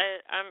not sure.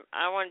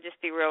 I want to just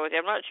be real with you.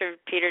 I'm not sure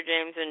if Peter,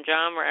 James, and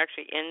John were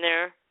actually in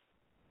there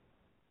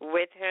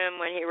with him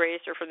when he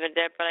raised her from the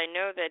dead, but I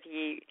know that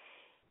he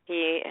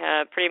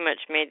pretty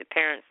much made the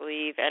parents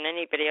leave, and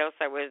anybody else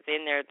that was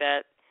in there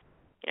that,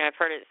 I've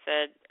heard it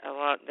said a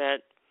lot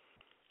that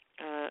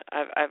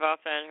I've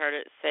often heard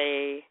it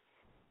say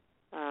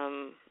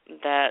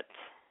that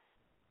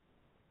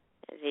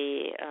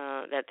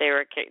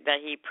that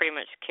he pretty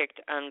much kicked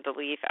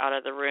unbelief out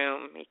of the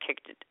room. He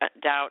kicked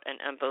doubt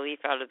and unbelief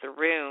out of the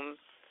room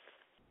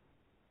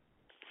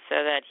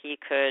so that he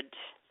could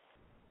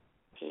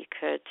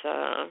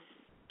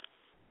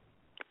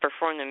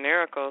perform the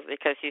miracles,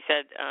 because he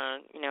said,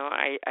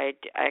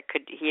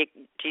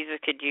 Jesus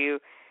could do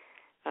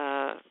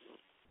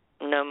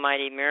no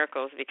mighty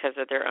miracles because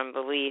of their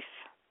unbelief.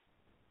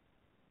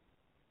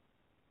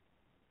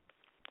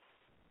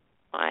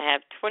 I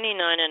have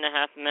 29 and a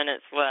half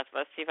minutes left.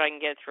 Let's see if I can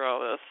get through all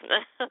this.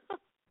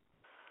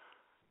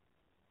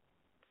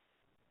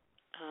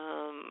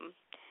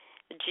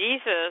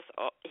 Jesus,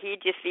 he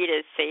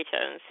defeated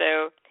Satan.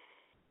 So,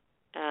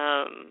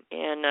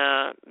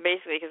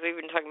 basically, because we've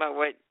been talking about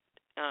what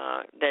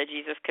that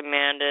Jesus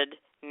commanded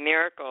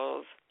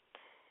miracles,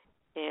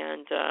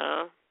 and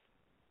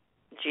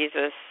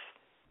Jesus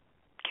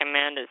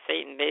commanded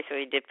Satan,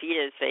 basically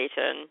defeated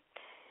Satan.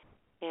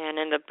 And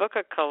in the book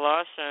of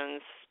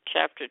Colossians,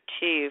 chapter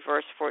 2,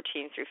 verse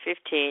 14 through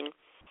 15,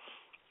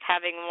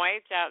 having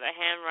wiped out the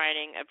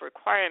handwriting of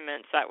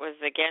requirements that was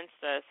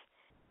against us,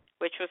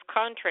 which was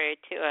contrary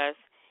to us,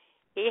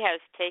 he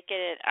has taken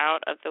it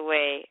out of the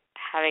way,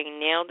 having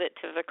nailed it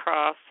to the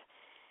cross.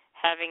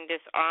 Having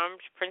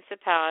disarmed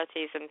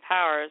principalities and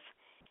powers,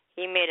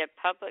 he made a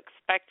public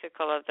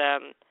spectacle of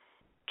them,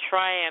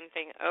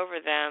 triumphing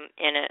over them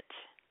in it.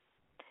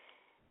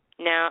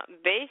 Now,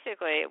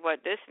 basically,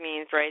 what this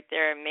means right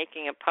there,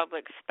 making a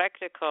public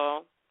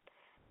spectacle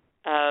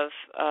of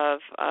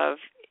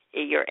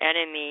your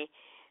enemy,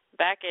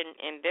 back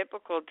in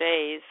biblical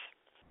days,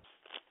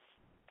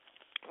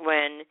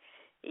 when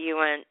you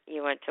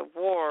went to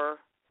war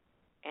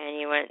and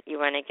you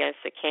went against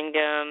the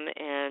kingdom,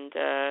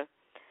 and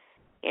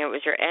it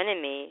was your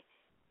enemy.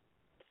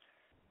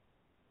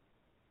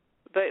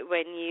 But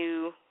when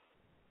you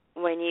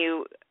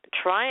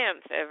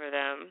triumphed over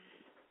them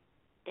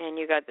and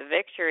you got the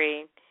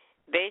victory,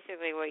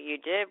 basically what you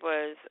did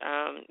was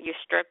you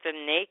stripped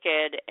them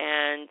naked,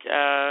 and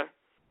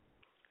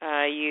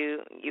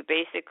you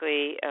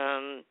basically,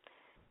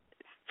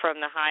 from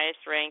the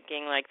highest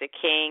ranking, like the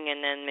king,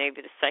 and then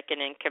maybe the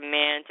second in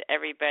command, to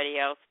everybody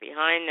else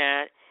behind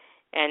that,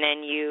 and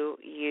then you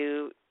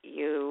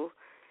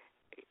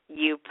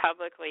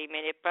publicly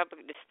made a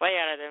public display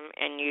out of them,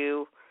 and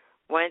you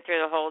went through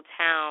the whole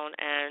town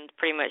and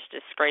pretty much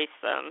disgraced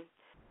them.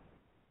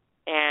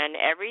 And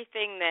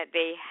everything that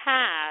they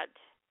had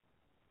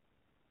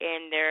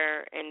in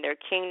their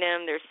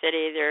kingdom, their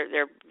city,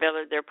 their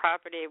village, their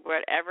property,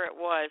 whatever it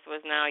was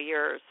now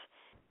yours.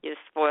 You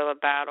spoil a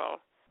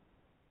battle.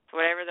 So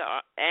whatever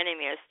the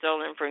enemy has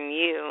stolen from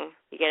you,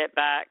 you get it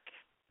back.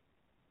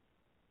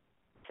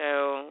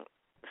 So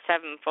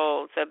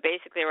sevenfold. So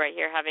basically right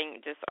here,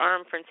 having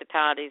disarmed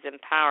principalities and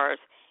powers,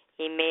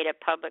 he made a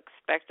public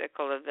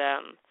spectacle of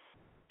them,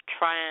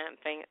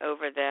 triumphing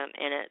over them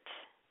in it.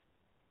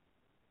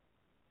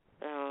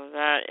 So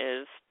that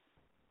is,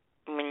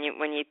 when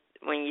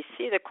you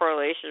see the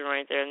correlation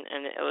right there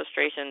and the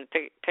illustration,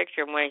 the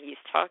picture of what he's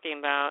talking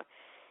about,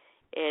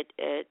 it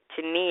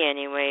to me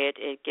anyway,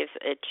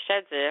 it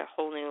sheds a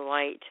whole new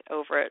light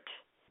over it.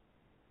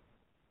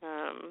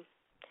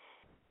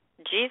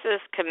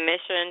 Jesus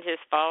commissioned his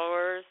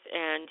followers,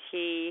 and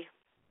he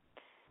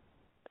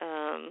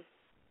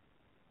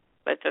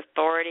with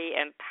authority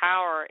and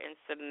power in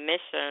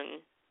submission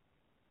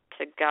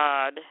to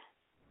God.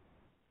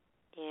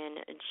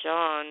 In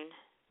John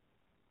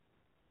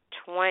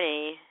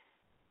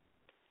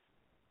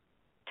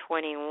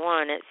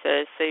 20:21, it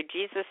says, "So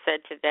Jesus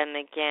said to them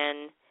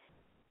again,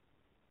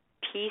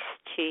 'Peace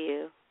to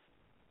you.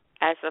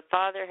 As the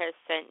Father has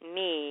sent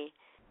me,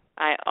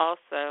 I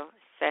also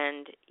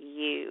send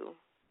you.'"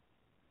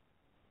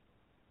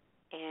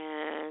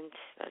 And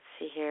let's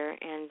see here,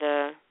 and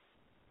the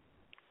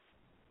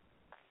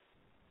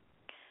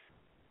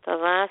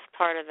last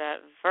part of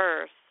that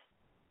verse,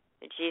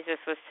 Jesus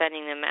was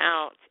sending them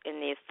out in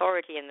the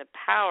authority and the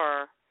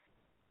power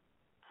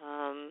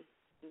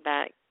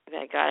that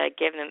God had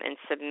given them in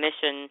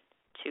submission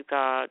to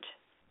God.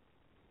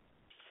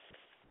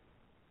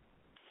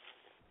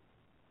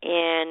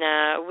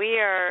 And we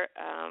are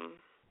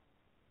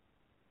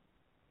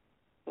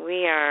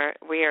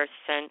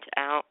sent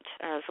out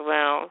as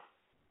well.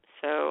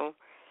 So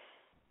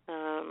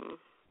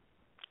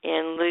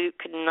in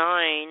Luke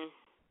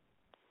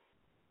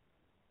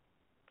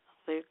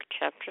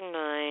chapter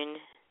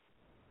 9,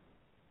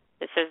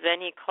 it says,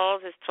 "Then he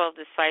called his 12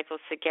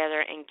 disciples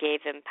together and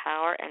gave them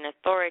power and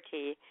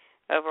authority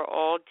over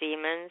all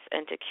demons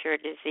and to cure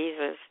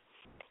diseases.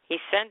 He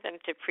sent them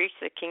to preach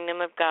the kingdom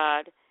of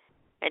God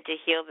and to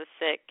heal the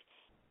sick.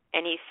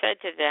 And he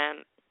said to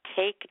them,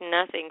 'Take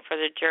nothing for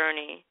the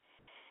journey,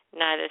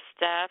 neither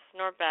staff,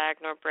 nor bag,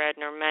 nor bread,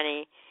 nor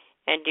money,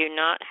 and do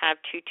not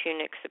have 2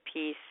 tunics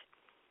apiece.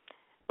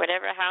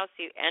 Whatever house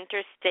you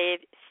enter, stay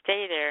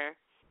there,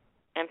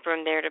 and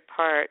from there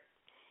depart.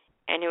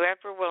 And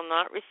whoever will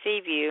not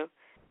receive you,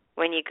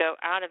 when you go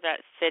out of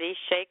that city,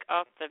 shake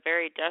off the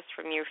very dust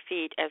from your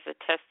feet as a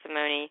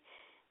testimony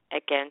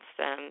against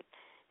them.'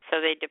 So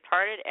they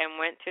departed and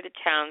went through the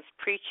towns,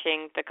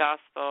 preaching the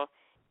gospel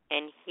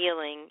and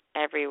healing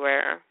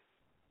everywhere."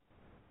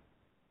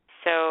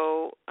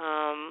 So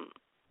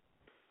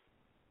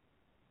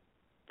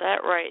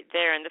that right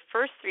there, in the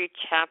first 3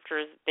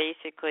 chapters,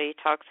 basically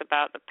talks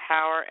about the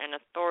power and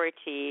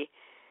authority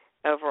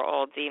over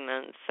all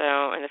demons.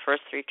 So in the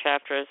first 3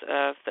 chapters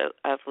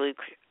of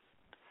Luke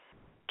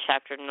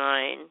chapter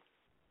 9.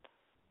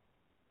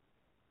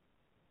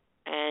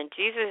 And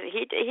Jesus,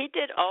 he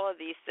did all of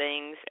these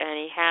things, and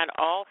he had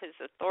all his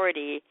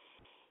authority.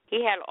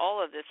 He had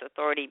all of this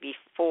authority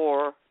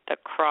before the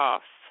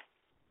cross,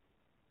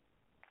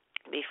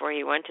 before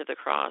he went to the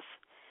cross.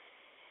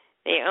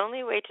 The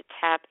only way to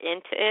tap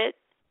into it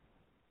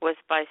was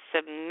by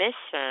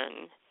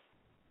submission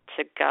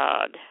to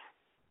God.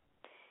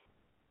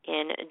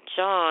 In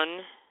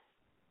John,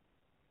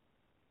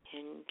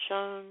 going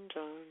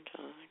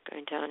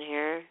down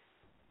here,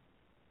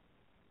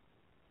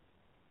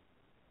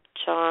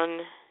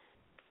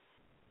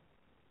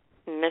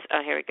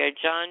 here we go,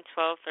 John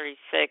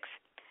 12:36,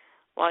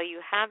 "While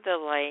you have the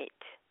light,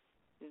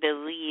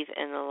 believe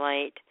in the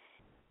light,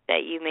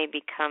 that you may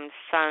become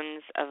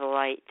sons of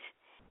light.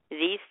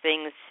 These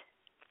things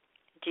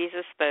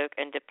Jesus spoke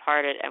and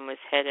departed and was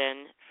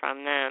hidden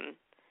from them."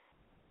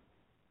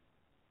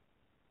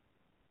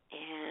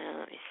 And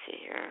let me see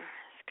here.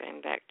 Just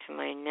going back to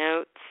my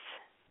notes.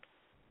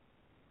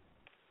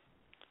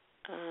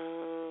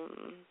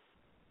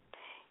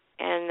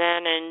 And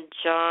then in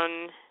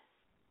John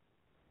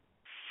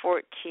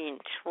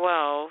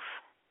 14:12,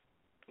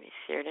 let me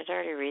see here. Did I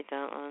already read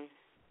that one?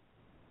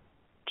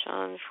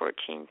 John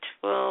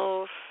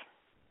 14:12.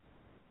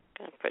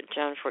 I'm going to put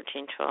John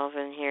 14:12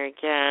 in here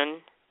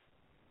again.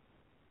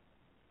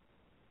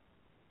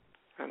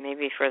 Or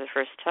maybe for the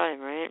first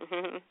time,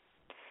 right?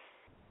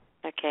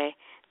 Okay.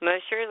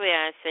 "Most surely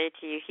I say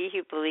to you, he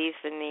who believes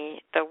in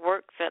me, the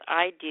works that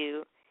I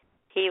do,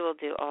 he will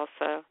do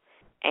also.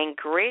 And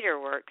greater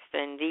works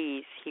than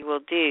these he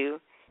will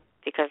do,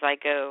 because I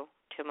go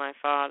to my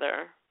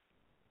Father."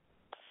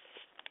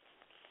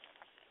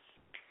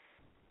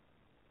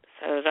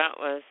 So that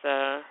was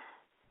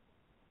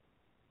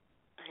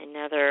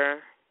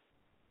another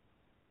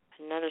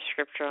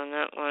scripture on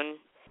that one.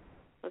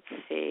 Let's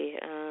see.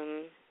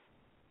 It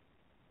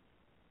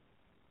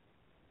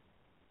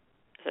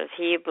says,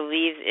 "He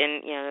believes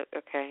in,"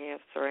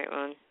 that's the right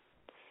one.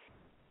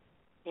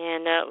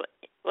 And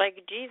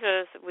like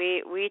Jesus,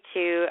 we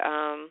too,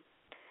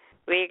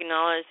 we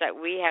acknowledge that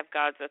we have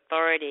God's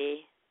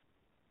authority,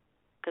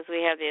 because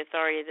we have the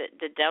authority,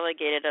 the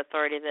delegated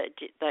authority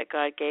that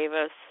God gave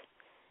us,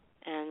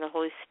 and the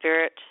Holy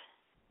Spirit.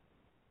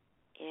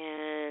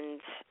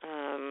 And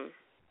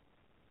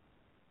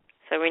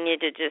so we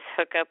need to just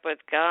hook up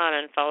with God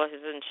and follow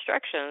his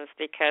instructions,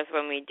 because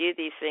when we do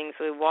these things,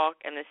 we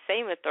walk in the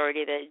same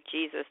authority that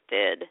Jesus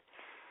did.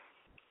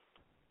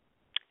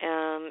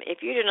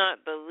 If you do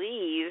not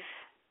believe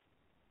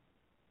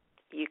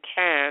you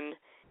can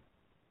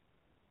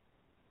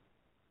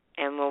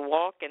and will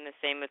walk in the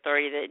same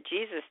authority that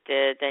Jesus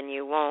did, then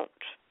you won't.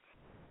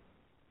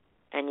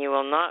 And you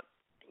will not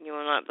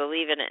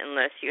believe in it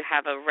unless you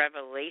have a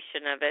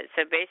revelation of it.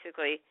 So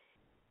basically,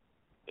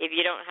 if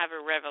you don't have a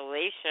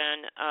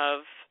revelation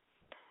of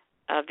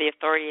the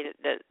authority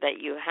that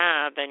you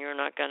have, then you're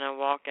not going to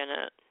walk in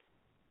it.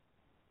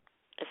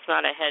 It's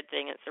not a head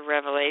thing, it's a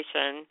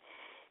revelation.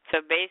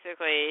 So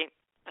basically,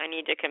 I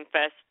need to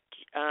confess,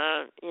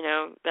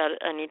 that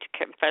I need to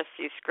confess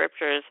these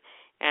scriptures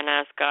and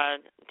ask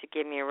God to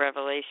give me a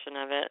revelation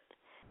of it,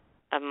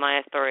 of my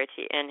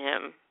authority in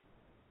Him.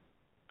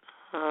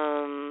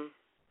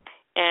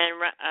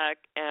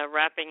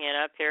 Wrapping it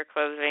up here,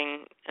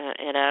 closing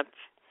it up,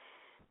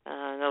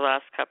 the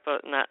last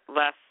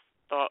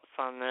thoughts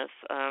on this.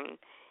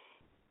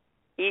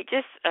 We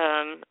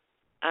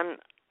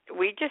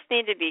just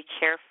need to be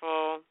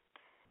careful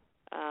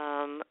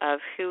of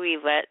who we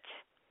let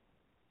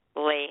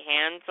lay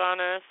hands on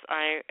us.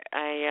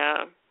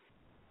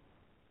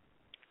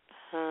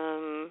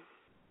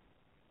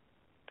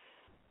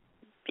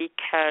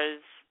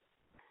 Because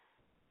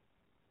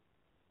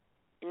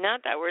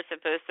not that we're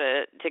supposed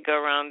to go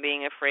around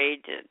being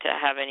afraid to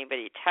have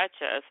anybody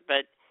touch us,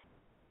 but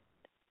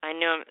I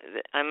know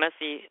I must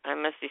be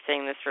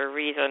saying this for a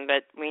reason,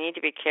 but we need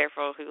to be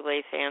careful who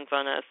lays hands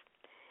on us,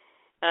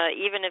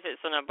 even if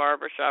it's in a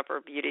barber shop or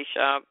a beauty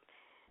shop,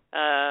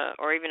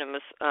 or even a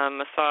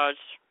massage.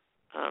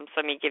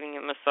 Somebody giving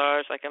you a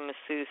massage, like a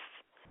masseuse.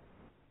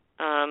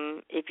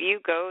 If you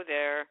go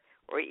there,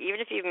 or even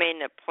if you've made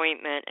an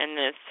appointment and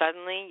then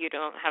suddenly you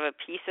don't have a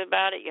peace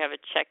about it, you have a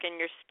check in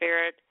your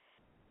spirit.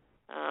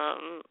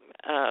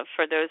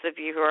 For those of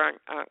you who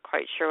aren't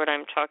quite sure what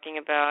I'm talking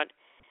about,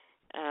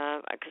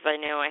 because I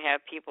know I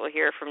have people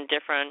here from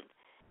different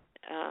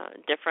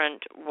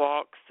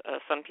walks.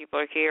 Some people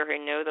are here who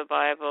know the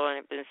Bible and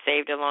have been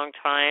saved a long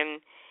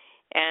time,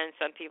 and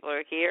some people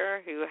are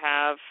here who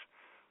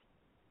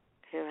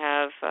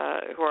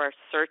are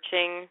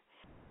searching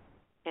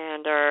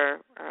and are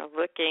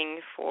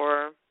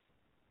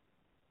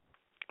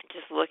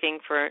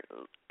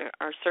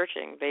are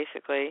searching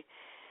basically.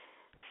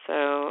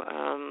 So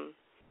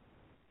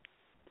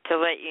to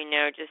let you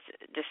know, just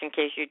in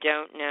case you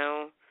don't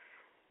know,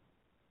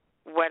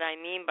 what I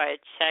mean by a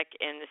check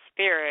in the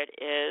spirit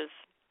is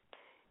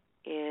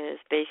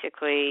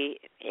basically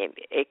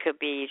it could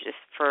be, just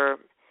for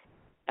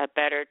a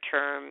better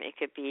term, it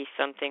could be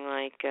something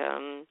like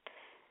you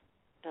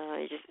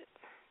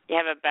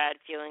have a bad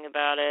feeling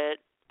about it,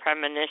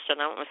 premonition.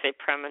 I don't want to say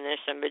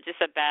premonition, but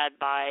just a bad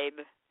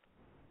vibe.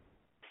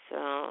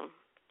 So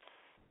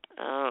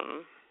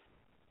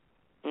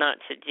not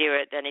to do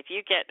it. Then if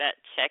you get that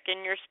check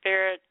in your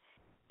spirit,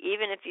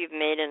 even if you've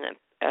made an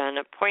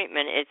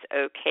appointment, it's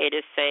okay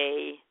to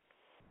say,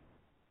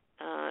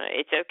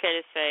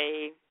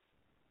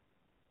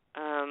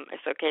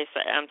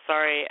 I'm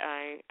sorry,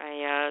 I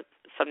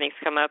something's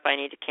come up, I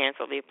need to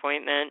cancel the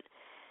appointment.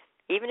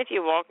 Even if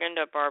you walk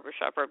into a barber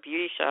shop or a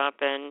beauty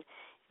shop and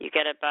you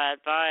get a bad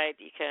vibe,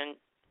 you can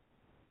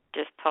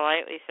just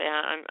politely say,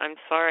 I'm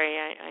sorry,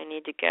 I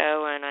need to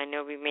go, and I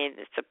know we made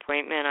this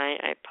appointment,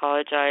 I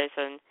apologize,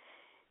 and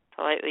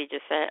politely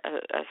just say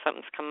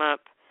something's come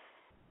up,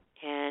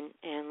 and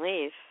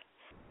leave.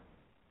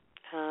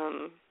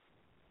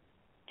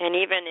 And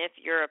even if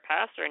you're a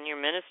pastor and you're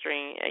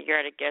ministering, you're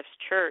at a guest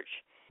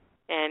church,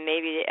 and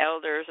maybe the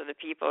elders or the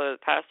people or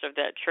the pastor of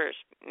that church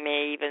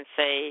may even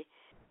say,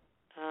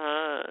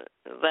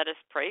 let us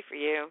pray for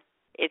you.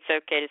 It's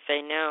okay to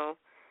say no,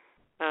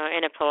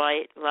 in a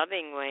polite,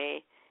 loving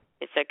way.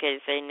 It's okay to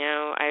say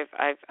no.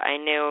 I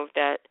know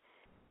that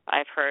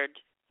I've heard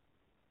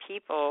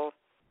people,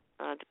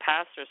 the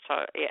pastors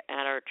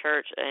at our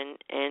church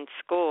and in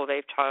school,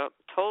 they've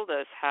told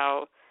us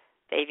how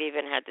they've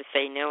even had to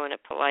say no in a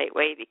polite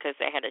way because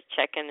they had a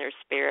check in their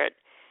spirit.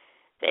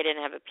 They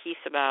didn't have a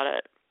peace about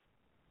it.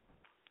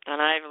 And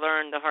I've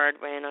learned the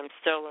hard way, and I'm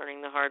still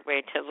learning the hard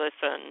way, to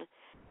listen.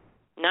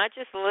 Not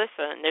just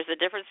listen. There's a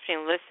difference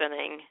between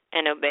listening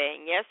and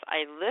obeying. Yes,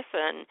 I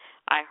listen.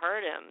 I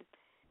heard him.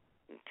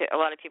 A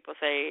lot of people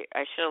say,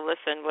 I should have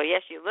listened. Well,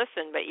 yes, you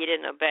listened, but you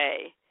didn't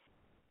obey.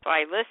 So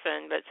I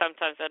listen, but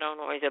sometimes I don't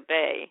always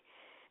obey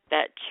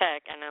that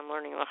check, and I'm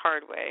learning the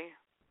hard way.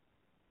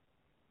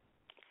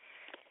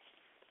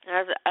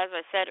 As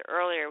I said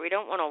earlier, we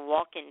don't want to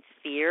walk in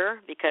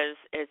fear, because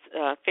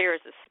fear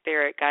is a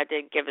spirit. God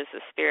didn't give us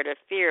a spirit of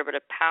fear, but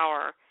a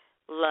power,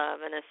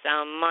 love, and a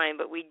sound mind.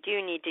 But we do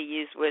need to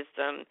use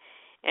wisdom,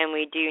 and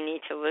we do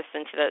need to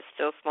listen to that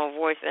still small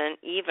voice. And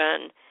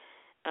even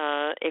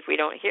if we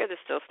don't hear the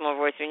still small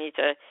voice, we need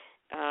to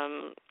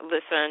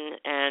listen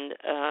and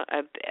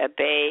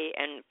obey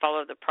and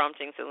follow the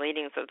promptings and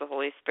leadings of the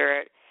Holy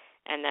Spirit,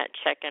 and that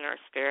check in our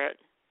spirit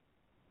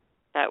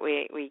that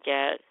we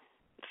get.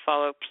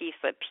 Follow peace.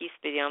 Let peace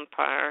be the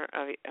umpire.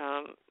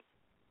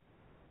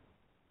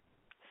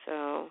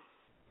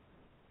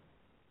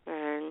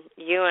 And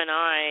you and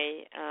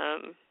I.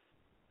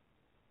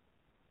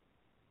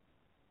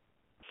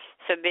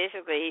 So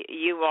basically,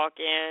 you walk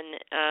in.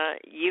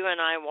 You and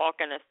I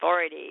walk in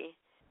authority.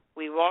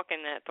 We walk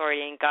in that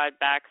authority, and God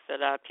backs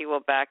it up. He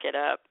will back it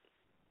up.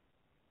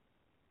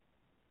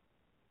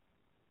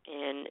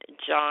 In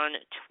John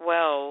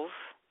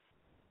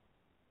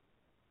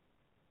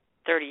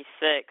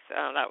 12:36,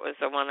 that was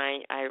the one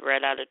I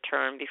read out of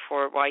turn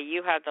before. While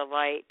you have the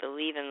light,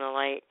 believe in the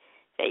light,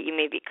 that you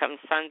may become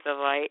sons of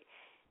light.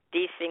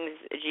 these things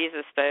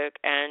Jesus spoke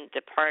and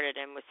departed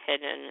and was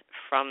hidden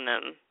from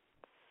them.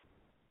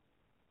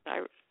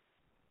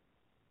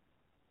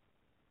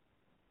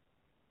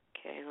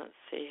 Okay, let's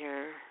see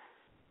here.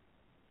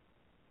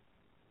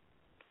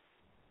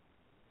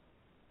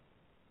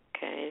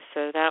 Okay,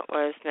 so that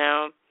was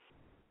now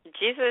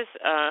Jesus.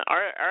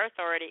 Our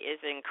authority is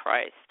in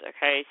Christ.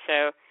 Okay,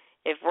 so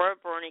if we're a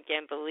born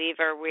again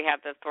believer, we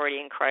have the authority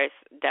in Christ,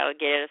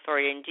 delegated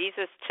authority, and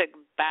Jesus took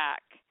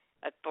back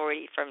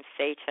authority from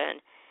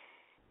Satan.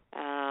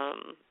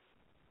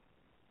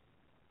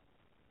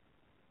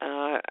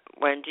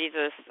 When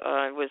Jesus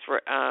was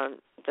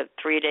the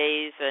 3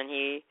 days, and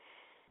he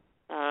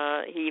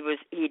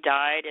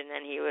died, and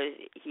then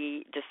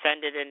he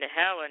descended into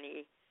hell, and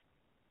he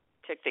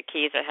took the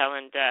keys of hell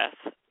and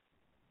death.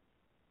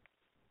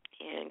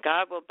 And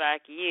God will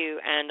back you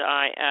and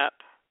I up.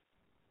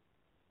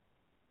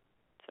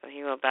 So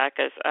he will back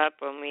us up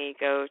when we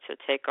go to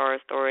take our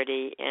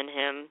authority in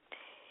him.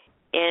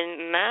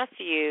 In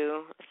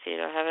Matthew, let's see,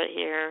 do I have it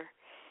here?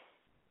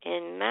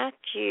 In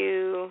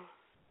Matthew,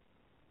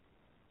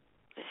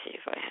 let's see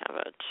if I have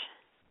it.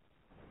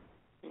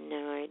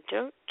 No, I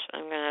don't.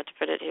 I'm going to have to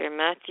put it here.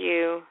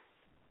 Matthew,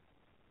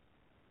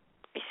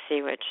 let me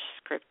see which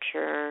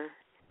scripture.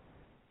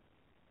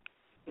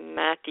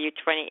 Matthew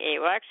 28.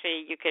 Well,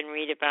 actually, you can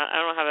read about,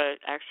 I don't have an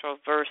actual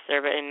verse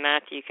there, but in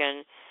Matthew you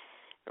can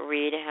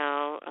read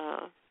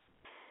how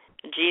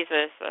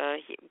Jesus,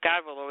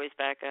 God will always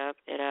back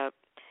it up.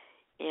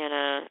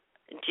 And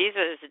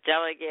Jesus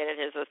delegated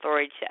his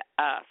authority to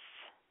us.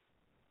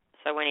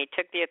 So when he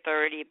took the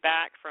authority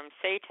back from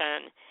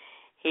Satan,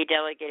 he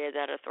delegated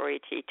that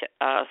authority to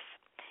us.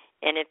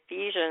 In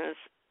Ephesians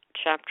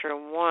chapter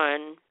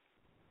 1,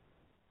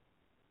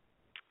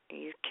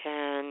 you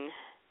can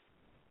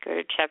go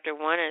to chapter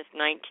 1, and it's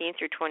 19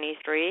 through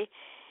 23.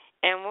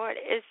 And what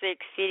is the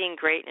exceeding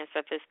greatness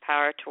of his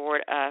power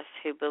toward us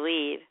who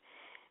believe,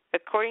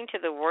 according to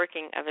the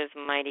working of his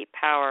mighty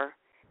power,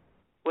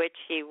 which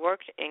he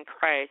worked in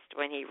Christ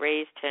when he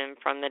raised him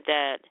from the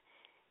dead,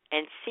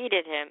 and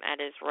seated him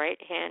at his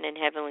right hand in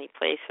heavenly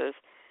places,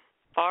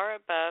 far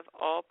above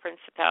all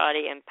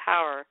principality and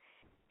power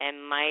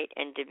and might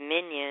and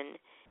dominion,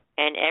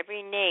 and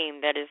every name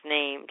that is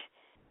named,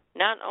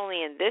 not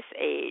only in this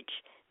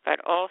age, but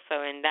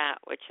also in that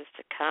which is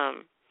to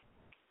come.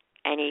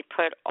 And he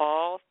put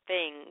all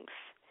things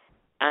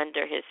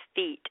under his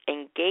feet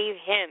and gave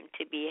him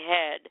to be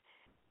head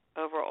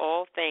over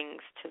all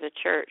things to the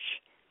church,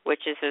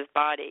 which is his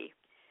body,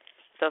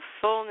 the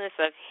fullness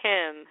of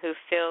him who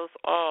fills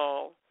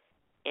all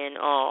in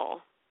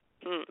all.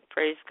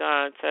 Praise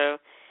God. So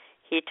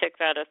he took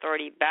that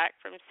authority back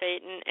from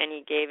Satan and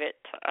he gave it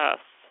to us.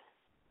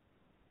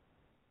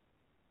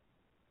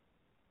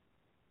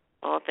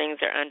 All things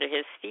are under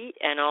his feet,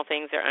 and all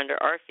things are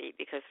under our feet,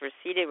 because we're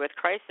seated with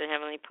Christ in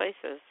heavenly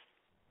places.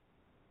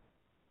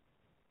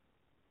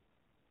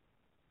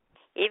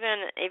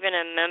 Even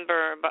a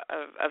member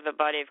of the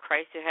body of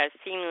Christ who has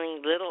seemingly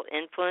little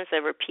influence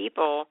over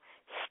people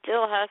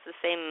still has the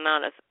same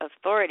amount of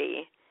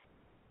authority.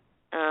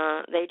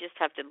 They just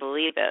have to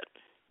believe it,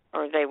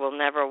 or they will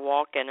never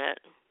walk in it,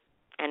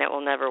 and it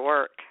will never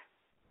work.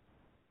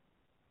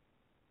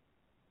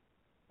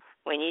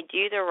 When you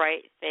do the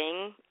right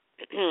thing,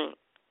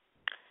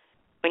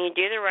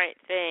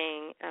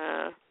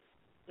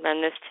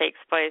 then this takes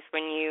place.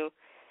 When you,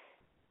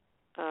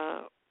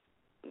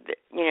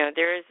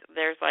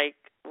 there's like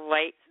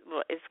light.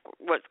 It's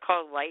what's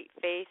called light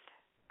faith,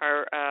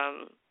 or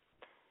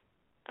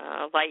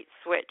light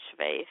switch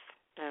faith.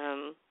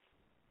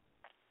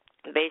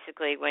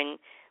 Basically, when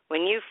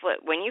you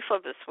flip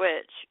the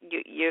switch,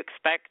 you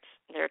expect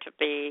there to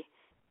be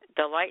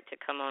the light to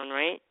come on,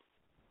 right?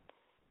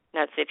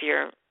 That's if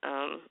you're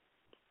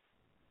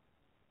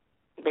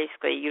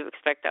basically you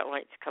expect that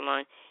light to come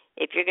on.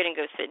 If you're going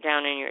to go sit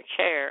down in your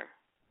chair,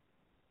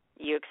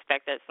 you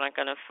expect that it's not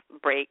going to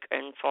break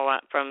and fall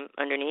out from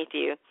underneath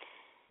you.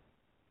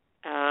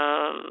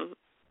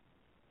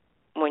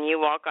 When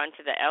you walk onto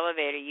the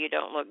elevator, you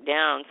don't look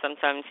down.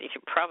 Sometimes you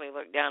should probably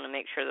look down to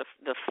make sure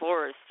the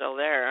floor is still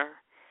there.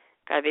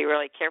 Got to be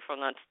really careful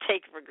not to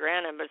take it for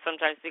granted, but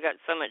sometimes we got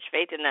so much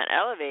faith in that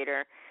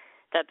elevator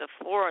that the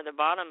floor, the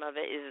bottom of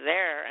it is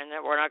there, and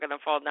that we're not going to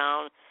fall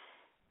down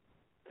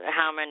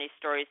how many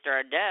stories to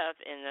our death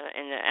in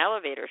the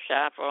elevator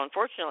shaft. Well,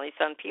 unfortunately,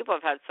 some people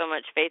have had so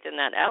much faith in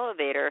that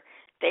elevator,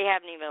 they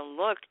haven't even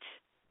looked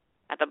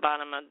at the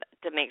bottom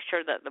to make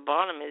sure that the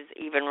bottom is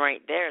even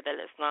right there, that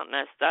it's not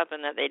messed up,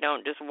 and that they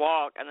don't just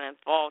walk and then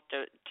fall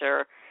to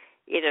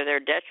either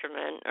their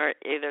detriment, or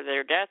either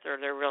their death, or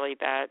their really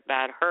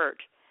bad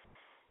hurt.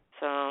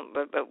 So,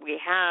 but we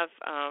have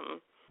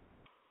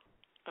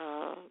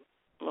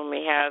when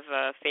we have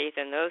faith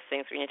in those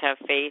things, we need to have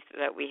faith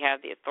that we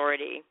have the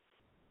authority.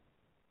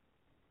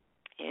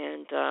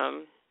 And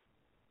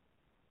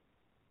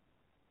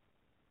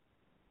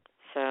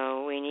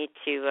so we need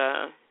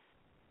to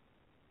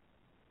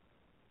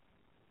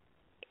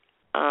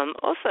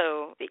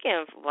also, speaking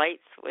of light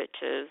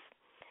switches,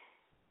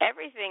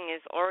 everything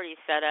is already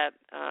set up.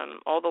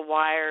 All the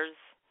wires,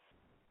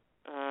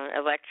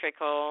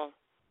 electrical,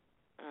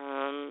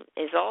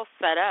 is all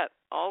set up.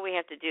 All we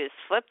have to do is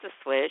flip the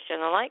switch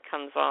and the light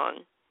comes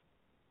on.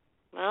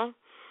 Well,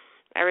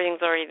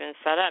 everything's already been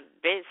set up.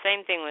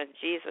 Same thing with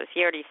Jesus.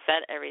 He already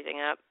set everything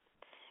up,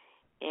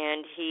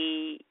 and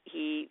he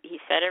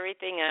set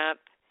everything up,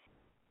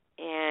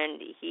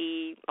 and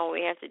all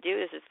we have to do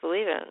is just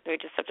believe it. We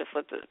just have to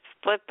flip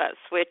that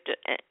switch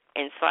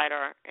inside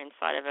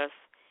of us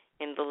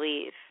and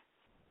believe.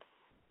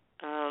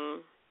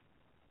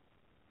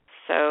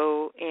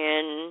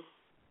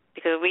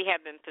 Because we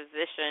have been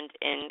positioned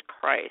in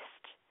Christ.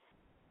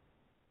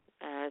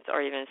 It's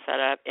already been set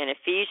up. In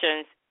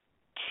Ephesians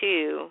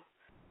 2,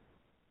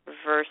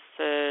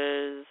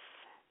 verses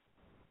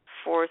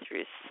 4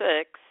 through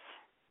 6,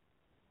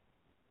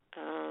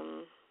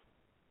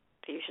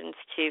 Ephesians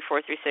 2,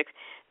 4 through 6,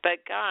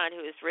 but God,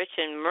 who is rich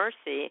in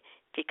mercy,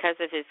 because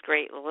of his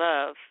great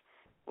love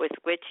with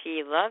which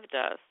he loved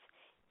us,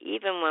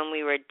 even when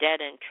we were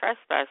dead in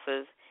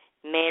trespasses,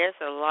 made us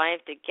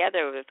alive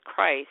together with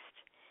Christ.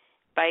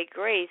 By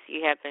grace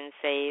you have been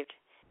saved,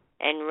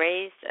 and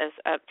raised us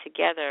up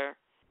together,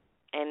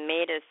 and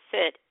made us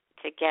sit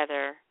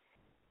together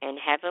in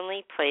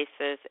heavenly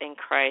places in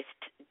Christ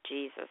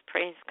Jesus.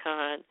 Praise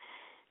God.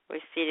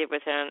 We're seated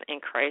with him in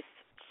Christ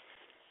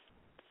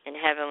in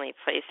heavenly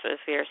places.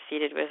 We are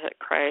seated with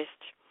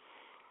Christ.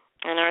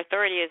 And our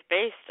authority is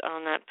based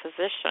on that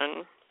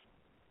position.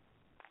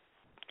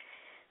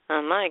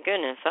 Oh, my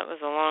goodness, that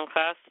was a long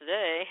class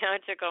today. I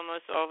took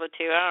almost all the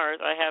 2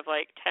 hours. I have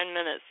like 10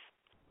 minutes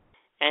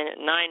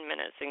and 9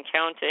 minutes and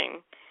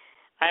counting.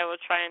 I will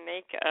try and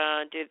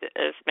do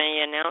as many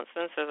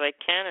announcements as I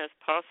can as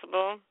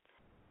possible.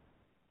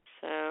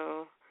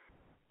 So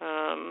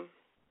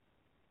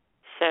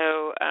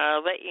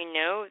let you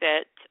know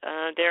that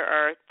there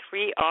are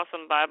 3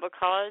 awesome Bible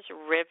colleges: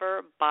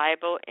 River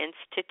Bible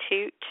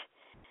Institute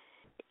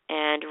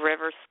and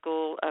River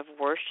School of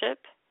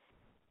Worship,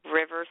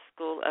 River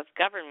School of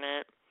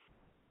Government.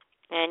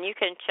 And you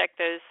can check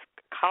those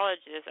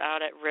colleges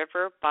out at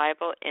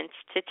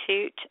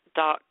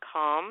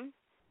riverbibleinstitute.com,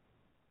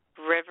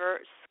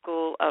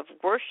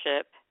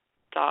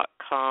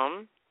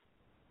 riverschoolofworship.com,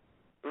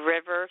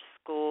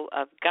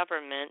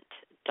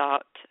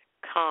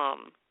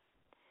 riverschoolofgovernment.com.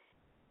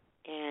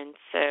 And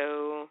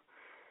so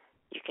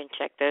you can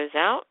check those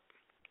out.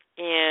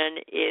 And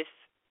if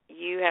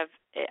you have,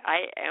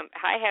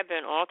 I have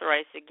been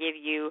authorized to give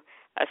you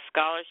a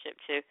scholarship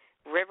to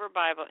River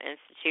Bible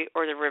Institute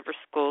or the River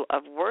School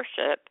of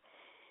Worship,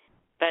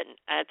 but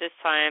at this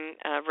time,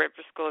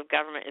 River School of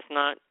Government is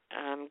not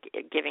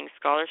giving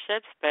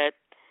scholarships, but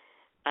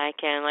I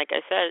can, like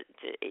I said,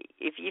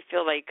 if you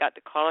feel like you got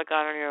the call of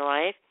God on your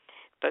life,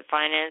 but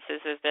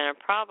finances has been a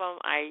problem,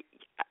 I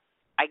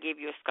give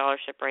you a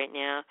scholarship right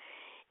now.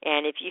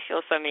 And if you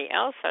feel somebody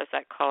else has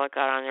that call of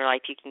God on their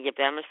life, you can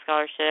give them a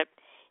scholarship.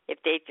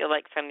 If they feel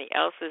like somebody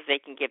else's, they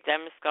can give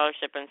them a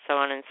scholarship, and so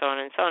on and so on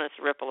and so on. It's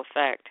a ripple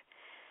effect.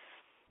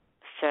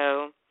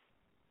 So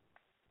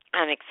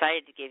I'm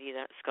excited to give you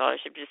that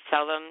scholarship. Just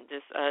tell them,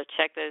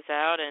 check those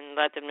out and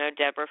let them know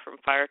Deborah from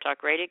Fire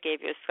Talk Radio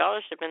gave you a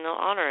scholarship, and they'll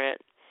honor it.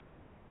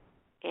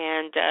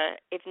 And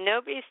if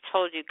nobody's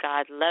told you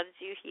God loves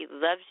you, he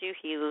loves you,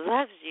 he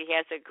loves you, he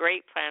has a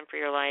great plan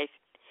for your life.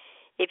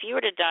 If you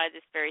were to die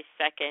this very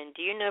second,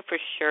 do you know for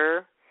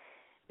sure,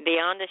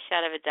 beyond a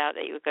shadow of a doubt,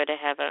 that you would go to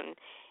heaven?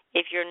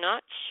 If you're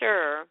not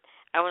sure,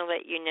 I want to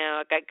let you know,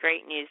 I've got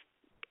great news.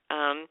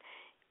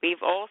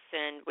 We've all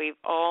sinned. We've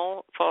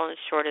all fallen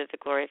short of the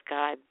glory of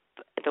God.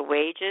 The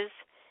wages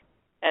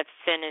of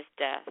sin is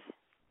death,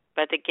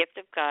 but the gift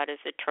of God is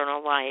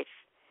eternal life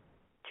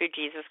through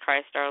Jesus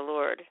Christ our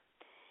Lord.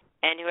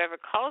 And whoever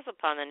calls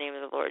upon the name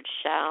of the Lord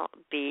shall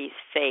be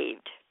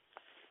saved.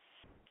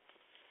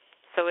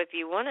 So if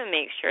you want to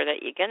make sure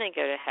that you're going to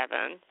go to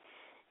heaven,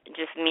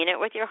 just mean it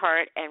with your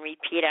heart and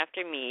repeat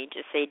after me.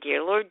 Just say,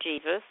 Dear Lord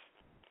Jesus,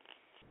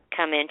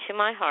 come into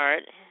my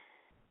heart.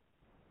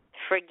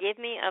 Forgive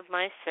me of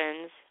my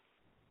sins.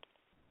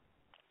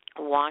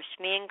 Wash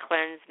me and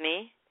cleanse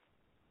me.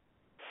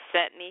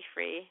 Set me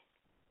free.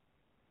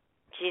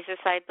 Jesus,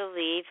 I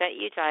believe that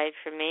you died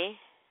for me.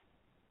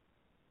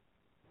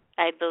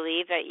 I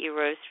believe that you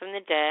rose from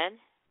the dead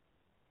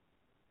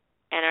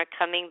and are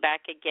coming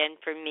back again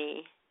for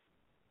me.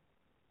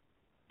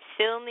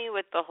 Fill me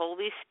with the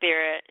Holy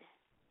Spirit.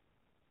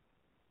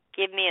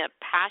 Give me a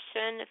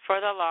passion for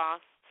the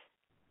lost,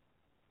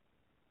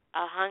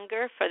 a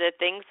hunger for the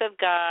things of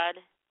God,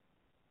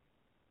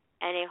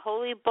 and a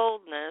holy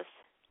boldness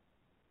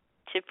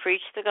to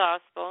preach the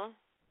gospel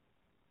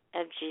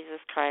of Jesus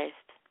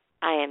Christ.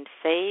 I am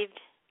saved.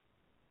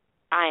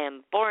 I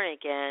am born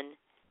again.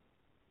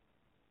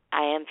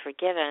 I am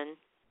forgiven.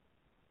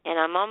 And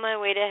I'm on my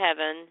way to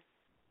heaven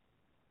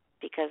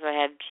because I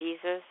have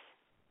Jesus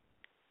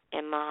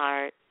in my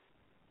heart.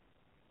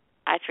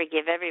 I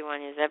forgive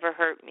everyone who's ever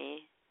hurt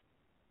me,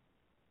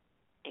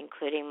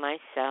 including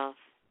myself.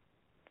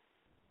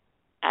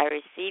 I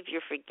receive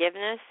your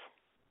forgiveness,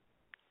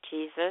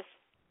 Jesus.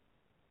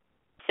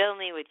 Fill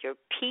me with your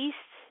peace,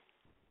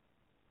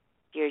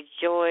 your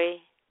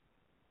joy,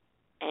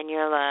 and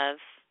your love.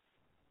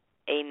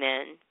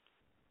 Amen.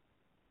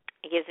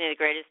 It gives me the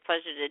greatest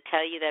pleasure to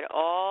tell you that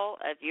all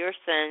of your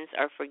sins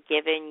are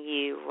forgiven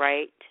you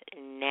right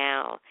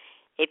now.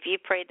 If you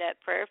prayed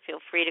that prayer, feel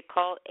free to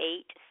call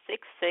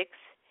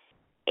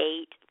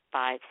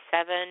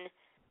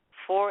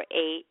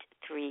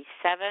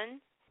 866-857-4837.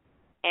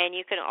 And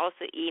you can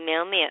also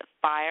email me at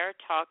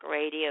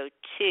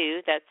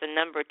firetalkradio2, that's the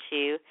number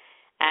 2,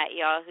 at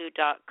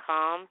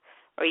yahoo.com.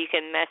 Or you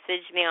can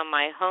message me on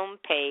my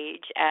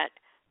homepage at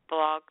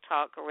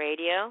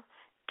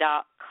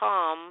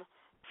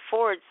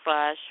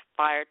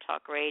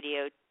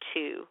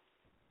blogtalkradio.com/firetalkradio2.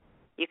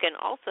 You can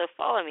also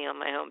follow me on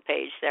my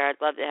homepage there.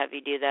 I'd love to have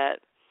you do that.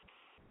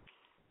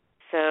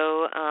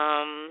 So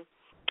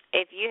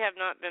if you have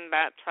not been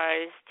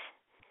baptized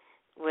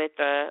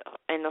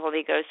in the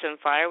Holy Ghost and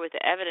fire with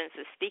the evidence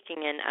of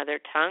speaking in other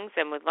tongues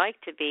and would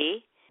like to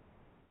be,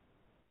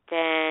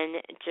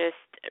 then just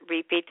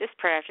repeat this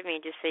prayer after me.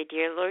 Just say,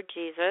 Dear Lord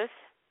Jesus,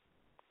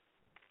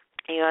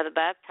 you are the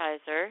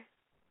baptizer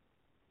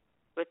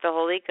with the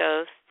Holy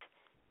Ghost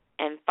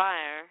and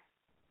fire.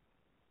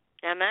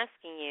 Now I'm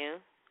asking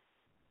you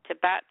to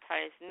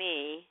baptize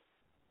me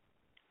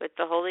with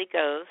the Holy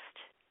Ghost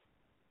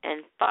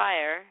and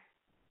fire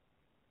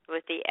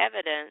with the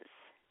evidence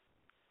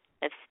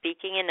of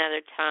speaking in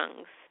other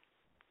tongues.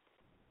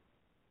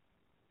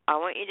 I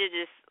want you to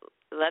just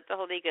let the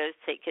Holy Ghost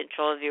take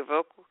control of your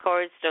vocal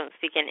cords. Don't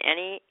speak in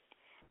any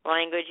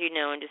language you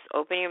know, and just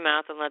open your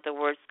mouth and let the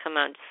words come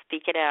out and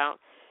speak it out.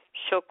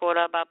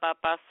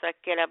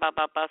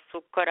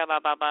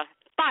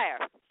 Fire!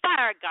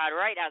 Fire, God,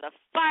 right now. The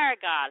fire,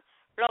 God.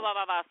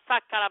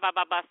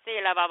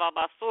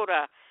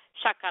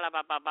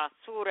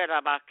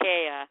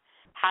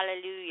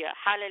 Hallelujah.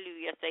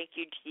 Hallelujah. Thank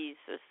you,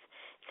 Jesus.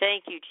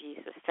 Thank you,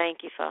 Jesus.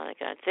 Thank you, Father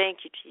God.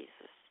 Thank you,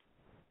 Jesus.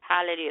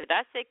 Hallelujah.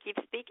 That's it. Keep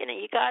speaking it.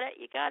 You got it.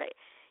 You got it.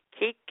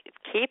 Keep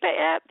it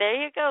up. There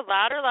you go.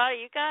 Louder, louder.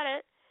 You got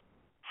it.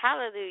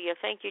 Hallelujah.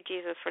 Thank you,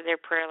 Jesus, for their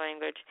prayer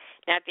language.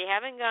 Now, if you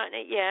haven't gotten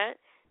it yet,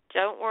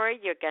 don't worry.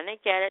 You're going to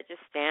get it.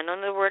 Just stand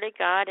on the Word of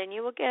God, and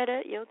you will get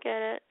it. You'll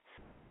get it.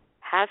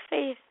 Have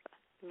faith.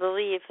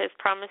 Believe. His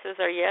promises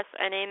are yes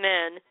and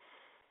amen.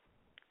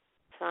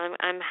 So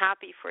I'm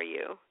happy for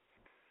you.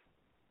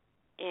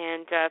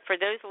 And for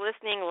those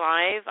listening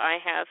live, I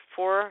have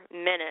 4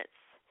 minutes.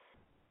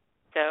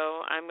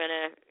 So I'm going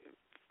to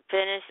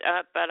finish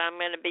up, but I'm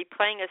going to be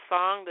playing a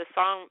song. The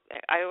song,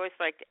 I always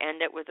like to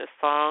end it with a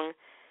song,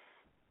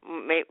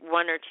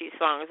 1 or 2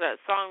 songs. That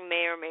song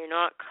may or may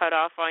not cut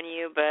off on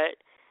you, but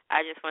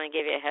I just want to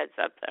give you a heads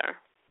up there.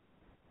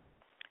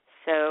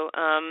 So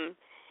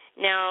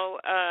now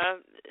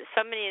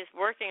somebody is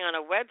working on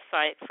a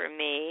website for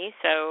me,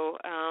 so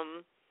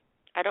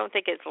I don't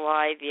think it's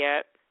live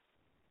yet.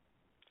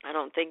 I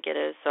don't think it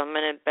is, so I'm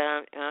going to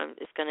bet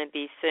it's going to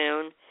be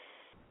soon.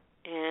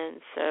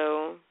 And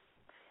so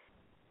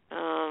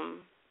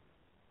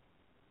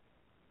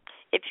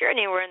if you're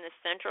anywhere in the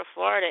Central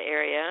Florida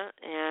area,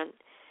 and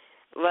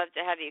love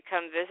to have you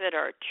come visit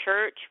our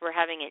church. We're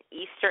having an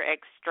Easter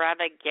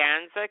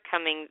extravaganza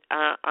coming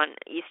on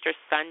Easter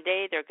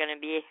Sunday. They're going to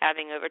be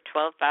having over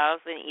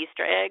 12,000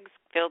 Easter eggs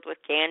filled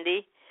with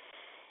candy,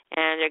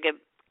 and they're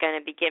going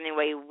to be giving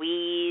away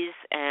Wiis,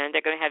 and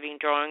they're going to be having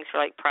drawings for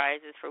like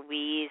prizes for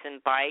Wiis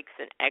and bikes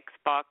and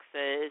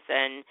Xboxes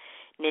and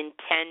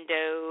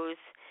Nintendos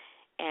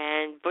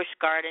and Busch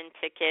Garden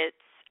tickets,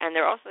 and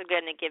they're also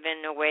going to give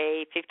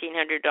away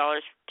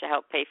 $1,500 to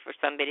help pay for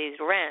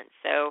somebody's rent.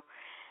 So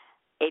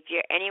if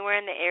you're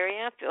anywhere in the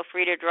area, feel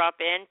free to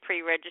drop in.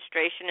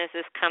 Pre-registration is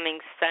this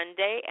coming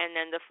Sunday, and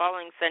then the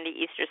following Sunday,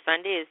 Easter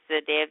Sunday, is the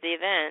day of the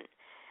event.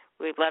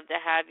 We'd love to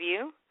have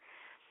you.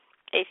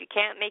 If you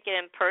can't make it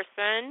in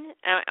person,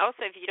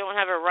 also if you don't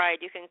have a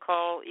ride, you can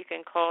call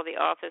the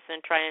office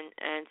and try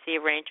and see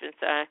arrangements.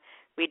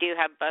 We do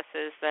have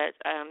buses that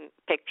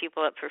pick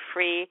people up for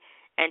free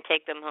and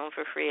take them home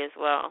for free as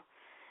well.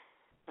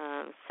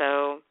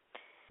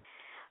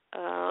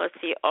 Let's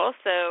see.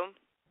 Also,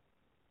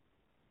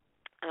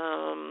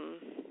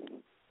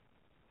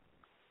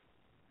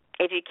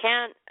 if you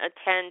can't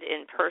attend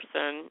in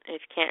person,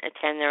 if you can't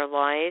attend their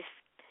live,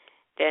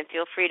 then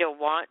feel free to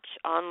watch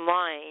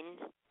online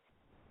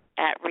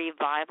at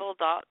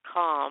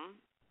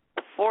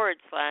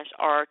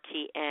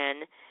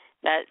revival.com/RTN.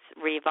 That's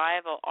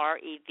Revival,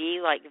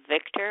 R-E-V, like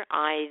Victor,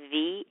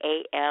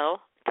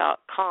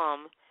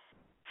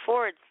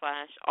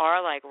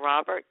 IVAL.com/R like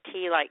Robert,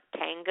 T like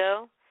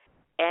Tango,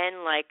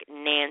 N like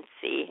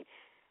Nancy,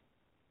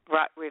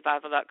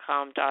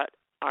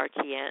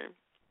 revival.com.RTN.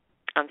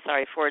 I'm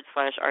sorry,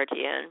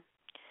 /RTN.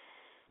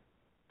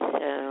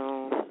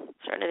 So,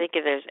 trying to think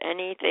if there's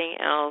anything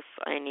else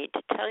I need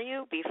to tell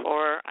you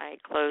before I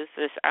close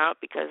this out,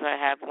 because I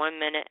have 1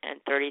 minute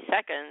and 30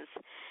 seconds.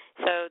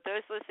 So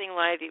those listening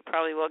live, you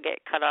probably will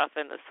get cut off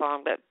in the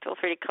song, but feel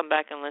free to come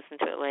back and listen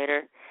to it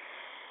later.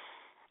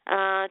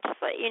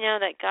 Just let you know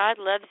that God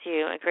loves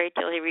you a great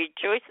deal. He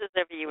rejoices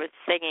over you with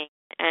singing,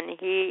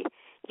 and you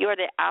are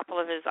the apple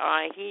of his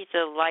eye. He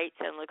delights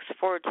and looks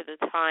forward to the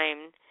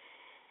time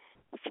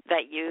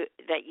that you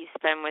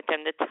spend with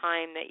him, the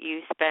time that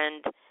you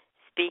spend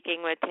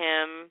speaking with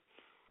him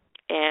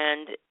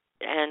and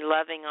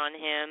loving on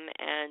him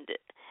and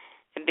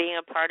being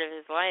a part of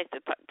his life, the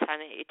time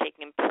that you take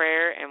in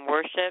prayer and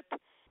worship,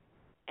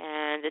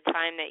 and the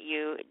time that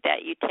you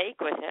take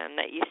with him,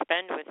 that you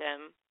spend with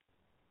him,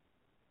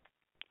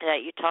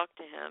 that you talk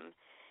to him.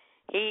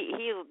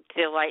 He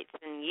delights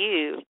in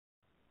you,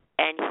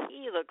 and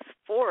he looks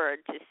forward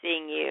to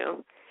seeing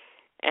you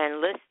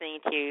and listening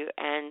to you,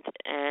 and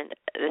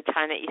the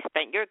time that you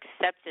spent. You're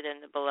accepted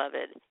in the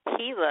Beloved.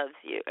 He loves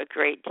you a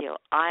great deal.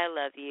 I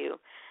love you.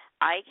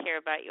 I care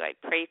about you. I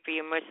pray for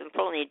you. Most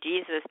importantly,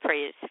 Jesus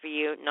prays for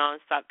you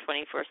nonstop,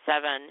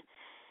 24/7,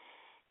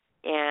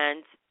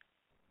 and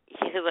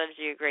he loves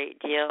you a great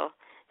deal.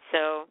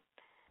 So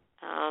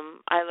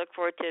I look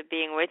forward to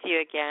being with you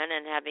again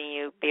and having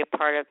you be a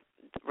part of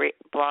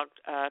Blog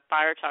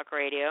Fire Talk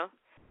Radio.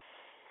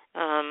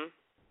 I'm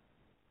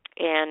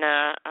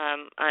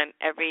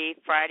every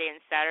Friday and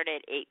Saturday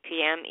at 8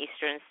 p.m.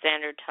 Eastern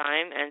Standard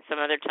Time, and some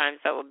other times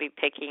that will be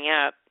picking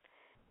up.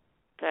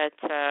 But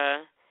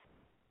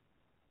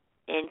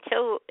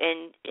until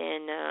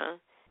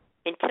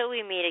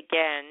we meet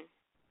again,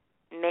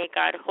 may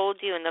God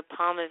hold you in the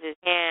palm of his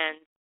hand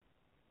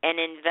and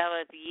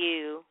envelop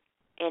you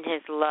in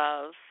his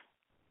love.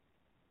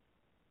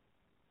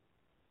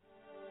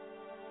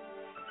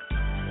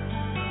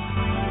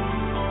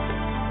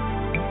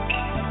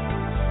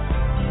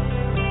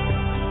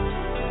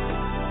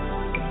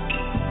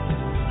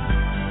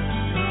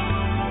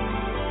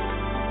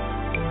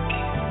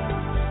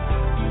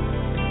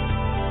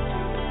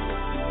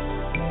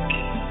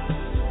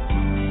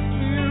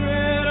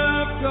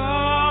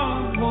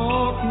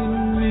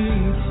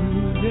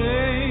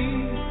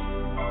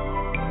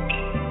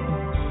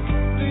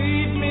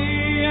 Lead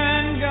me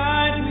and guide.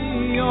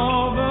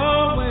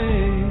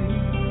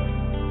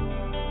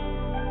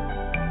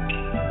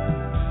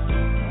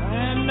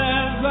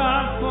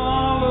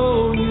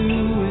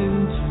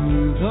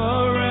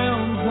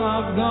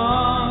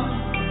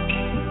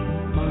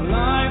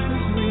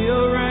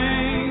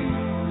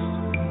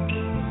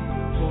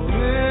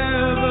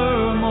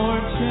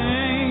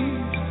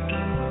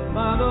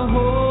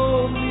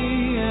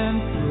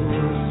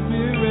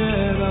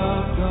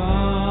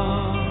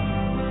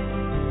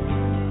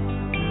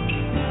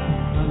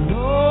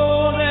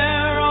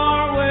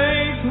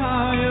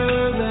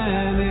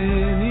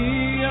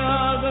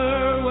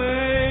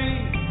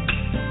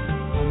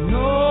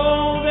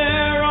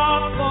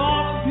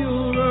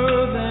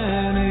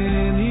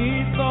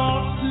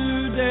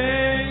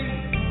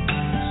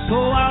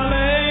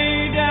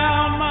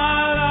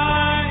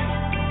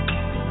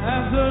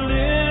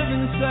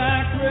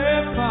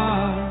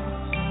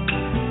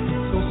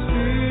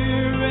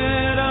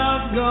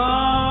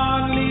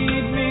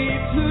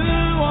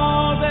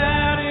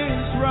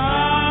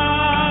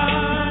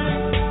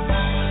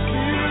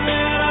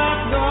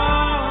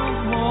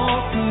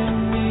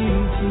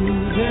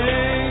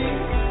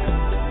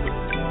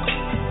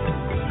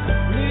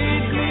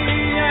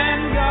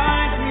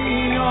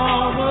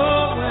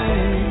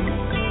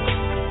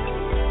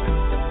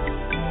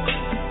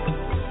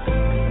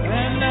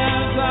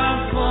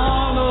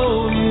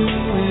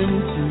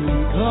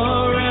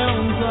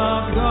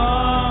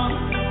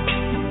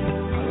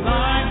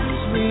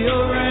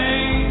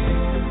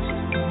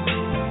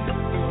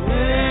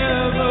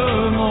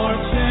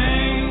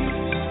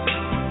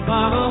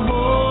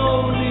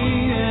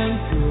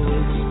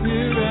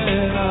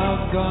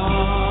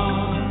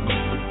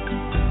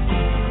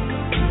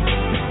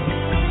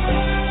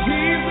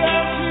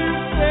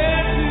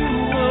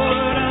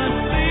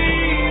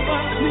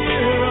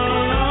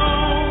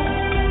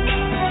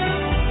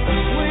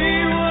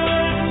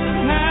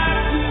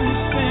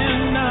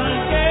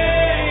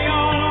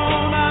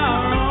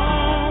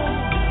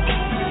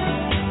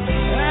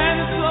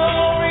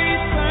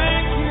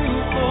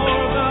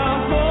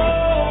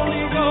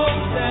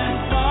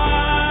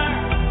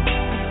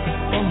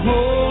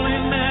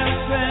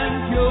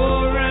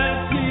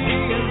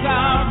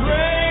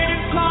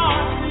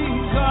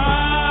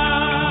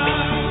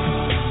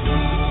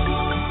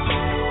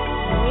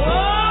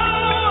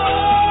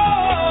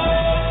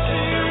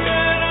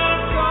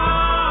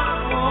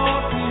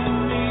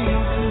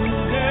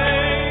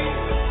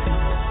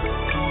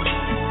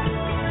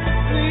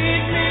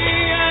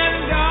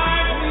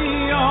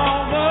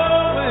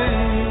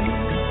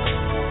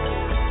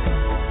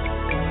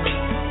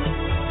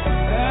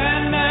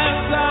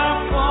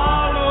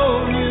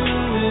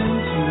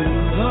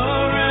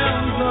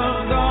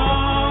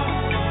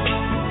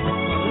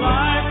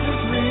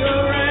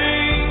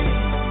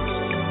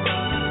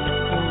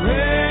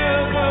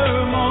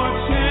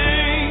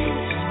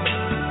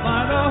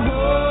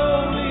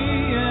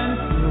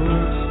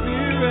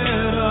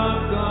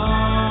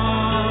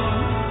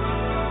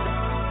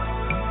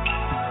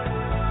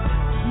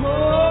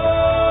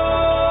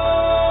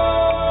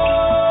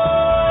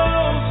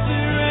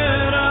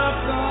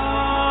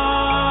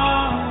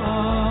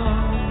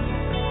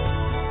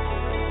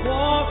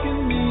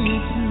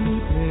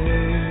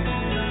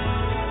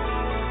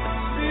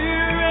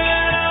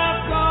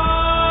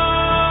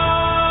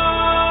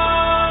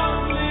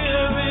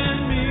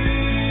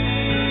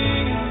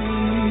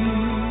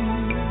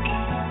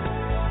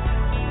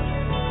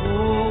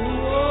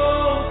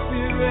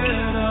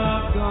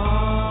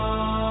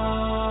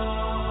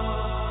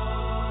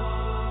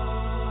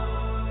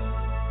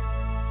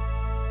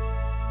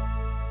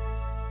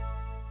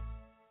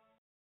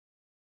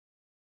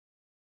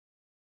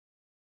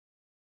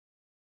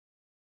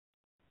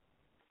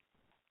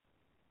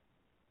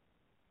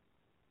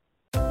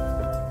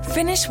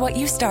 Finish what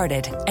you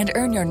started and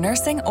earn your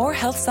nursing or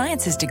health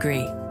sciences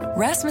degree.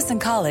 Rasmussen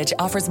College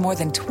offers more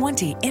than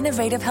 20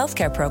 innovative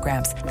healthcare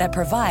programs that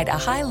provide a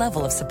high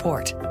level of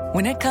support.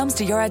 When it comes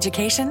to your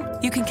education,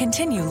 you can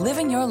continue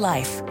living your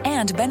life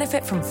and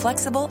benefit from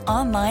flexible,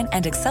 online,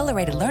 and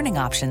accelerated learning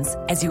options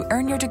as you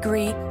earn your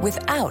degree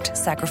without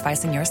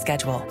sacrificing your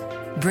schedule.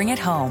 Bring it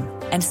home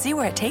and see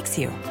where it takes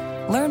you.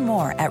 Learn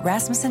more at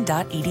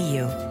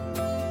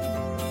rasmussen.edu.